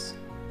Radiance.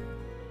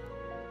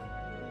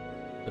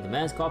 With the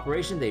man's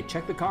cooperation, they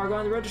checked the cargo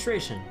and the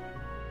registration.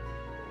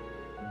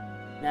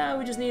 Now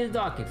we just need a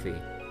docking fee.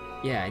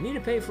 Yeah, I need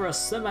to pay for a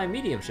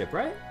semi-medium ship,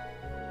 right?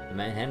 The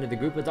man handed the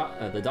group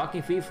the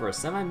docking fee for a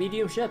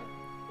semi-medium ship.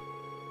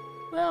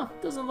 Well,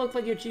 doesn't look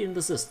like you're cheating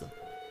the system.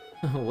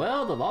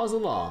 Well, the law's the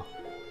law.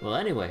 Well,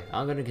 anyway,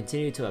 I'm gonna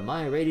continue to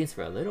admire Radiance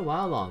for a little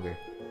while longer.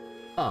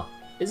 Oh,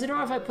 is it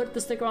alright if I put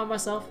the sticker on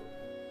myself?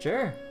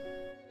 Sure.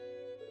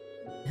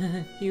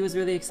 He was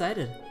really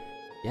excited.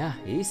 Yeah,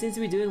 he seems to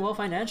be doing well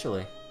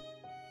financially.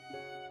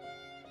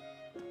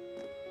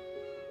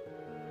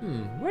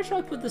 Where should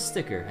I put this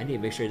sticker? I need to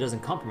make sure it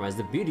doesn't compromise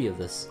the beauty of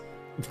this.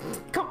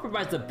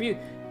 Compromise the beauty?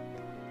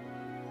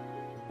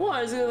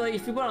 What, is it like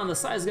if you put it on the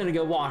side it's gonna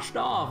get washed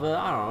off?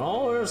 I don't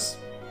know,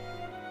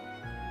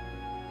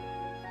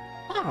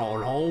 I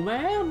don't know,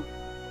 man.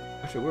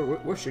 Actually,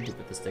 where should you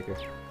put the sticker?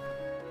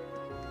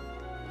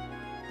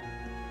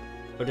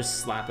 Or just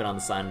slap it on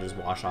the side and just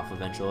wash off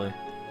eventually?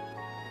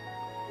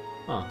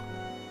 Huh.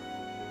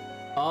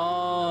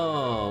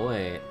 Oh,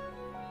 wait.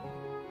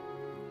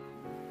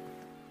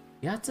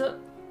 You have to...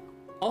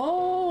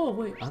 Oh,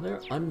 wait, are there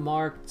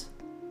unmarked?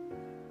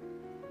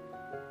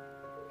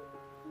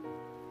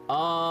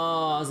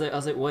 Oh, I was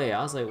like,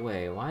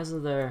 wait, why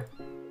isn't there...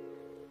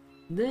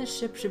 This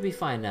ship should be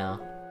fine now.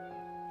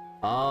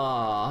 Oh,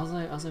 I was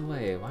like,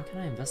 wait, why can't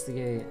I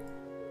investigate?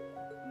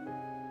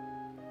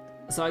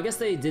 So I guess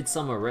they did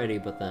some already,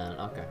 but then,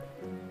 okay.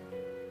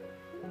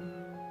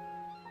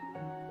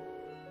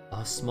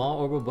 A small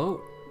orbital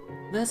boat.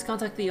 Let's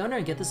contact the owner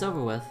and get this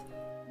over with.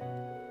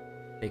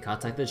 They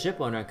contact the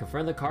ship owner and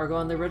confirm the cargo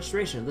and the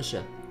registration of the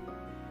ship.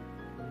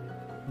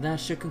 That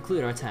should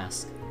conclude our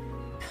task.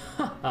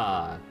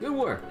 Haha, good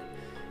work.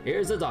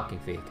 Here's the docking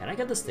fee. Can I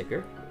get the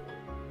sticker?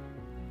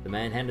 The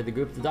man handed the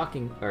group the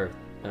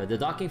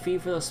docking fee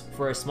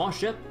for a small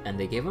ship, and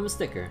they gave him a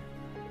sticker.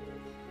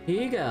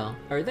 Here you go,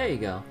 or there you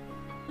go.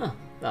 Huh,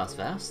 that was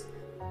fast.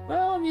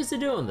 Well, I'm used to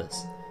doing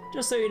this.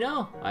 Just so you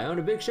know, I own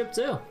a big ship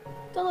too.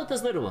 Don't let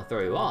this little one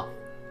throw you off.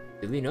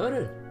 Duly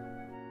noted.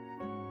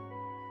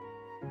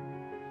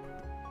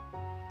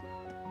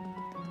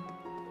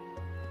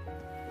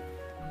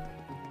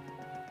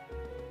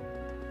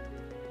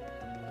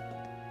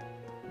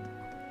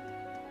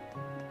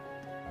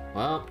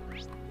 Well,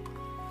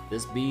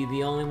 this be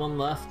the only one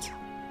left.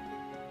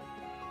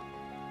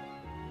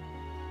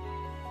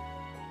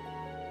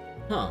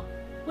 Huh.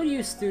 What do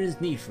you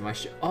students need for my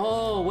ship?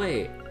 Oh,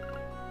 wait.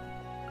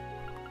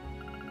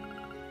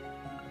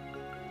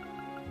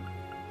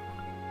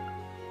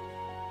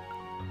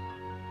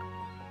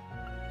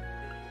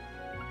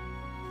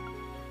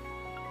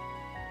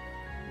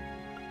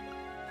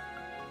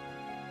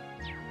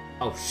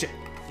 Oh shit!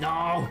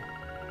 No!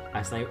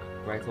 Accidentally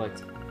right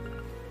clicked.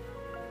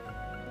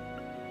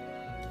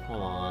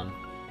 Hold on.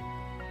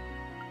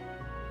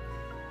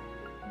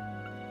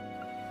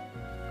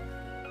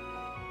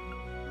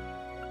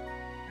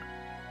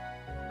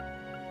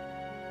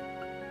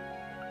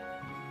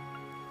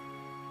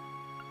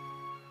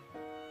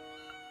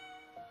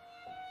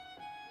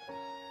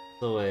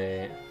 So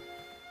wait.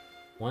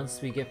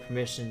 Once we get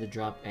permission to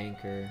drop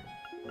anchor.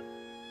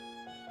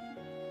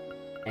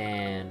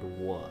 And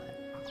what?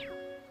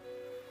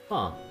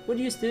 Huh, what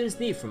do you students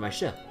need from my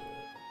ship?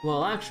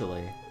 Well,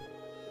 actually,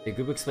 the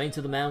group explained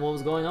to the man what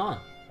was going on.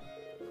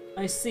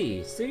 I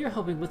see, so you're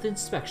helping with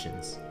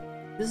inspections.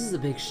 This is a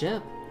big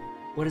ship.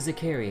 What is it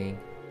carrying?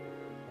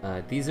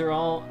 These are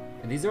all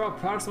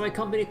products of my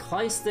company,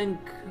 Kleist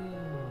and Co.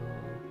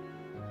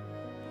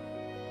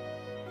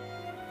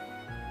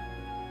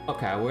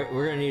 Okay,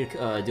 we're gonna need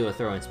to do a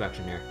thorough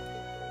inspection here.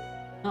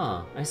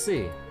 Huh, I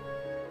see.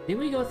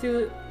 Didn't we go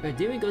to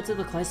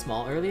the Kleist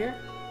Mall earlier?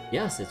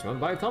 Yes, it's run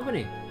by a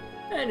company.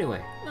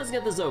 Anyway, let's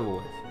get this over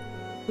with.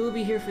 Who will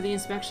be here for the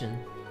inspection?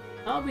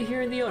 I'll be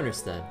here in the owner's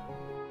stead.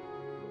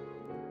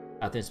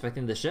 After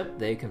inspecting the ship,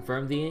 they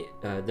confirmed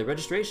the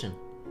registration.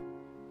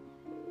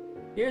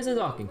 Here's a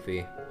docking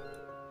fee.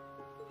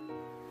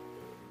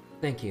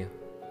 Thank you.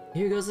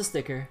 Here goes the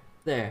sticker.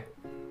 There.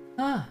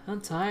 Ah,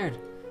 I'm tired.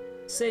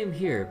 Same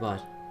here,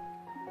 but...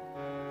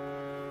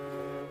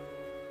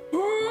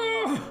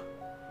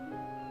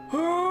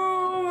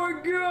 Oh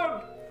my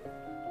god!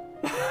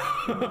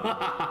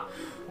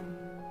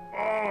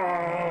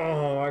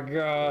 Oh my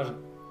god.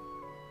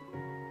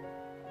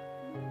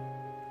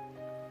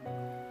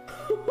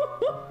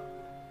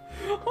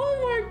 Oh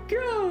my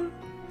god!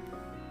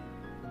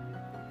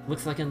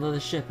 Looks like another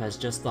ship has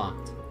just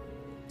docked.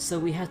 So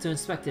we have to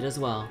inspect it as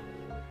well.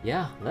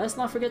 Yeah, let's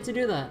not forget to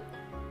do that.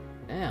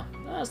 Damn,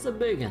 that's the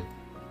big one.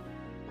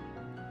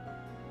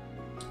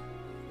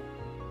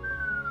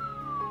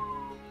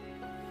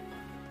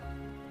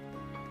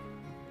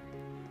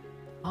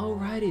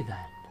 Alrighty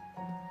then.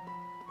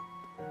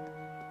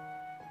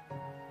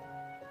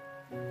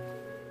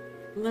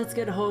 Let's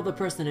get a hold of the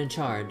person in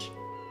charge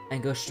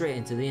and go straight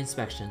into the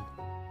inspection.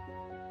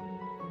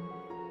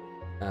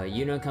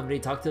 Yuno and company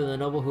talked to the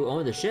noble who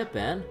owned the ship,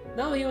 and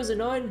though he was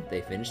annoyed,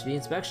 they finished the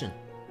inspection.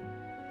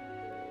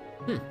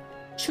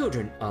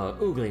 Children,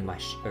 oogling my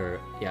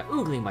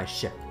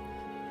ship.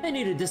 I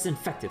need to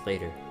disinfect it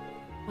later.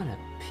 What a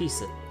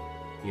piece of...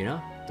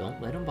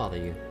 don't let him bother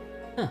you.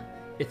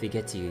 If they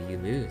get to you, you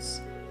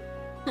lose.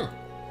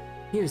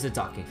 Here's the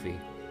docking fee.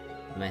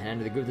 The man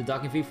handed the group the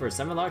docking fee for a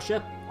semi-large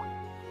ship.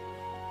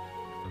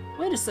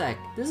 Wait a sec,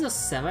 this is a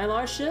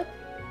semi-large ship?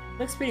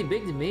 Looks pretty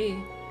big to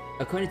me.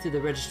 According to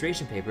the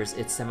registration papers,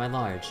 it's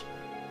semi-large.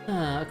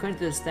 According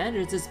to the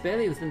standards, it's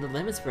barely within the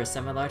limits for a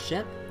semi-large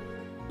ship.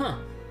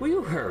 Will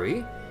you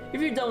hurry?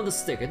 If you're done with the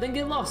sticker, then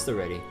get lost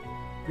already.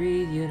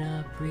 Breathe,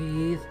 Yuna,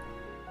 breathe.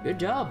 Good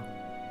job.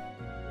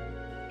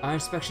 Our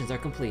inspections are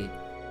complete.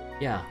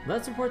 Yeah,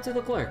 let's report to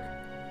the clerk.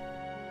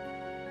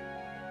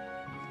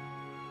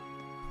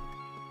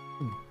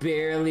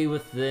 Barely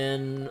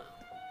within...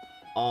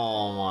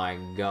 Oh my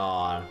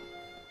god.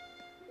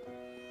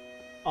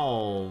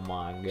 Oh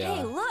my god.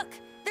 Hey, look!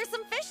 There's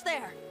some fish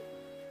there!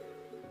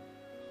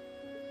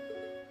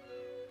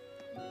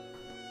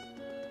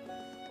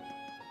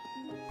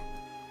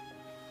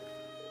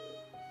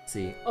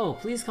 See. Oh,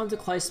 please come to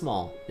Clay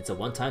Small. It's a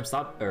one-stop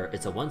shop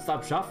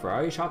for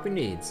all your shopping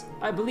needs.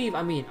 I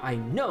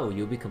know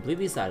you'll be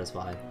completely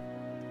satisfied.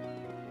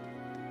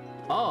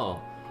 Oh,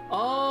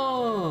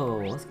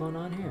 what's going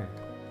on here?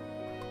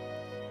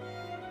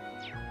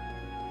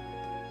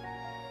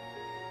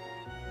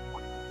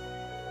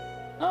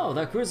 Oh,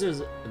 that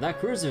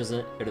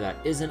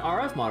is an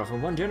RF model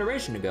from 1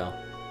 generation ago.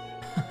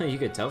 You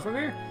could tell from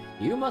here?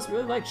 You must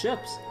really like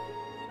ships.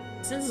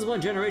 Since it's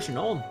 1 generation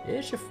old,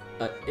 it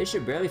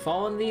should barely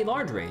fall in the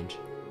large range.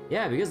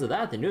 Yeah, because of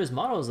that, the newest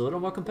model is a little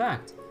more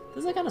compact.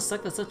 Does it kind of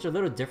suck that such a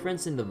little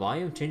difference in the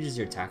volume changes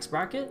your tax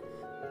bracket?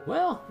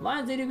 Well,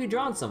 lines need to be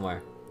drawn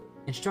somewhere.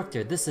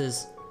 Instructor, this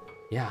is...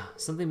 Yeah,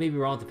 something may be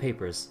wrong with the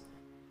papers.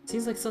 It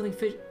seems like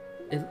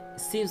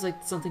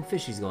something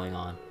fishy's going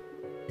on.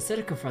 Instead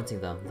of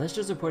confronting them, let's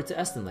just report to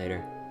Eston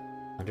later.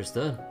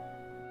 Understood.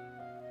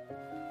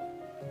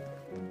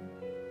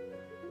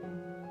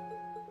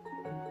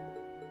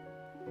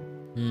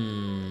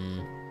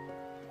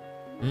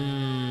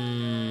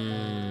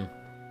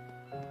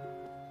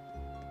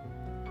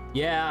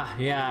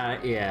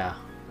 Yeah.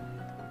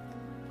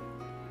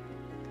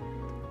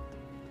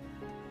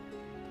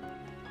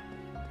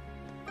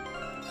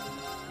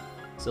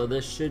 So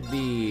this should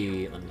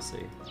be... let me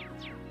see.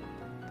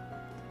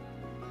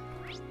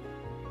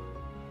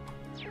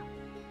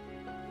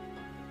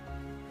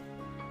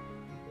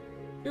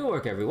 Good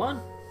work,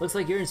 everyone. Looks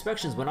like your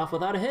inspections went off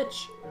without a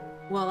hitch.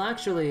 Well,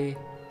 actually,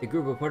 the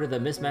group reported the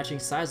mismatching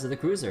size of the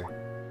cruiser.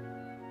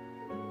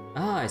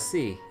 Ah, I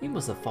see. He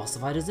must have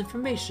falsified his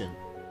information.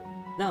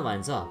 That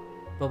lines up.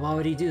 But why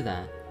would he do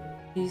that?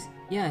 He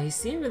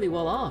seemed really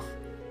well off.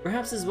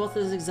 Perhaps his wealth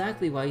is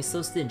exactly why he's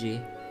so stingy.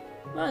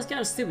 Well, it's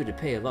kind of stupid to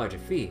pay a larger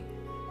fee.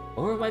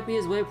 Or it might be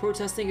his way of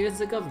protesting against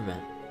the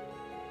government.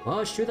 Well,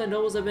 it's true that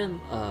nobles have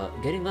been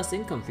getting less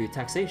income through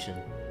taxation.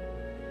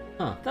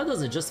 That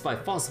doesn't justify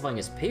falsifying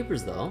his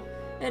papers, though.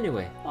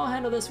 Anyway, I'll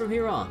handle this from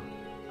here on.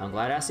 I'm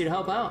glad I asked you to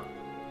help out.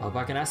 I hope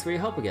I can ask for your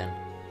help again.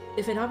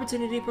 If an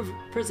opportunity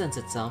presents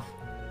itself.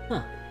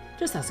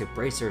 Just ask a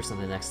bracer or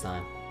something next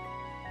time.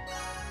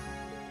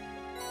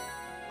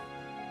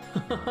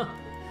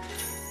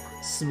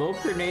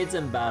 Smoke grenades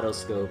and battle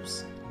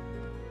scopes.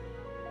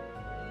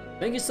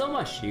 Thank you so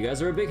much. You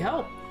guys are a big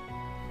help.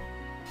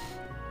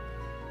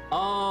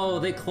 Oh,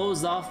 they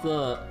closed off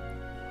the...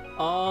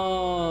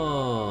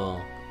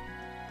 Oh.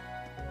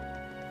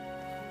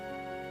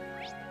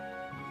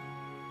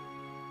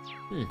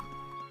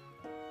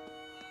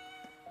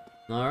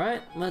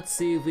 Alright, let's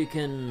see if we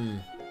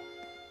can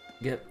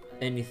get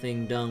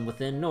anything done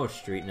within North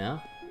Street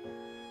now.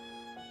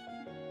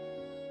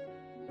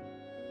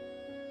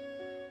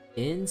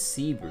 In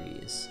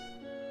Seabreeze.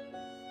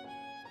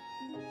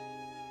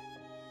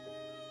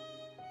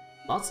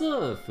 Lots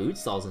of food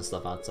stalls and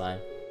stuff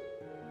outside.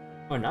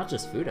 Or not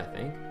just food, I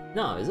think.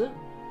 No, is it?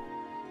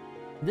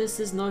 This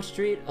is North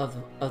Street of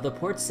the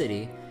port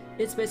city.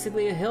 It's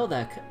basically a hill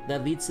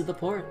that leads to the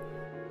port.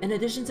 In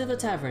addition to the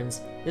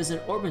taverns, there's an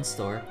Orban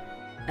store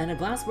and a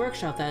glass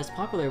workshop that is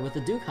popular with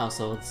the Duke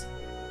households.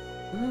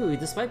 Ooh,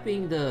 despite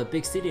being the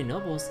big city of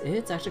nobles,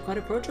 it's actually quite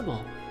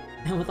approachable.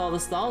 And with all the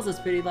stalls, it's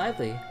pretty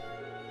lively.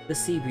 The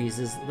sea breeze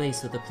is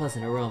laced with a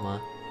pleasant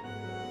aroma.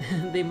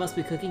 They must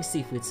be cooking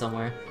seafood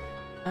somewhere.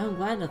 I'm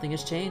glad nothing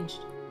has changed.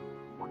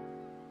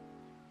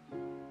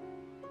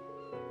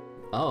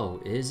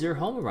 Oh, is your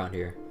home around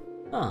here?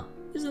 Huh,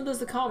 isn't this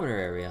the commoner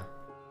area?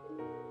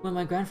 When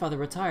my grandfather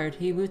retired,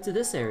 he moved to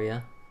this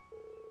area.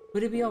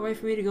 Would it be alright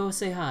for me to go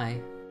say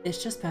hi?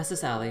 It's just past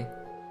this alley.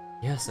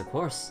 Yes, of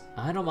course.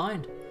 I don't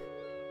mind.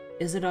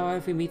 Is it alright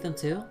if we meet them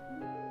too?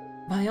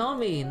 By all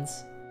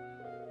means!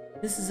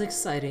 This is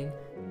exciting.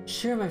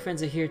 Sure, my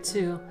friends are here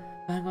too,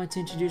 but I'm going to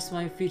introduce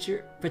my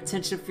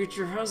potential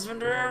future husband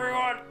to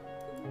everyone!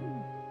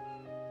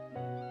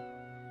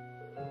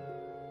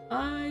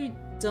 I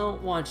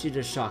don't want you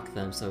to shock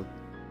them, so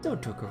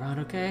don't joke around,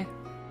 okay?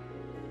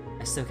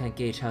 I still can't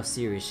gauge how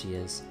serious she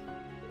is.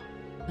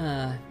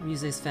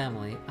 Musse's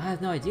family. I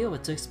have no idea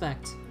what to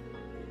expect.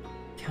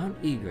 Count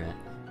Egret.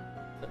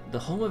 The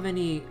home of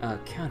any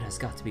count has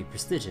got to be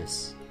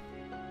prestigious.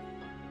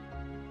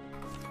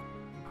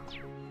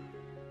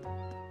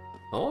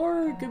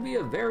 Or it could be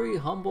a very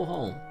humble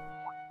home.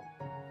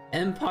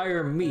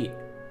 Empire Meat.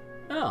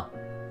 Oh.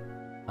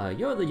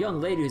 You're the young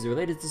lady who's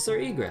related to Sir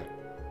Egret.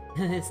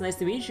 It's nice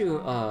to meet you,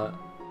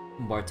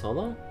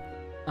 Bartolo?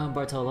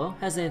 Bartolo,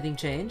 has anything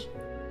changed?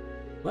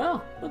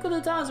 Well, look at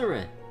the times we're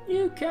in.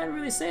 You can't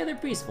really say they're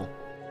peaceful.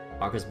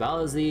 Marcus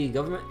Ball is a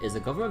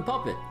government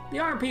puppet. The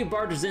RP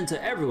barges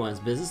into everyone's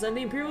business and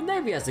the Imperial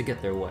Navy has to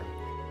get their way.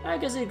 I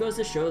guess it goes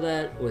to show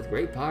that with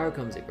great power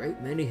comes a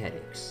great many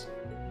headaches.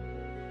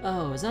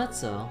 Oh, is that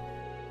so?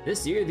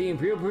 This year, the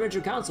Imperial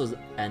Provincial Councils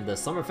and the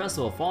Summer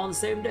Festival fall on the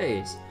same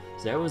days,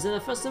 so everyone's in a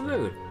festive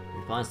mood. If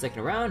you plan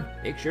sticking around,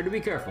 make sure to be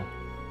careful.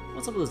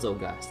 What's up with this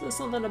old guy? There's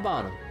something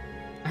about him.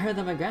 I heard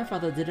that my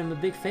grandfather did him a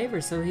big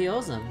favor, so he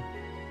owes him.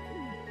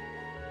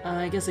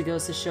 I guess it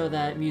goes to show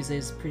that Musse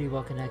is pretty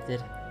well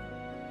connected.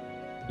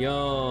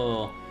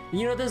 Yo,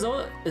 you know, there's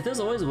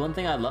always one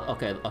thing I love.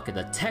 Okay,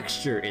 the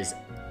texture is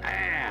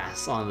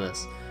ass on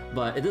this,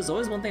 but there's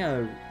always one thing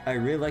I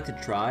really like to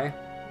try,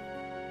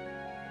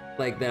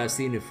 like that I've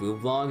seen in food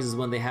vlogs, is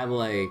when they have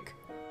like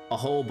a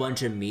whole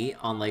bunch of meat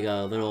on like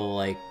a little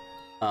like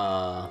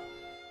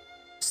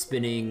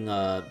spinning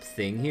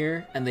thing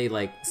here, and they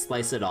like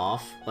slice it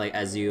off like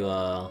as you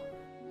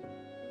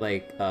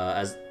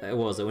as what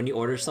was it, when you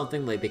order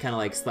something, like they kind of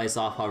like slice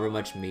off however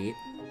much meat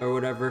or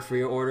whatever for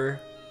your order,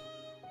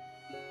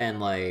 and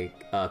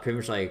like pretty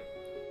much like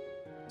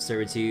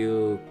serve it to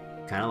you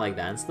kind of like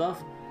that and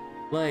stuff.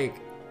 Like,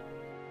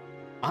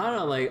 I don't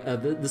know, like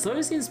this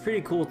always seems pretty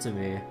cool to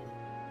me.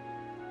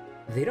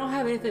 They don't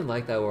have anything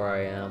like that where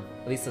I am,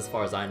 at least as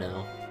far as I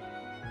know.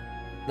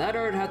 That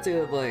or I'd have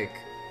to like,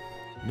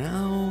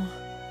 no,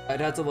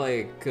 I'd have to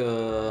like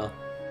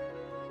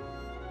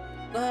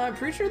I'm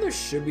pretty sure there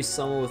should be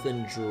someone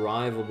within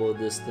drivable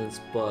distance,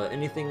 but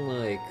anything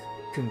like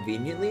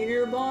conveniently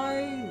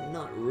nearby?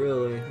 Not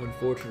really,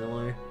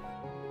 unfortunately.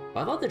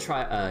 I'd love to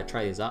try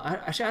these out.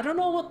 Actually, I don't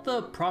know what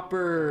the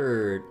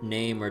proper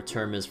name or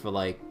term is for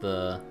like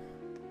the,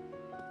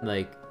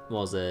 like, what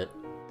was it?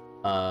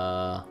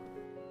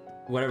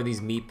 Whatever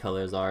these meat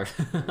pillars are,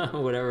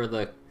 whatever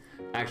the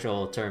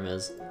actual term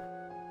is.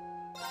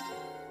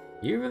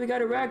 You really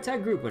got a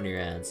ragtag group on your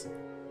hands.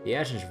 The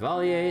Ashen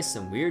Chevalier,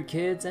 some weird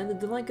kids, and the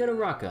delinquent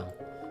Araka.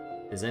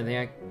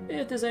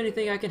 If there's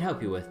anything I can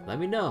help you with, let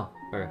me know.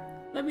 Or,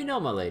 let me know,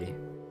 my lady.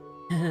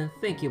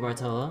 Thank you,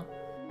 Bartolo.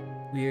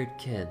 Weird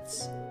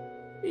kids.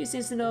 He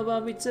seems to know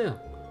about me too.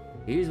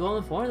 He's well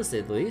informed, to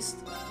say the least.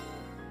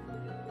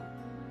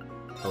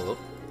 Oh,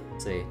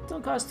 say,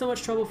 don't cause too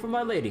much trouble for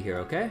my lady here,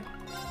 okay?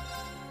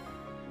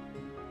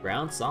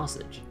 Ground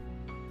sausage.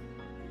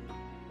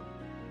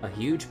 A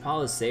huge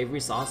pile of savory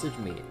sausage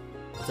meat.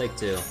 I'll take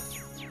 2.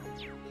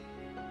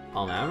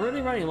 Oh man, I'm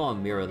really running low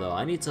on Mira though.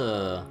 I need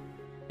to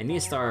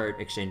start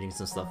exchanging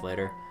some stuff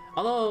later.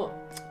 Although,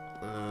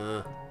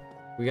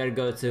 we gotta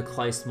go to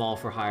Kleist Mall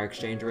for higher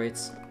exchange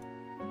rates.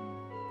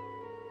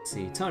 Let's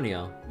see,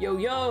 Tonio. Yo,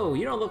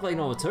 you don't look like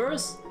no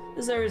tourist.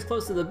 This area is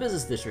close to the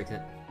business district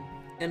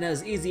and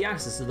has easy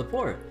access to the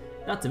port.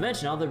 Not to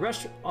mention all the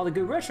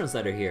good restaurants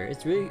that are here.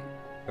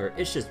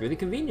 It's just really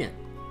convenient.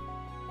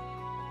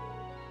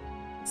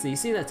 So you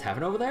see that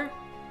tavern over there?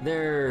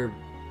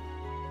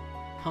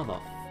 How the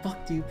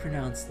fuck do you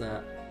pronounce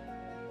that?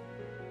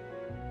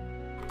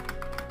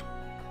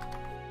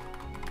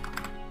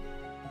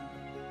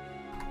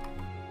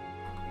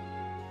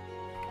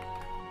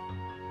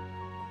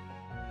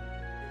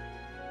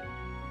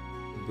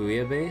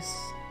 Bouillabaisse?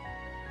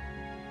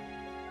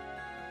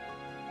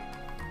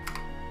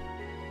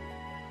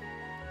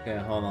 Okay,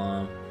 hold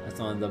on. I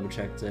just want to double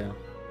check too.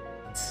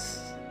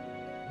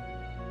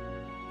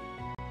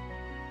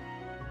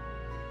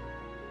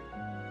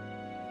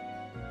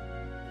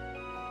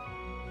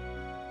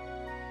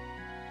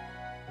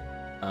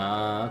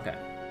 Okay.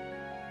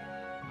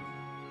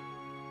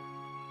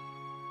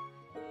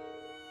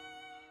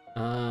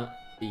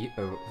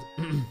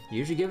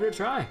 You should give it a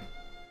try.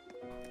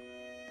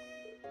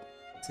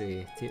 Let's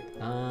see.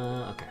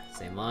 Okay,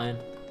 same line.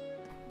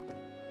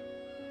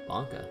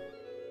 Blanca.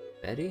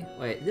 Betty?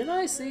 Wait, did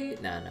I see?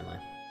 Nah, never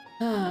mind.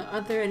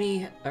 Aren't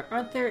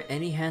there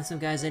any handsome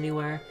guys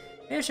anywhere?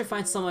 Maybe I should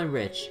find someone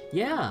rich.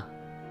 Yeah.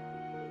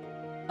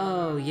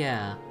 Oh,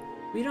 yeah.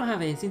 We don't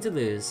have anything to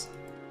lose.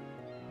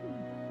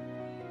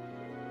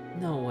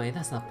 No way,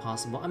 that's not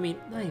possible. I mean,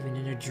 not even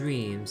in our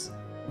dreams.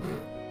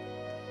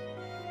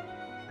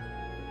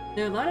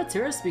 There are a lot of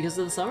tourists because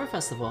of the summer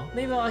festival.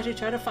 Maybe I'll actually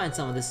try to find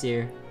someone this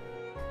year.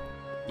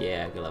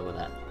 Yeah, good luck with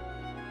that.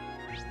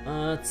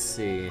 Let's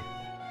see.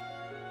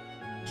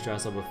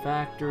 Strassober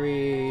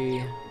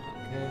Factory.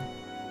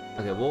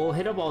 Okay, we'll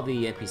hit up all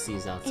the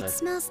NPCs outside. It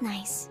smells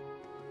nice.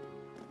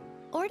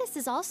 Ordis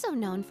is also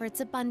known for its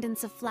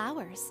abundance of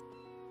flowers.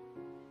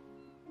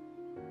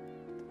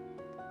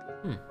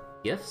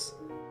 Gifts?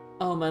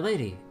 Oh, my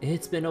lady,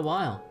 it's been a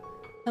while.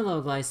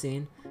 Hello,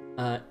 Glycine.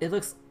 It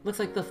looks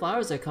like the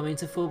flowers are coming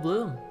to full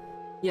bloom.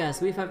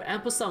 Yes, we've had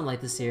ample sunlight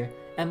this year,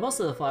 and most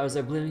of the flowers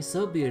are blooming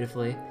so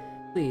beautifully.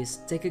 Please,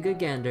 take a good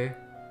gander.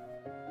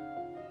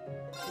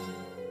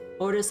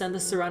 Ordis and the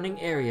surrounding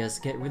areas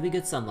get really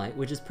good sunlight,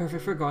 which is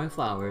perfect for growing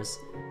flowers.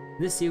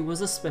 This year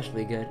was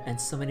especially good,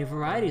 and so many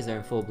varieties are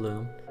in full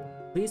bloom.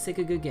 Please take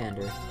a good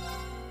gander.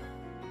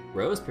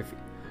 Rose perfume.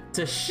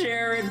 To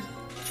Sharon!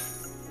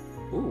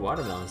 Ooh,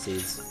 watermelon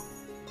seeds.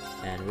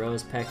 And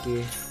Rose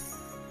Pecky.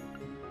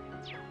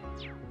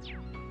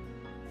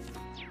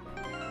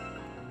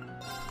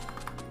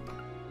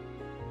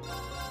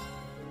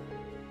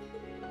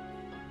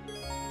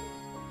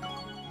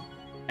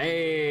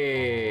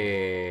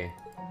 Hey!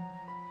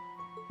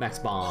 Max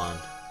Bond.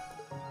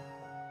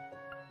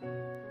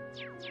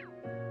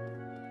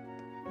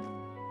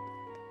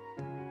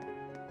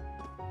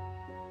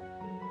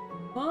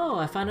 Oh,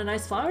 I found a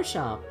nice flower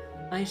shop.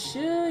 I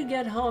should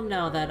get home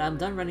now that I'm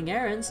done running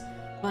errands,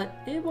 but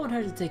it won't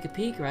hurt to take a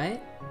peek,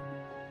 right?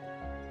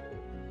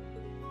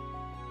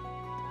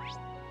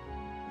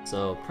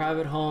 So,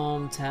 private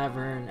home,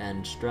 tavern,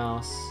 and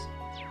Strauss.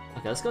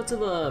 Okay, let's go to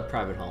the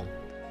private home.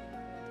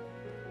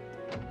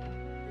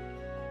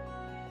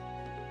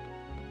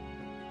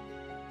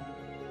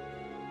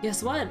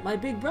 Guess what? My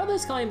big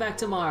brother's coming back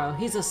tomorrow.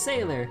 He's a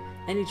sailor,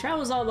 and he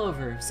travels all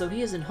over, so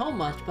he isn't home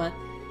much, but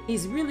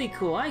he's really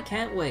cool. I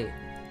can't wait.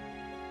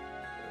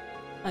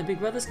 My big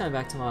brother's coming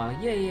back tomorrow.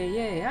 Yay, yay,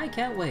 yay. I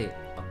can't wait.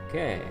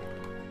 Okay.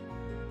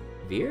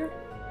 Veer?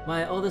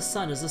 My oldest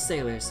son is a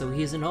sailor, so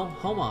he isn't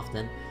home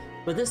often,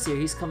 but this year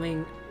he's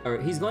going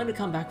to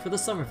come back for the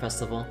summer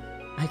festival.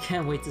 I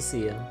can't wait to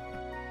see him.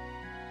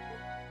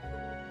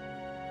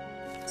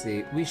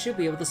 See, we should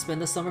be able to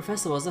spend the summer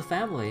festival as a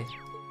family.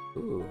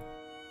 Ooh.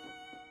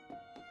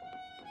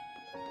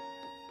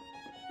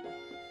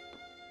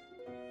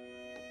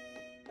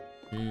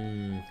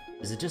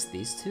 Is it just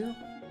these two?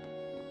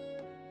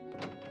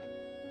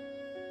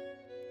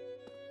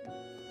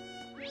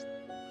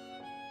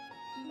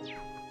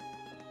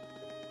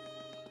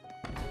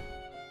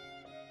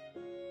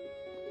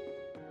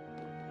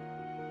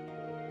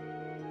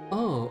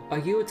 Oh, are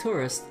you a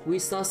tourist? We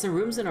saw some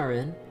rooms in our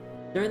inn.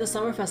 During the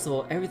summer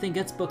festival, everything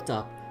gets booked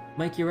up.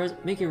 Make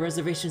your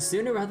reservation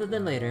sooner rather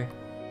than later.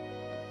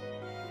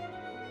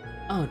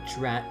 Oh,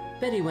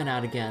 drat. Betty went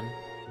out again.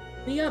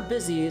 We got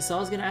busy, so I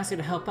was gonna ask her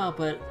to help out,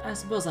 but I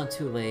suppose I'm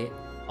too late.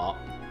 Oh.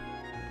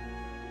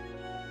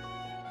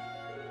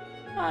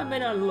 I may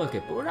not look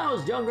it, but when I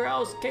was younger, I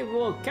was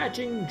capable of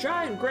catching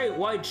giant great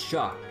white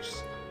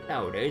sharks.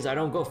 Nowadays, I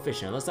don't go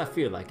fishing unless I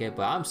feel like it,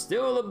 but I'm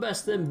still the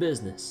best in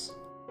business.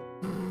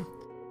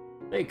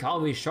 They call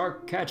me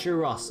Shark Catcher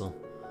Russell.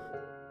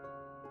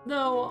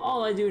 No,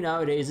 all I do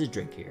nowadays is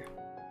drink here.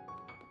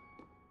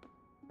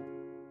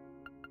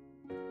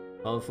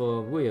 All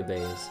for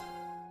bouillabaisse.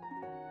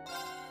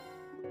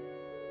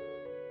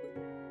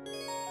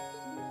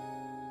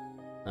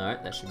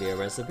 Alright, that should be a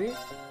recipe.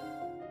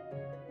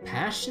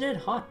 Passionate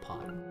hot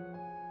pot.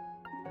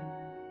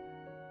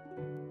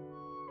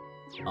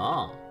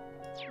 Oh.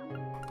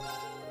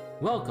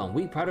 Welcome,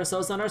 we pride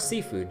ourselves on our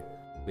seafood.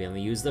 We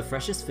only use the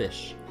freshest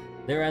fish.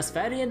 They're as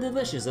fatty and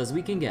delicious as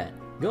we can get.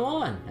 Go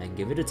on and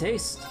give it a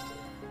taste.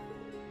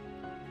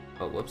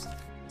 Oh, whoops.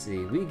 See,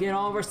 we get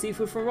all of our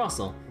seafood from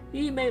Russell.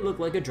 He may look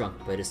like a drunk,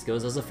 but his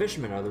skills as a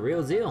fisherman are the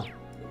real deal.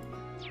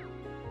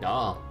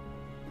 Oh.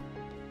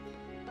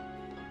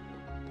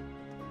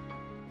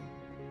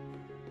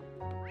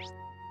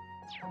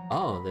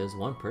 Oh, there's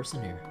one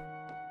person here.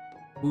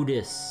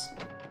 Ordis.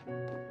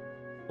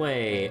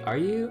 Wait, are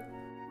you?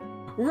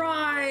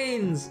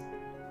 Rhines!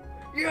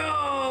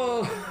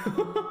 Yo!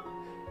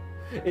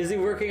 Is he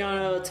working on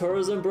a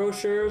tourism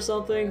brochure or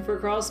something for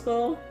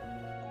Crossbow?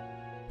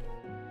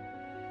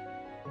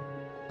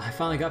 I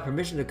finally got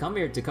permission to come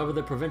here to cover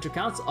the provincial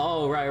council.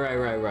 Oh, right.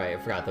 I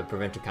forgot the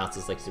provincial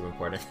council is like super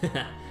important.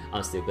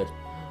 I'm stupid.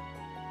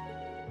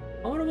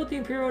 I wonder what the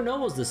Imperial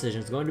Noble's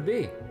decision is going to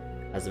be.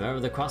 As a member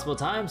of the Crossbow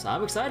Times,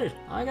 I'm excited.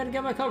 I gotta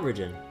get my coverage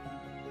in.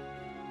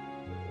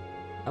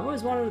 I've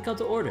always wanted to come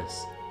to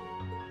Ordis.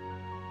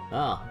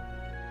 Ah.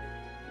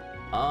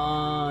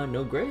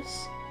 No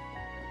Grace?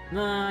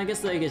 Nah, I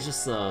guess like it's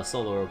just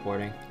solo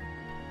reporting.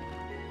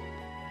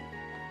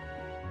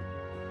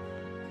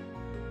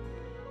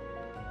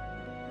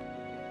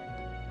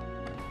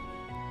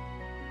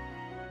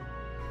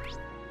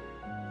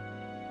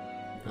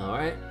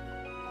 Alright.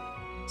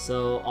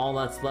 So all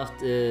that's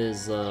left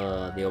is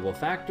the Oboe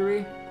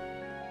Factory.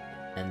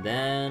 And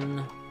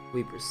then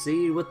we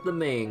proceed with the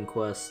main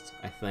quest,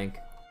 I think.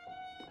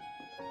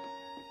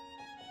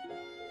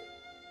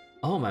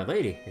 Oh, my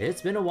lady,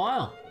 it's been a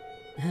while.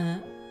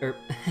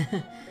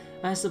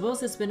 I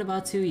suppose it's been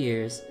about 2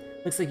 years.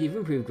 Looks like you've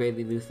improved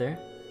greatly, Luther.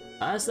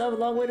 I still have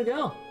a long way to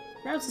go.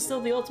 Perhaps it's still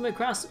the ultimate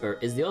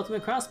the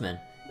ultimate craftsman.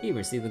 He even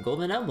received the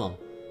golden emblem.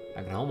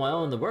 I can hold my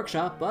own in the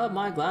workshop, but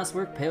my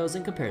glasswork pales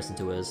in comparison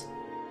to his.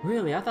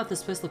 Really, I thought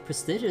this place looked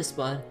prestigious,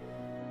 but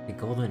the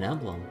golden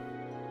emblem.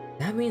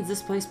 That means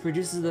this place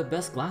produces the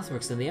best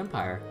glassworks in the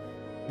Empire.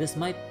 This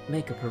might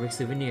make a perfect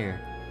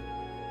souvenir.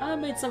 I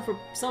made some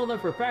of them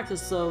for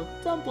practice, so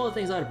don't blow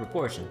things out of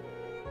proportion.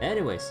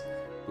 Anyways,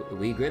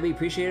 we greatly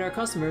appreciate our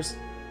customers.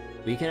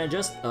 We can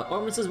adjust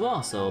ornaments as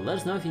well, so let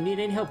us know if you need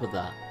any help with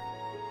that.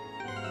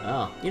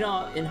 Oh, you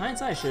know, in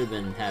hindsight, I should have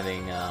been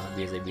having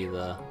Musse be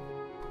the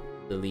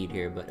lead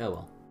here, but oh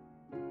well.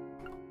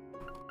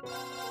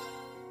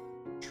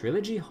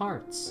 Trilogy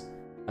Hearts.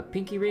 A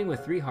pinky ring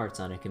with 3 hearts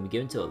on it can be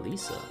given to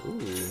Elisa.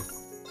 Ooh.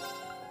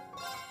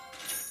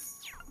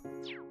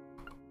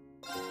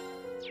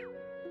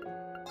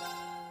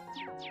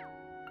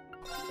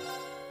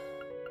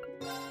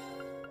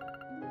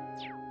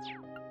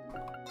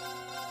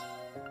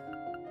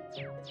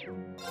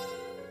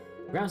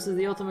 Gramps is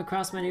the ultimate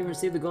craftsman, even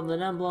received the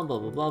golden emblem, blah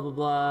blah blah blah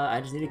blah. I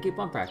just need to keep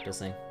on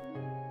practicing.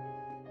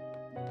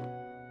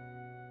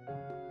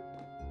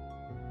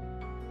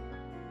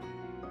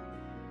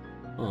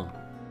 Huh.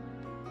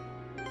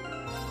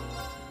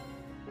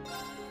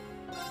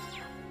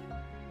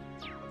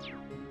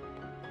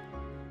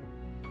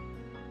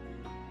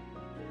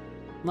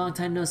 Long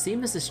time no see,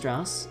 Mrs.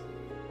 Strauss.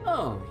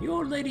 Oh,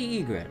 you're Lady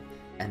Egret,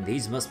 and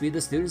these must be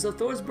the students of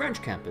Thor's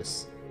branch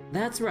campus.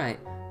 That's right,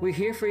 we're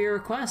here for your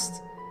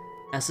request.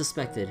 As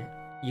suspected,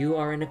 you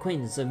are an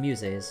acquaintance of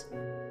Musse's.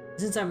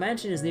 Since our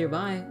mansion is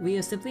nearby, we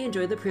have simply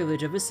enjoyed the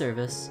privilege of his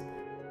service.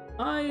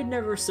 I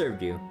never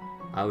served you.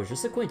 I was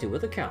just acquainted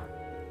with the Count.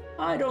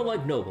 I don't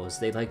like nobles.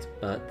 They like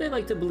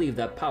to believe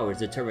that power is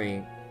the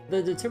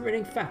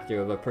determining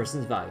factor of a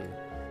person's value.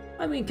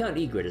 I mean, Count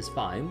Egret is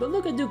fine, but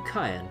look at Duke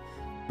Cayenne.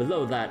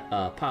 Below that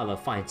pile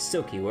of fine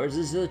silky words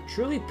is a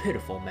truly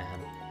pitiful man.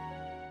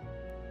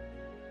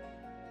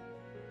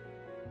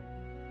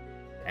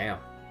 Damn.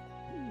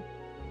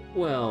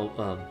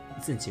 Well,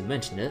 since you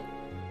mentioned it,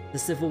 the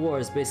Civil War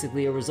is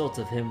basically a result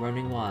of him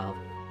running wild.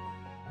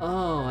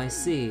 Oh, I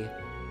see.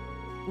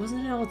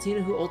 Wasn't it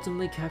Altina who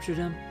ultimately captured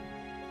him?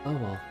 Oh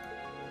well.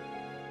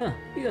 Huh,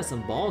 you got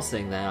some balls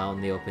saying that out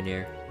in the open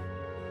air.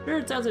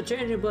 Sure, times are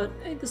changing, but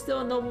ain't this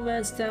still a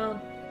nobleman's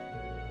town?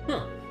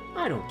 Huh,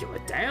 I don't give a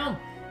damn.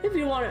 If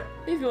you want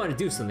to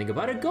do something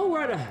about it, go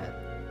right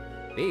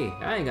ahead. Me,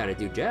 I ain't gotta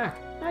do jack.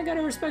 I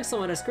gotta respect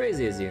someone as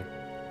crazy as you.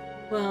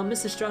 Well,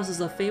 Mr. Strauss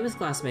is a famous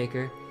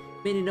glassmaker.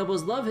 Many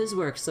nobles love his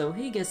work, so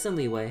he gets some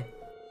leeway.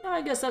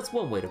 I guess that's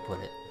one way to put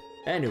it.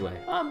 Anyway,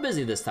 I'm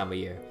busy this time of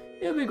year.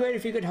 It would be great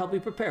if you could help me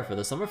prepare for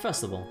the summer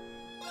festival.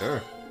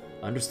 Sure,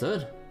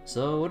 understood.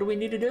 So what do we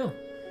need to do?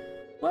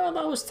 Well,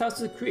 I was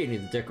tasked with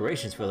creating the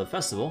decorations for the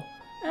festival,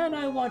 and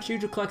I want you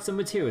to collect some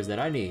materials that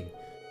I need.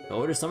 The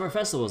Ordis Summer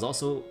Festival is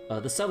also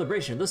the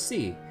celebration of the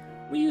sea.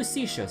 We use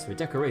seashells for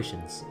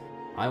decorations.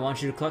 I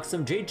want you to collect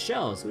some jade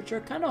shells, which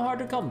are kind of hard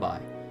to come by.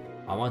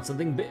 I want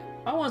something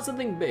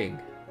big,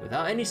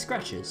 without any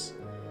scratches.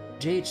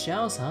 Jade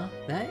shells, huh?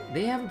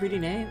 They have a pretty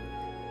name.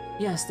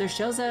 Yes, they're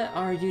shells that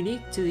are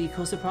unique to the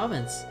coastal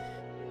province.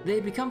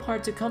 They become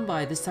hard to come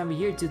by this time of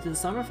year due to the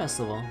summer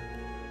festival.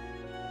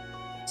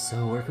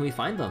 So where can we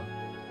find them?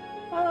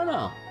 I don't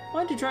know.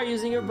 Why don't you try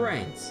using your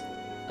brains?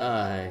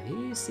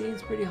 He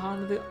seems pretty hot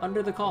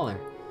under the collar.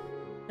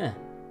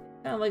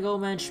 Kinda like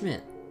old man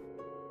Schmidt.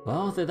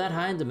 Well, if they're that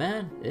high in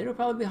demand, it'll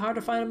probably be hard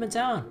to find them in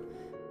town.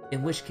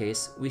 In which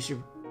case, we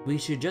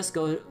should just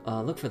go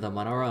look for them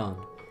on our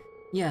own.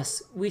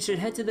 Yes, we should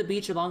head to the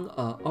beach along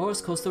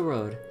Auros Coastal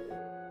Road.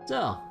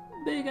 So,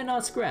 big and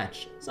not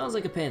scratch. Sounds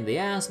like a pain in the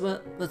ass,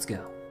 but let's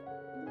go.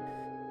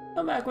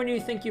 Come back when you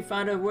think you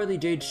found a worthy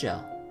jade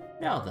shell.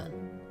 Now then.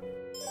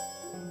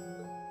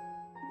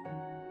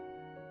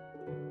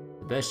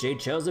 The best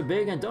jade shells are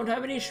big and don't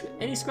have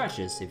any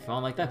scratches. If you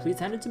found like that, please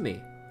hand it to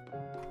me.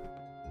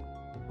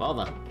 Well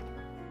done.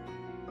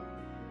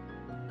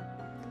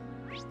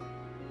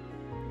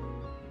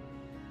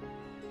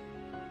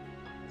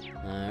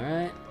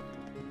 Alright.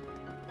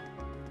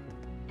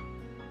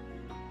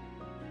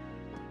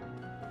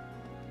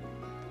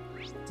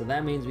 So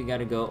that means we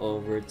gotta go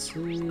over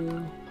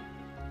to...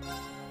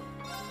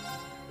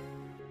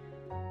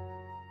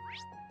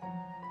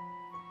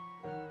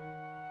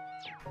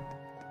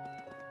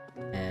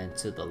 and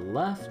to the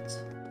left.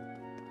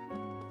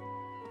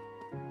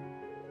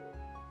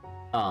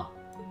 Oh.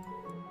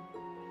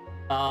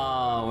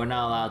 Oh, we're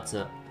not allowed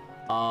to...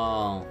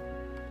 Oh.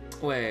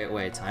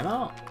 Wait,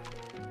 timeout?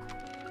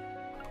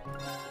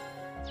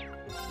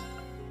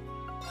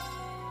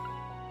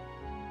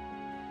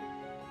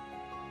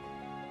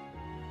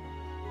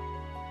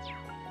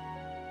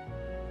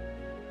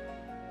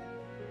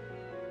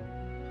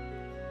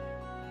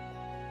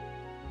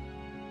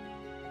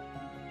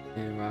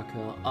 In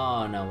Rockhill.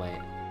 Oh, no, wait.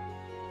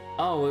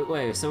 Oh,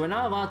 wait, so we're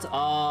not allowed to...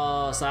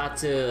 Oh, so I had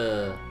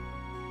to...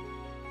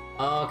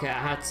 Oh, okay, I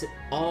had to...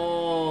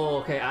 Oh,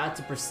 okay, I had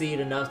to proceed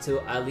enough to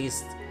at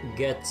least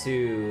get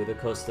to the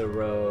Coastal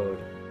Road.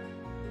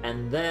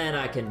 And then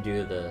I can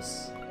do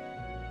this.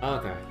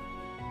 Okay.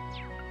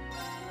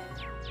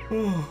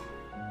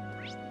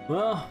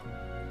 Well,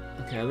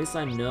 okay, at least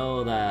I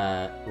know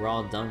that we're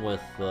all done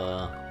with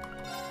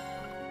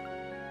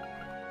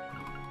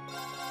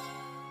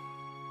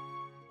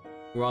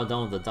we're all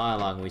done with the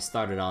dialogue and we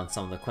started on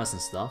some of the quests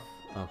and stuff.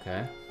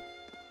 Okay.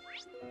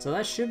 So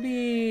that should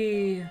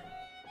be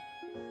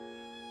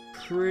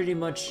pretty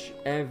much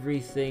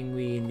everything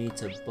we need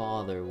to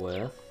bother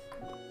with.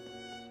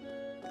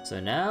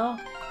 So now,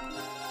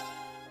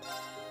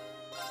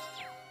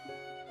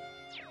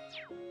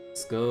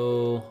 let's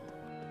go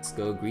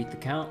greet the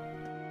Count.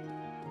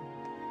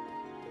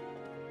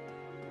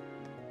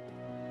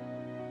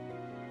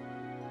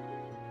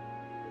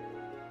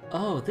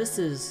 Oh, this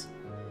is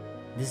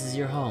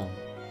your home.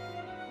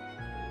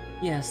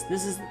 Yes,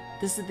 this is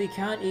the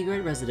Count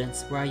Egret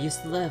residence where I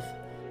used to live.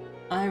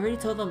 I already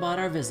told them about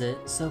our visit,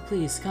 so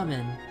please come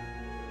in.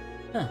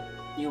 Huh,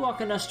 you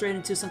walking us straight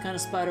into some kind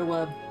of spider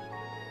web?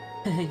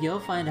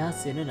 You'll find out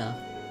soon enough.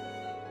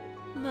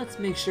 Let's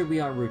make sure we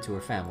aren't rude to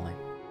her family.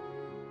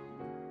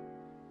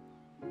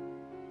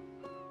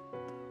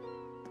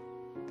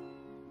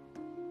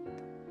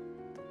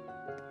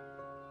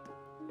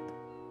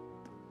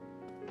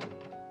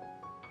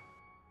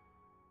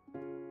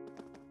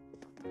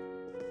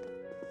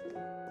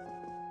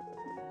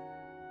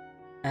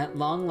 At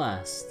long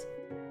last.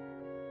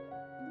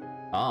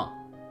 Oh.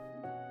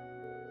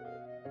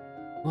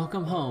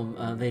 Welcome home,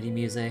 Lady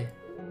Musse.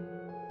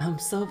 I'm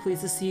so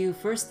pleased to see you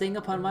first thing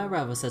upon my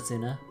arrival,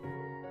 Setsuna.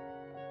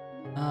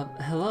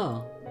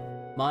 Hello.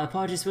 My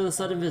apologies for the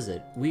sudden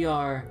visit. We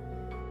are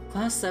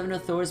Class 7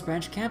 of Thor's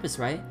Branch Campus,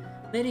 right?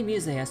 Lady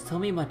Musse has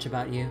told me much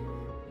about you.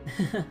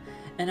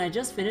 And I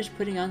just finished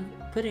putting on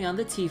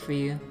the tea for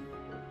you.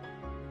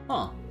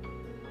 Huh.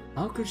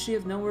 How could she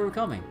have known we were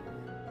coming?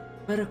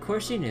 But of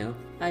course she knew.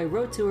 I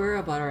wrote to her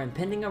about our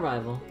impending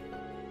arrival.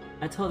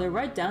 I told her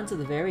right down to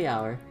the very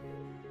hour.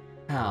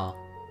 How?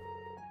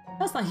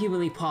 That's not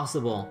humanly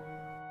possible.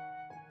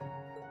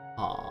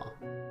 Aw.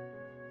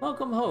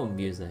 Welcome home,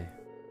 Musse.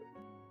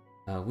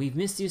 We've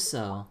missed you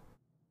so.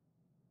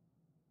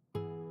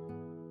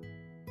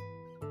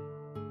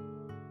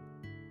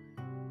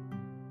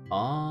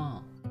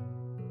 Aw.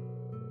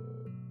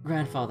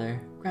 Grandfather,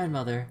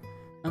 grandmother,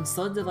 I'm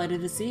so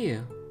delighted to see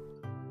you.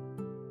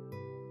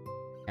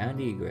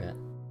 Count Egret.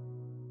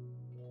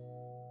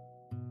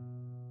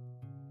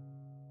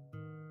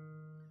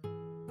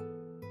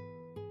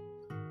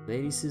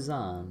 Lady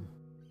Suzanne.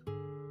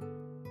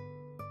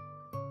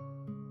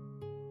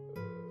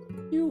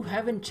 You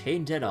haven't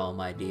changed at all,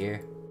 my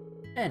dear.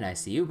 And I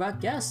see you brought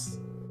guests.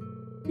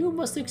 You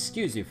must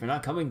excuse me for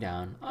not coming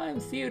down. I'm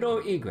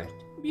Theodore Egret,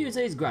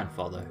 Musse's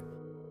grandfather.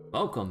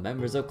 Welcome,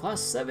 members of Class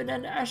 7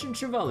 and Ashen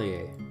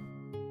Chevalier.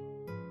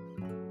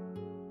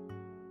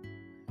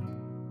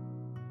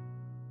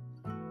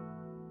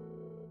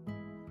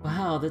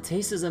 Wow, the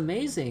taste is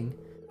amazing.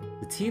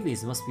 The tea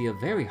leaves must be of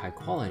very high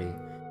quality.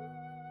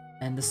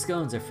 And the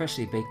scones are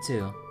freshly baked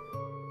too.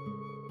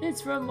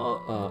 It's from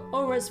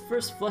Ora's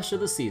first flush of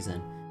the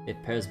season.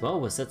 It pairs well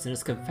with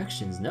Setsuna's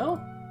confections,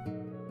 no?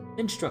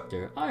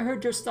 Instructor, I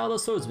heard your style of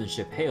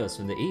swordsmanship hails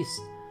from the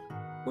east.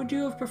 Would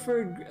you have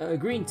preferred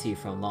green tea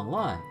from Long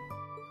Lai?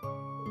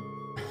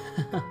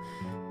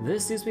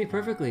 This suits me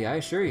perfectly, I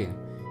assure you.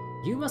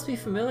 You must be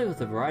familiar with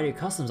the variety of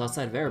customs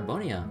outside of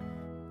Erebonia.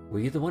 Were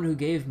you the one who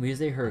gave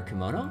Musse her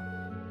kimono?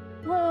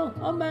 Well,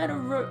 a man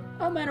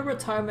of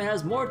retirement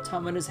has more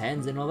time on his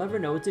hands than he'll ever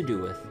know what to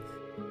do with.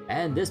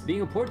 And this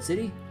being a port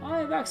city, I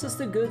have access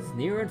to goods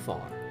near and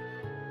far.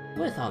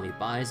 With all he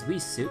buys, we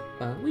soon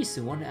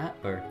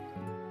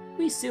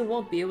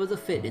won't be able to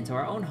fit into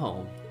our own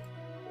home.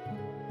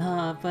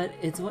 But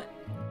it's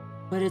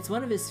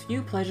one of his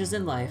few pleasures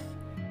in life.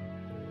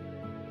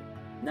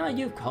 Now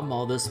you've come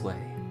all this way.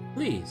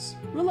 Please,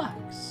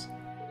 relax.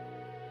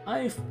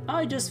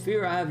 I just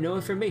fear I have no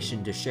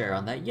information to share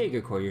on that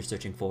Jaeger Corps you're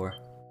searching for.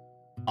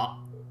 Huh?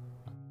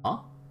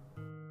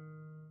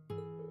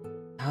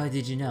 How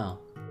did you know?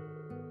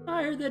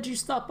 I heard that you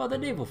stopped by the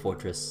naval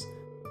fortress.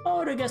 I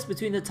would guess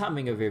between the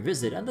timing of your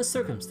visit and the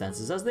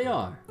circumstances as they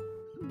are.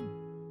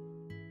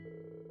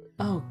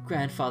 Oh,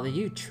 grandfather,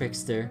 you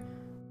trickster.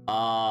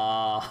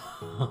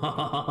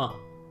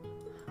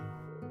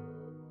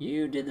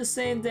 You did the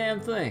same damn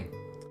thing.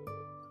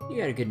 You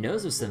got a good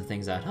nose with some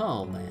things at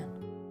home, man.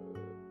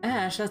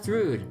 Ash, that's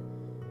rude.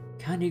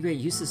 Count Egret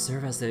used to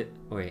serve as the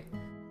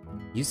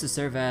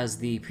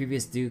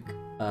previous Duke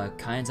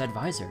Kyan's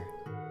advisor.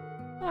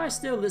 I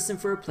still listen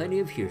for plenty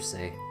of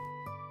hearsay.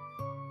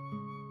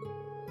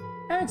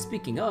 And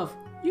speaking of,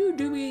 you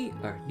do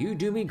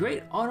me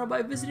great honor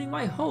by visiting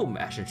my home,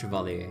 Ashen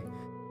Chevalier.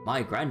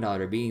 My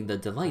granddaughter being the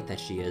delight that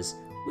she is,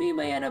 we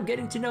may end up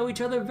getting to know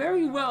each other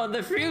very well in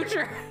the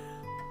future.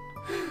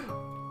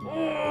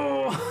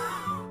 Oh.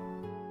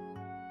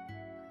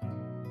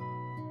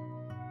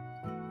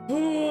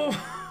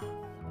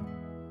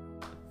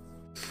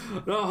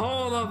 Now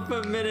hold up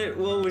a minute,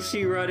 what was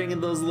she writing in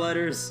those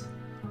letters?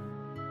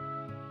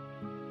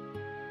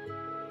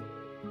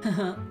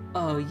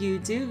 Oh, you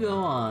do go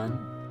on.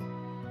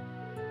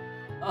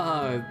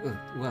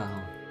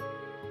 Well,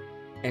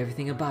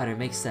 everything about her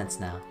makes sense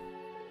now.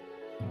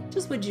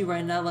 Just what'd you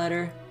write in that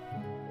letter?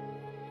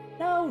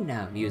 No,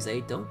 now,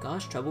 Musse, don't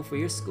cause trouble for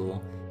your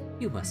school.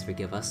 You must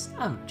forgive us.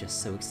 I'm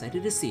just so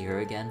excited to see her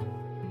again.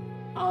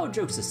 All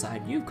jokes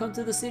aside, you've come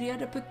to the city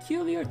at a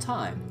peculiar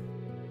time.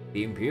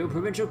 The Imperial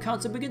Provincial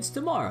Council begins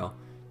tomorrow.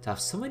 To have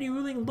so many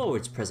ruling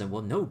lords present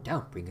will no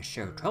doubt bring a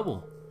share of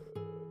trouble.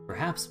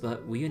 Perhaps,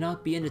 but will you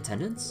not be in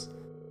attendance?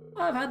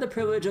 I've had the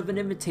privilege of an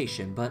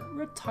invitation, but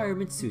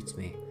retirement suits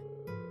me.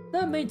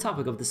 The main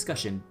topic of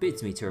discussion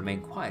bids me to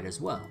remain quiet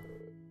as well.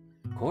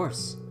 Of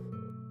course.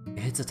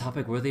 It's a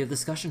topic worthy of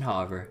discussion,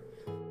 however.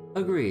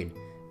 Agreed.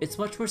 It's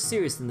much more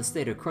serious than the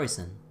state of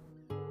Croissant.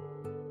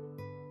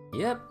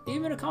 Yep,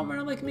 even a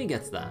commoner like me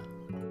gets that.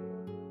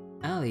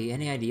 Allie,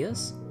 any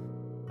ideas?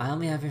 I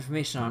only have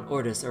information on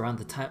Ordis around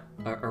the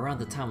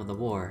time of the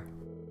war.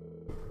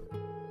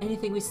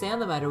 Anything we say on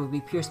the matter would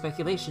be pure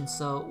speculation,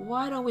 so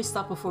why don't we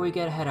stop before we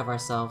get ahead of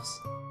ourselves?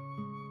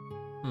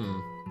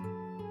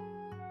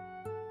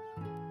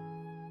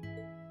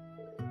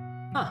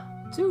 Huh,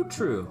 too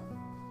true.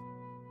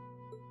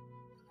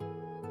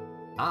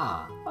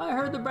 Ah, I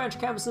heard the branch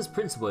campus's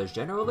principal is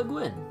General Le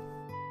Guin.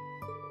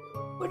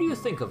 What do you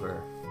think of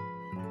her?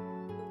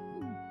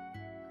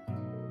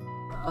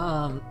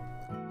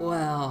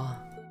 Well...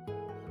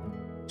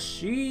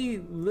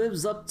 She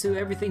lives up to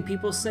everything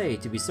people say,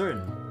 to be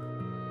certain.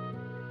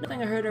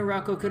 Nothing I heard in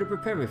Rocco could have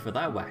prepared me for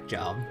that whack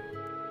job.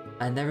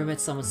 I never met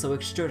someone so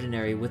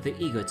extraordinary with the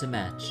ego to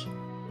match.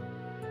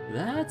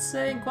 That's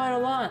saying quite a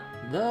lot,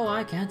 though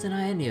I can't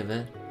deny any of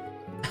it.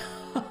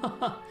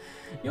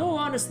 Your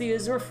honesty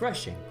is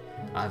refreshing.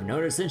 I've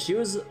noticed since she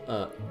was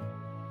a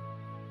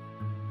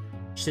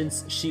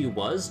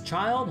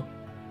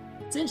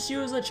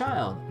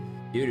child.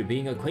 Due to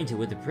being acquainted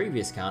with the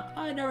previous count,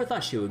 I never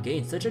thought she would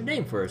gain such a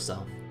name for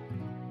herself.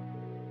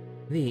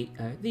 The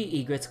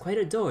egrets quite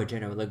adore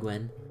General Le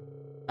Guin,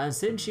 and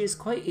since she is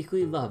quite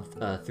equally loved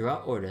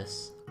throughout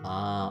Ordis.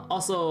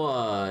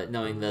 Also,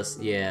 knowing this,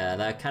 yeah,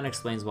 that kind of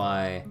explains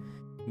why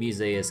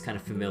Musse is kind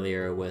of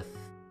familiar with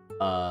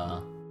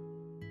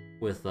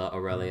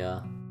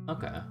Aurelia.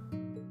 Okay.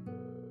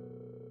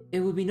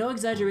 It would be no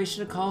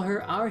exaggeration to call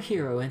her our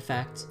hero, in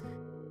fact.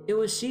 It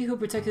was she who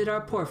protected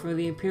our port from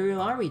the Imperial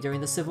Army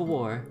during the Civil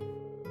War.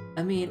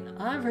 I mean,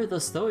 I've heard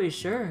those stories,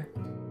 sure.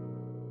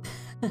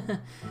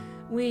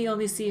 We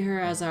only see her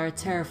as our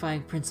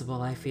terrifying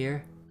principal, I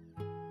fear.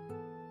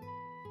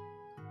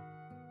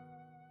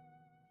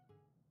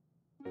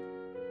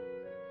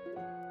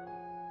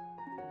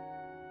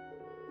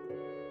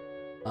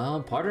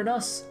 Pardon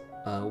us.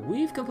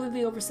 We've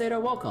completely overstayed our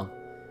welcome.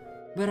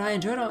 But I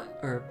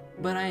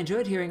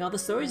enjoyed hearing all the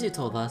stories you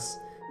told us.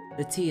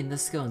 The tea and the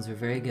scones were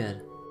very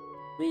good.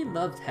 We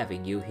loved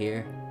having you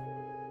here.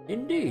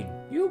 Indeed,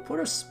 you put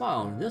a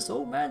smile on this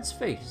old man's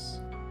face.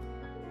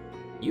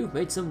 You've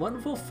made some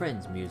wonderful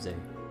friends, Musse.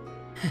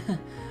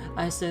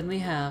 I certainly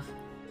have.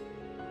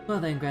 Well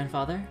then,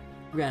 grandfather,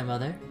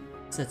 grandmother,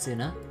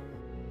 Setsuna.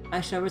 I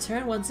shall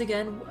return once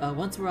again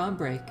once we're on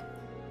break.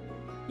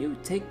 You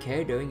take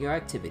care during your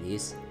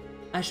activities.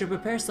 I shall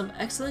prepare some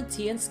excellent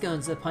tea and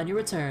scones upon your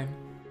return.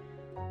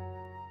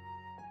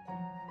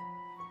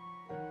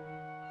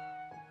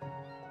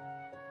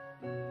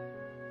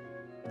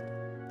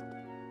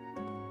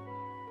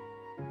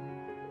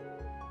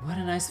 What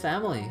a nice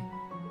family.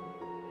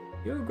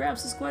 Your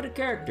Gramps is quite a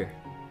character.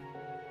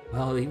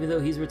 Well, even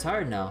though he's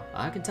retired now,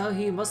 I can tell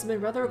he must have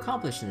been rather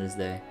accomplished in his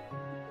day.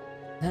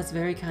 That's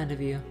very kind of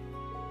you.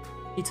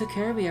 He took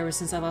care of me ever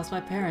since I lost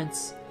my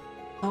parents.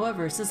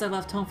 However, since I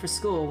left home for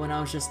school when I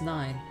was just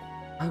 9,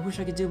 I wish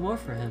I could do more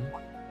for him.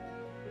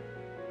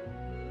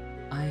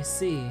 I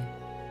see.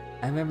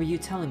 I remember you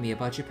telling me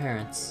about your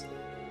parents.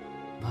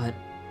 But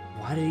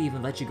why did he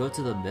even let you go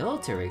to the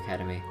military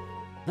academy?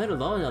 Let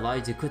alone allow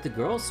you to quit the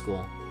girls'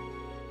 school?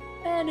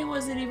 And it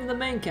wasn't even the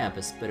main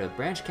campus, but a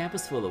branch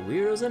campus full of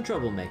weirdos and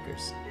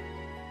troublemakers.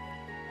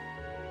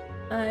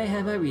 I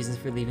had my reasons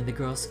for leaving the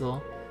girls'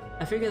 school.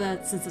 I figured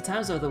that since the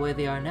times are the way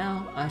they are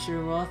now, I should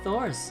enroll at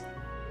Auros.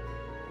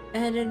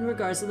 And in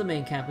regards to the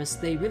main campus,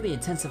 they really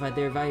intensified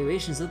their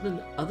evaluations of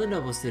the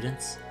noble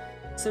students.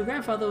 So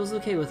grandfather was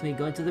okay with me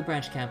going to the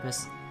branch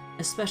campus,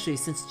 especially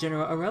since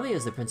General Aurelia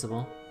is the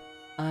principal.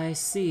 I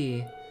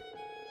see.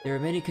 There are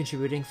many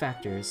contributing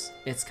factors.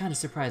 It's kind of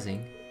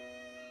surprising.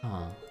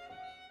 Huh.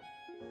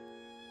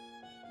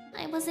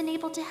 I wasn't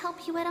able to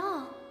help you at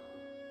all.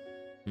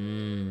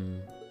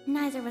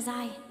 Neither was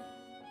I.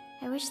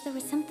 I wish there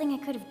was something I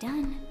could have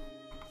done.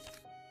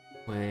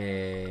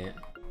 Wait...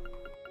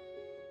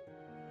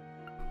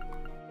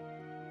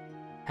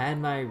 Had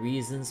my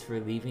reasons for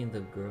leaving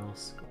the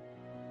girls' school.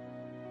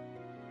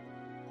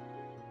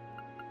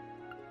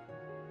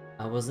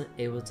 I wasn't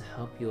able to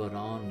help you at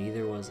all,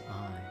 neither was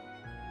I.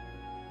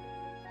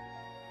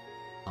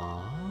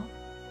 Oh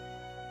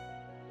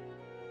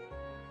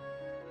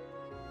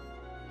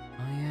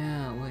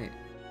yeah, wait.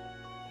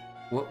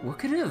 What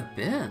could it have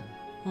been?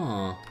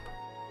 Huh.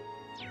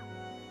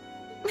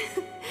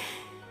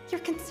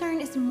 Your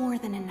concern is more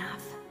than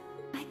enough.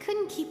 I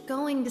couldn't keep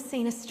going to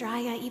St.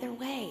 Estrella either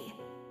way.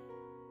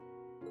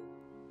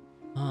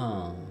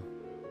 Oh.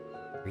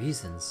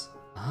 Reasons.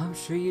 I'm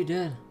sure you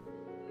did.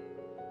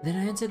 Then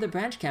I entered the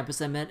branch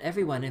campus and met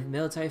everyone in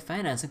military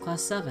finance in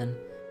Class 7.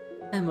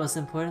 And most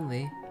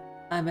importantly,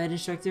 I met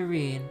Instructor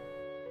Rean.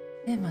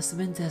 It must have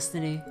been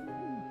destiny.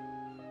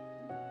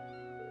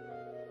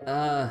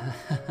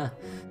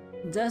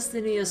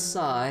 Destiny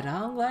aside,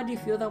 I'm glad you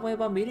feel that way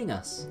about meeting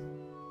us.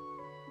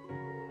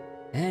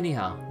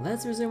 Anyhow,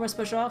 let's resume our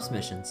special ops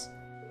missions.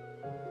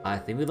 I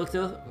think we looked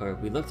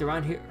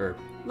around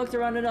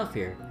enough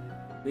here.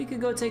 We could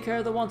go take care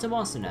of the wanted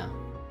monster now.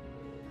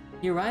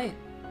 You're right.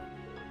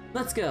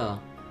 Let's go.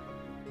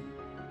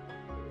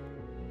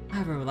 I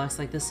haven't relaxed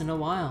like this in a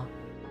while.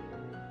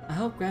 I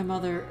hope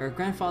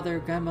grandfather,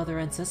 grandmother,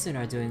 and sister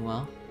are doing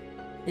well.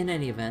 In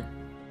any event,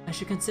 I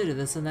should consider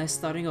this a nice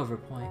starting over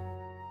point.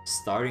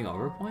 Starting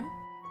over point?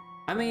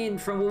 I mean,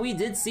 from what we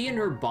did see in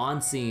her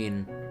Bond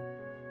scene,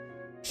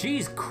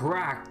 she's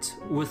cracked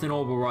with an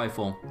orbital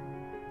rifle.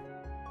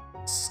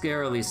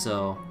 Scarily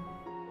so.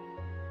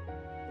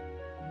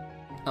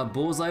 A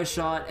bullseye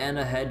shot and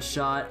a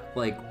headshot,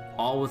 like,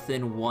 all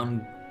within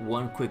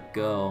one quick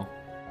go.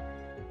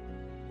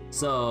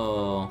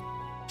 So,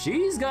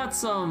 she's got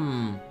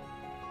some,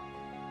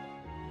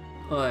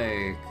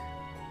 like,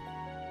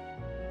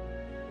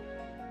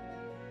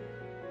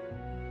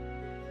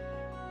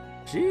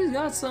 she's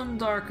got some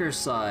darker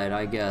side,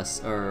 I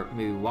guess, or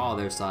maybe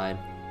wilder side,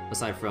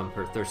 aside from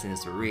her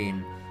thirstiness for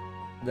Rean,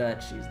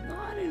 that she's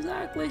not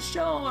exactly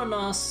showing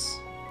us.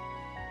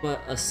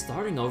 But a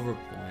starting over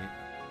point.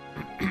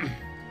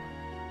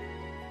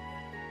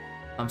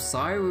 I'm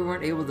sorry we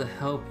weren't able to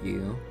help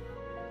you.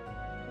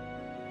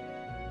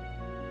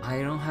 I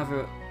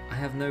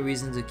have no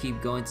reason to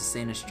keep going to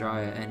Saint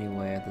Estrella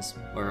anyway at this,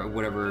 or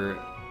whatever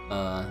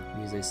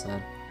Musse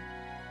said.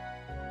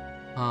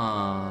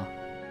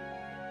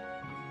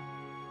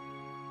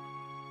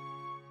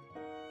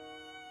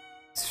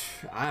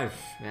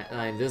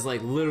 There's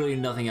like literally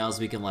nothing else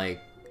we can like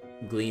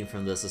glean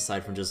from this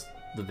aside from just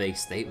the vague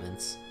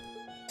statements.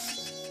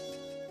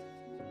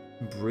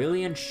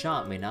 Brilliant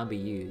shot may not be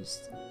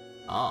used.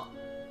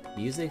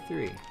 Musse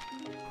 3.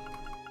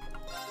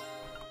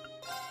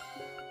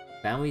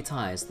 Family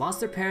ties. Lost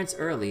her parents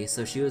early,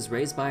 so she was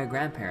raised by her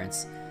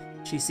grandparents.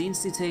 She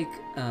seems to take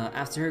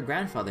after her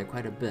grandfather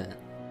quite a bit.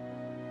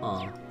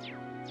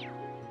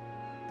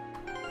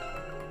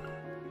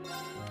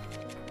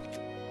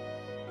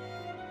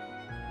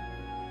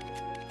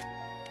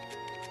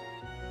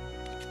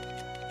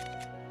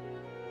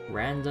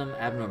 Random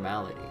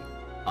abnormality.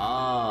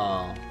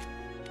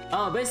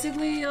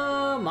 Basically,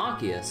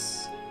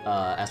 Machias,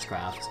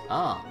 S-Craft.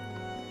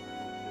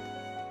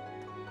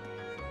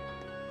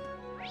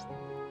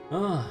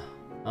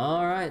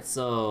 Alright,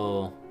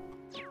 so...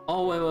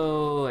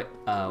 wait.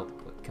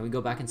 Can we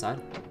go back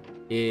inside?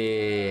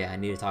 Yeah, I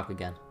need to talk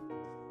again.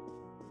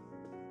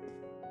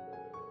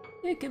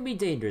 It can be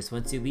dangerous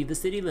once you leave the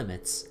city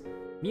limits.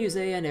 Musse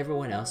and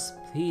everyone else,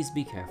 please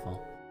be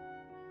careful.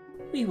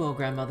 We will,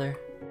 grandmother.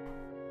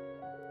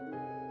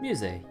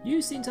 Musse,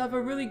 you seem to have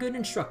a really good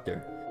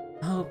instructor.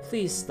 Oh,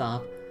 please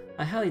stop.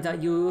 I highly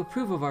doubt you will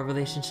approve of our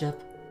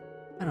relationship.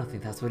 I don't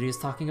think that's what he was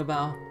talking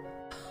about.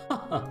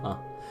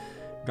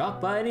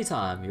 Drop by any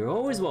time, you're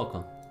always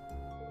welcome.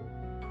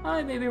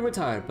 I may be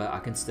retired, but I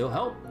can still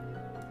help.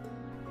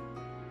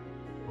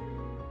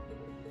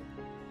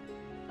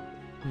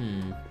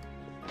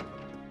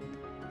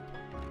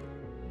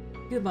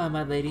 Goodbye,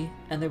 my lady,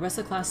 and the rest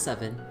of Class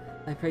 7.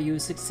 I pray you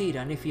succeed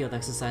on your field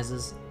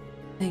exercises.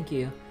 Thank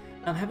you.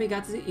 I'm happy I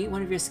got to eat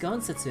one of your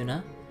scones,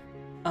 Setsuna.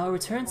 I'll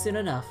return soon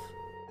enough.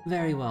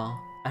 Very well.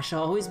 I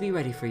shall always be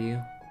ready for you.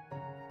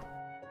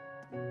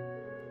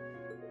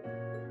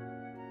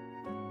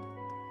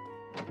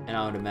 And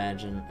I would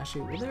imagine...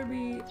 Actually, will there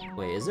be...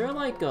 Wait, is there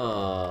like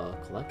a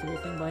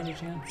collectible thing by any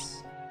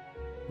chance?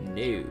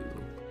 No.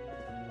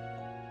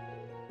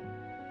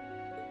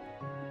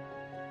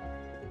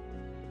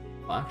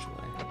 Well, actually...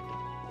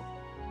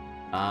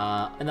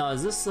 no,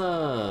 is this,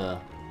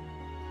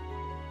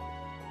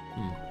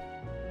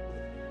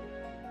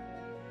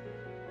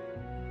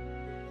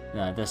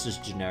 No, that's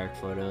just generic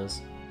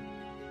photos.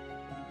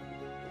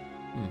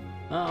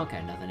 Oh, okay,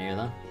 nothing here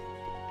then.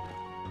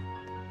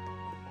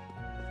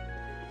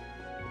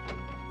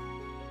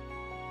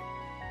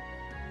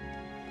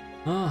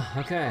 Oh,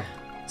 okay.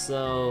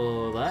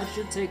 So that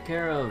should take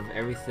care of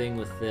everything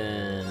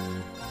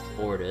within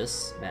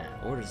Ordis. Man,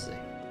 Ordis is a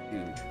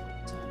huge place.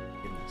 Oh,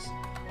 goodness.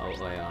 Oh,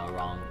 wait,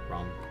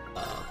 wrong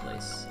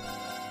place.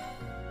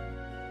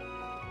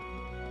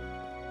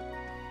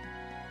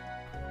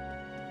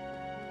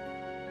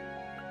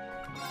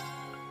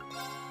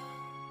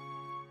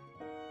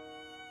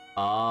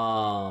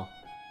 Oh,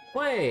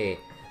 wait,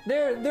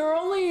 they're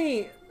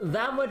only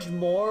that much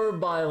more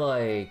by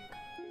like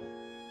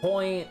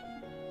point.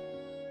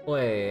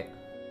 Wait.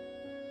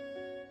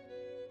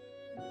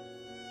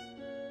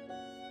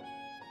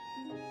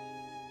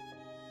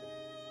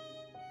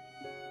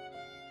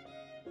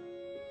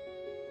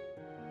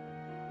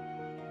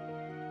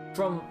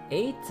 From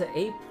 8 to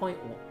 8.1.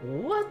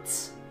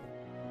 What?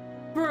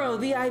 Bro,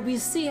 the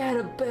IBC had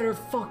a better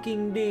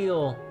fucking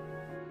deal.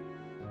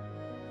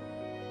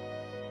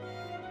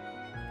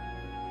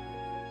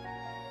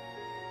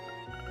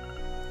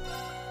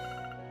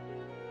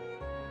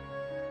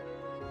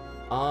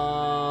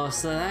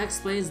 So that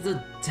explains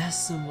the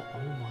decimal. Oh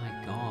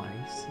my god,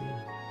 I see.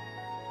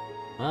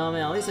 Well,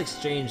 man, at least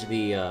exchange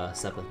the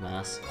Sepith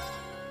mask.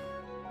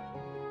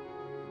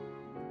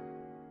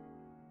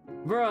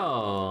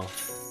 Bro,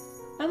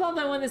 I thought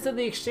that when they said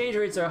the exchange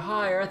rates are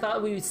higher, I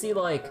thought we would see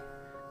like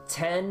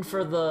 10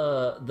 for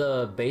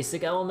the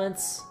basic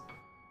elements,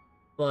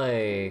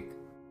 like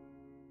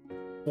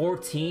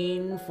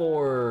 14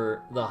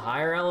 for the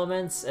higher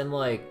elements, and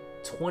like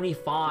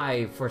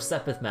 25 for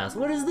Sepith mask.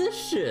 What is this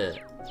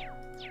shit?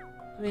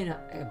 I mean,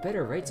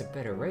 better rates are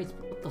better rates,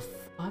 but what the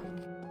fuck?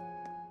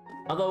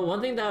 Although one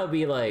thing that would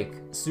be like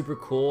super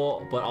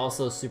cool, but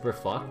also super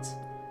fucked,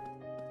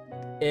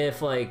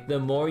 if like the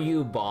more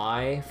you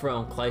buy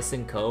from Claes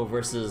 & Co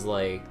versus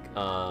like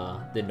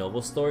the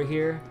Noble store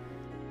here,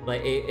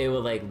 like it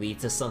would like lead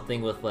to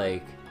something with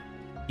like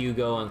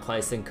Hugo and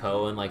Claes &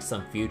 Co and like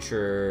some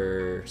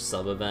future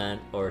sub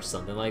event or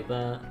something like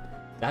that.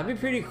 That'd be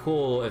pretty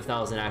cool if that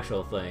was an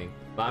actual thing,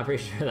 but I'm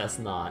pretty sure that's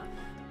not.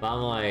 But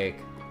I'm like,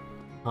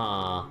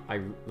 huh,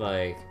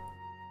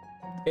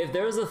 if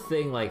there was a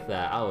thing like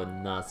that, I would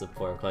not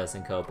support Class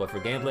 & Co, but for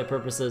gameplay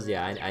purposes,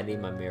 yeah, I need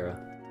my Mira.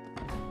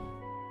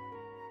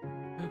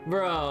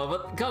 Bro,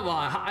 but come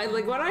on,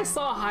 like when I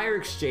saw higher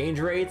exchange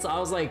rates, I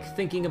was like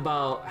thinking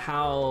about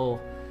how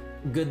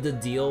good the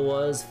deal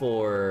was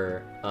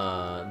for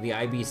the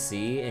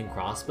IBC and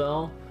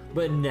Crossbell,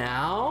 but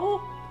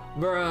now?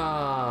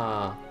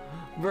 Bruh,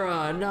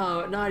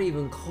 no, not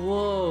even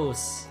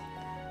close.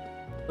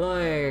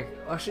 Like,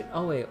 actually,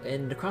 oh wait,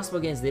 in the Crossbow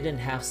games they didn't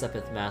have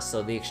Sepith mask,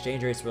 so the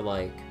exchange rates were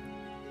like...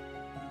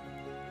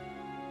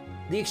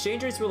 The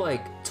exchange rates were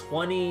like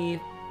 20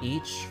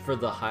 each for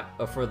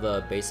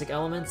the basic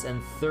elements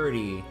and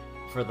 30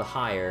 for the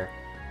higher.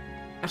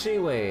 Actually,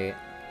 wait.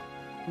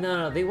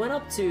 No, they went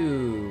up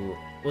to...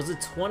 Was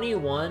it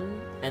 21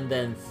 and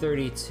then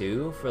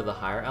 32 for the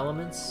higher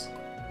elements?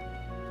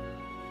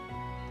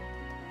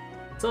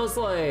 So it's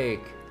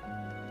like...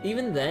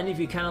 Even then, if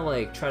you kind of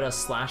like try to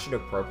slash it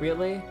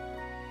appropriately,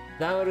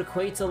 that would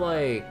equate to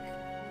like,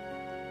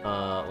 wait,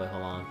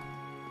 hold on,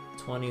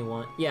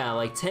 21, yeah,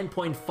 like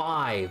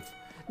 10.5.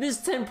 This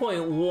is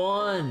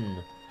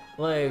 10.1,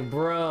 like,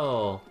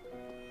 bro.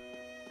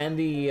 And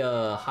the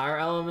higher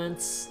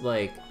elements,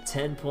 like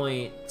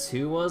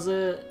 10.2 was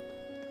it?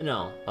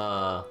 No,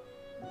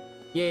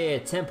 yeah,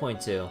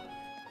 10.2.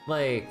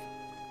 Like,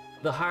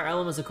 the higher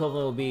elements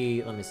equivalent will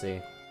be, let me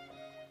see,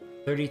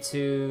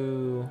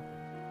 32.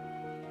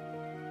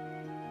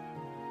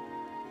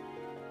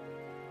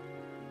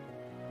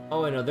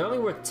 Oh wait, no, they're only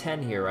worth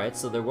 10 here, right?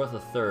 So they're worth a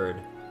third.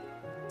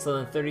 So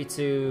then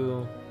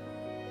 32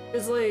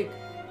 is like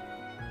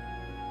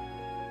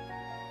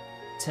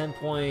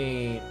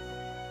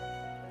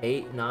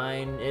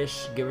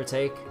 10.89-ish, give or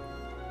take.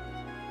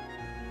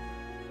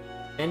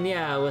 And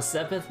yeah, with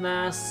Sepith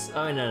masks,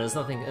 oh no, there's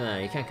nothing, no,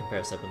 you can't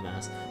compare Sepith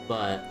masks,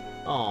 but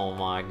oh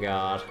my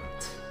god.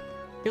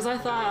 Because I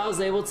thought I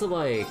was able to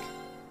like,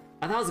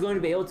 I thought I was going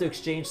to be able to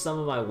exchange some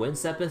of my Wind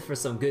Sepith for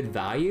some good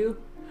value.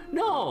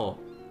 No!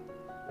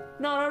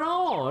 No,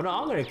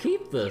 I'm gonna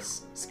keep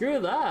this. Screw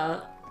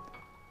that.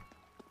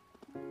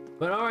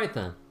 But alright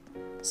then.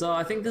 So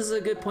I think this is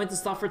a good point to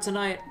stop for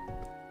tonight.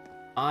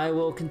 I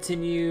will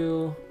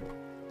continue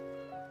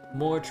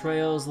more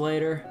trails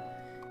later.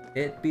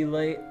 It be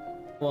late.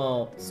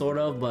 Well, sort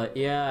of, but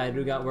yeah, I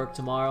do got work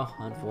tomorrow,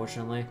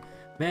 unfortunately.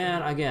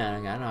 Man,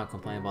 again, I know I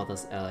complain about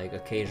this like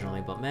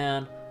occasionally, but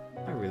man,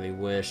 I really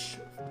wish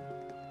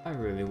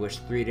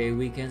 3-day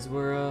weekends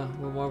were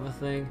more of a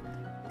thing.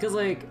 Cause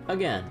like,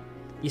 again,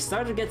 you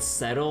start to get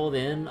settled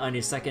in on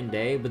your second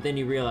day, but then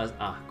you realize,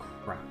 ah,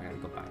 crap, I gotta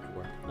go back to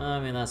work. I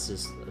mean, that's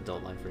just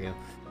adult life for you.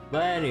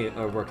 But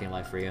or working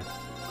life for you.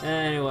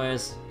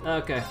 Anyways,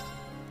 okay.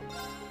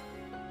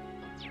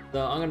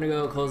 So I'm gonna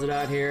go close it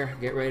out here,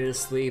 get ready to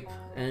sleep,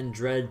 and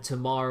dread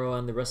tomorrow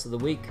and the rest of the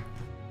week.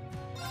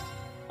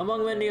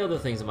 Among many other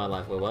things in my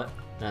life. Wait, what?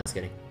 No, just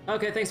kidding.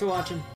 Okay, thanks for watching.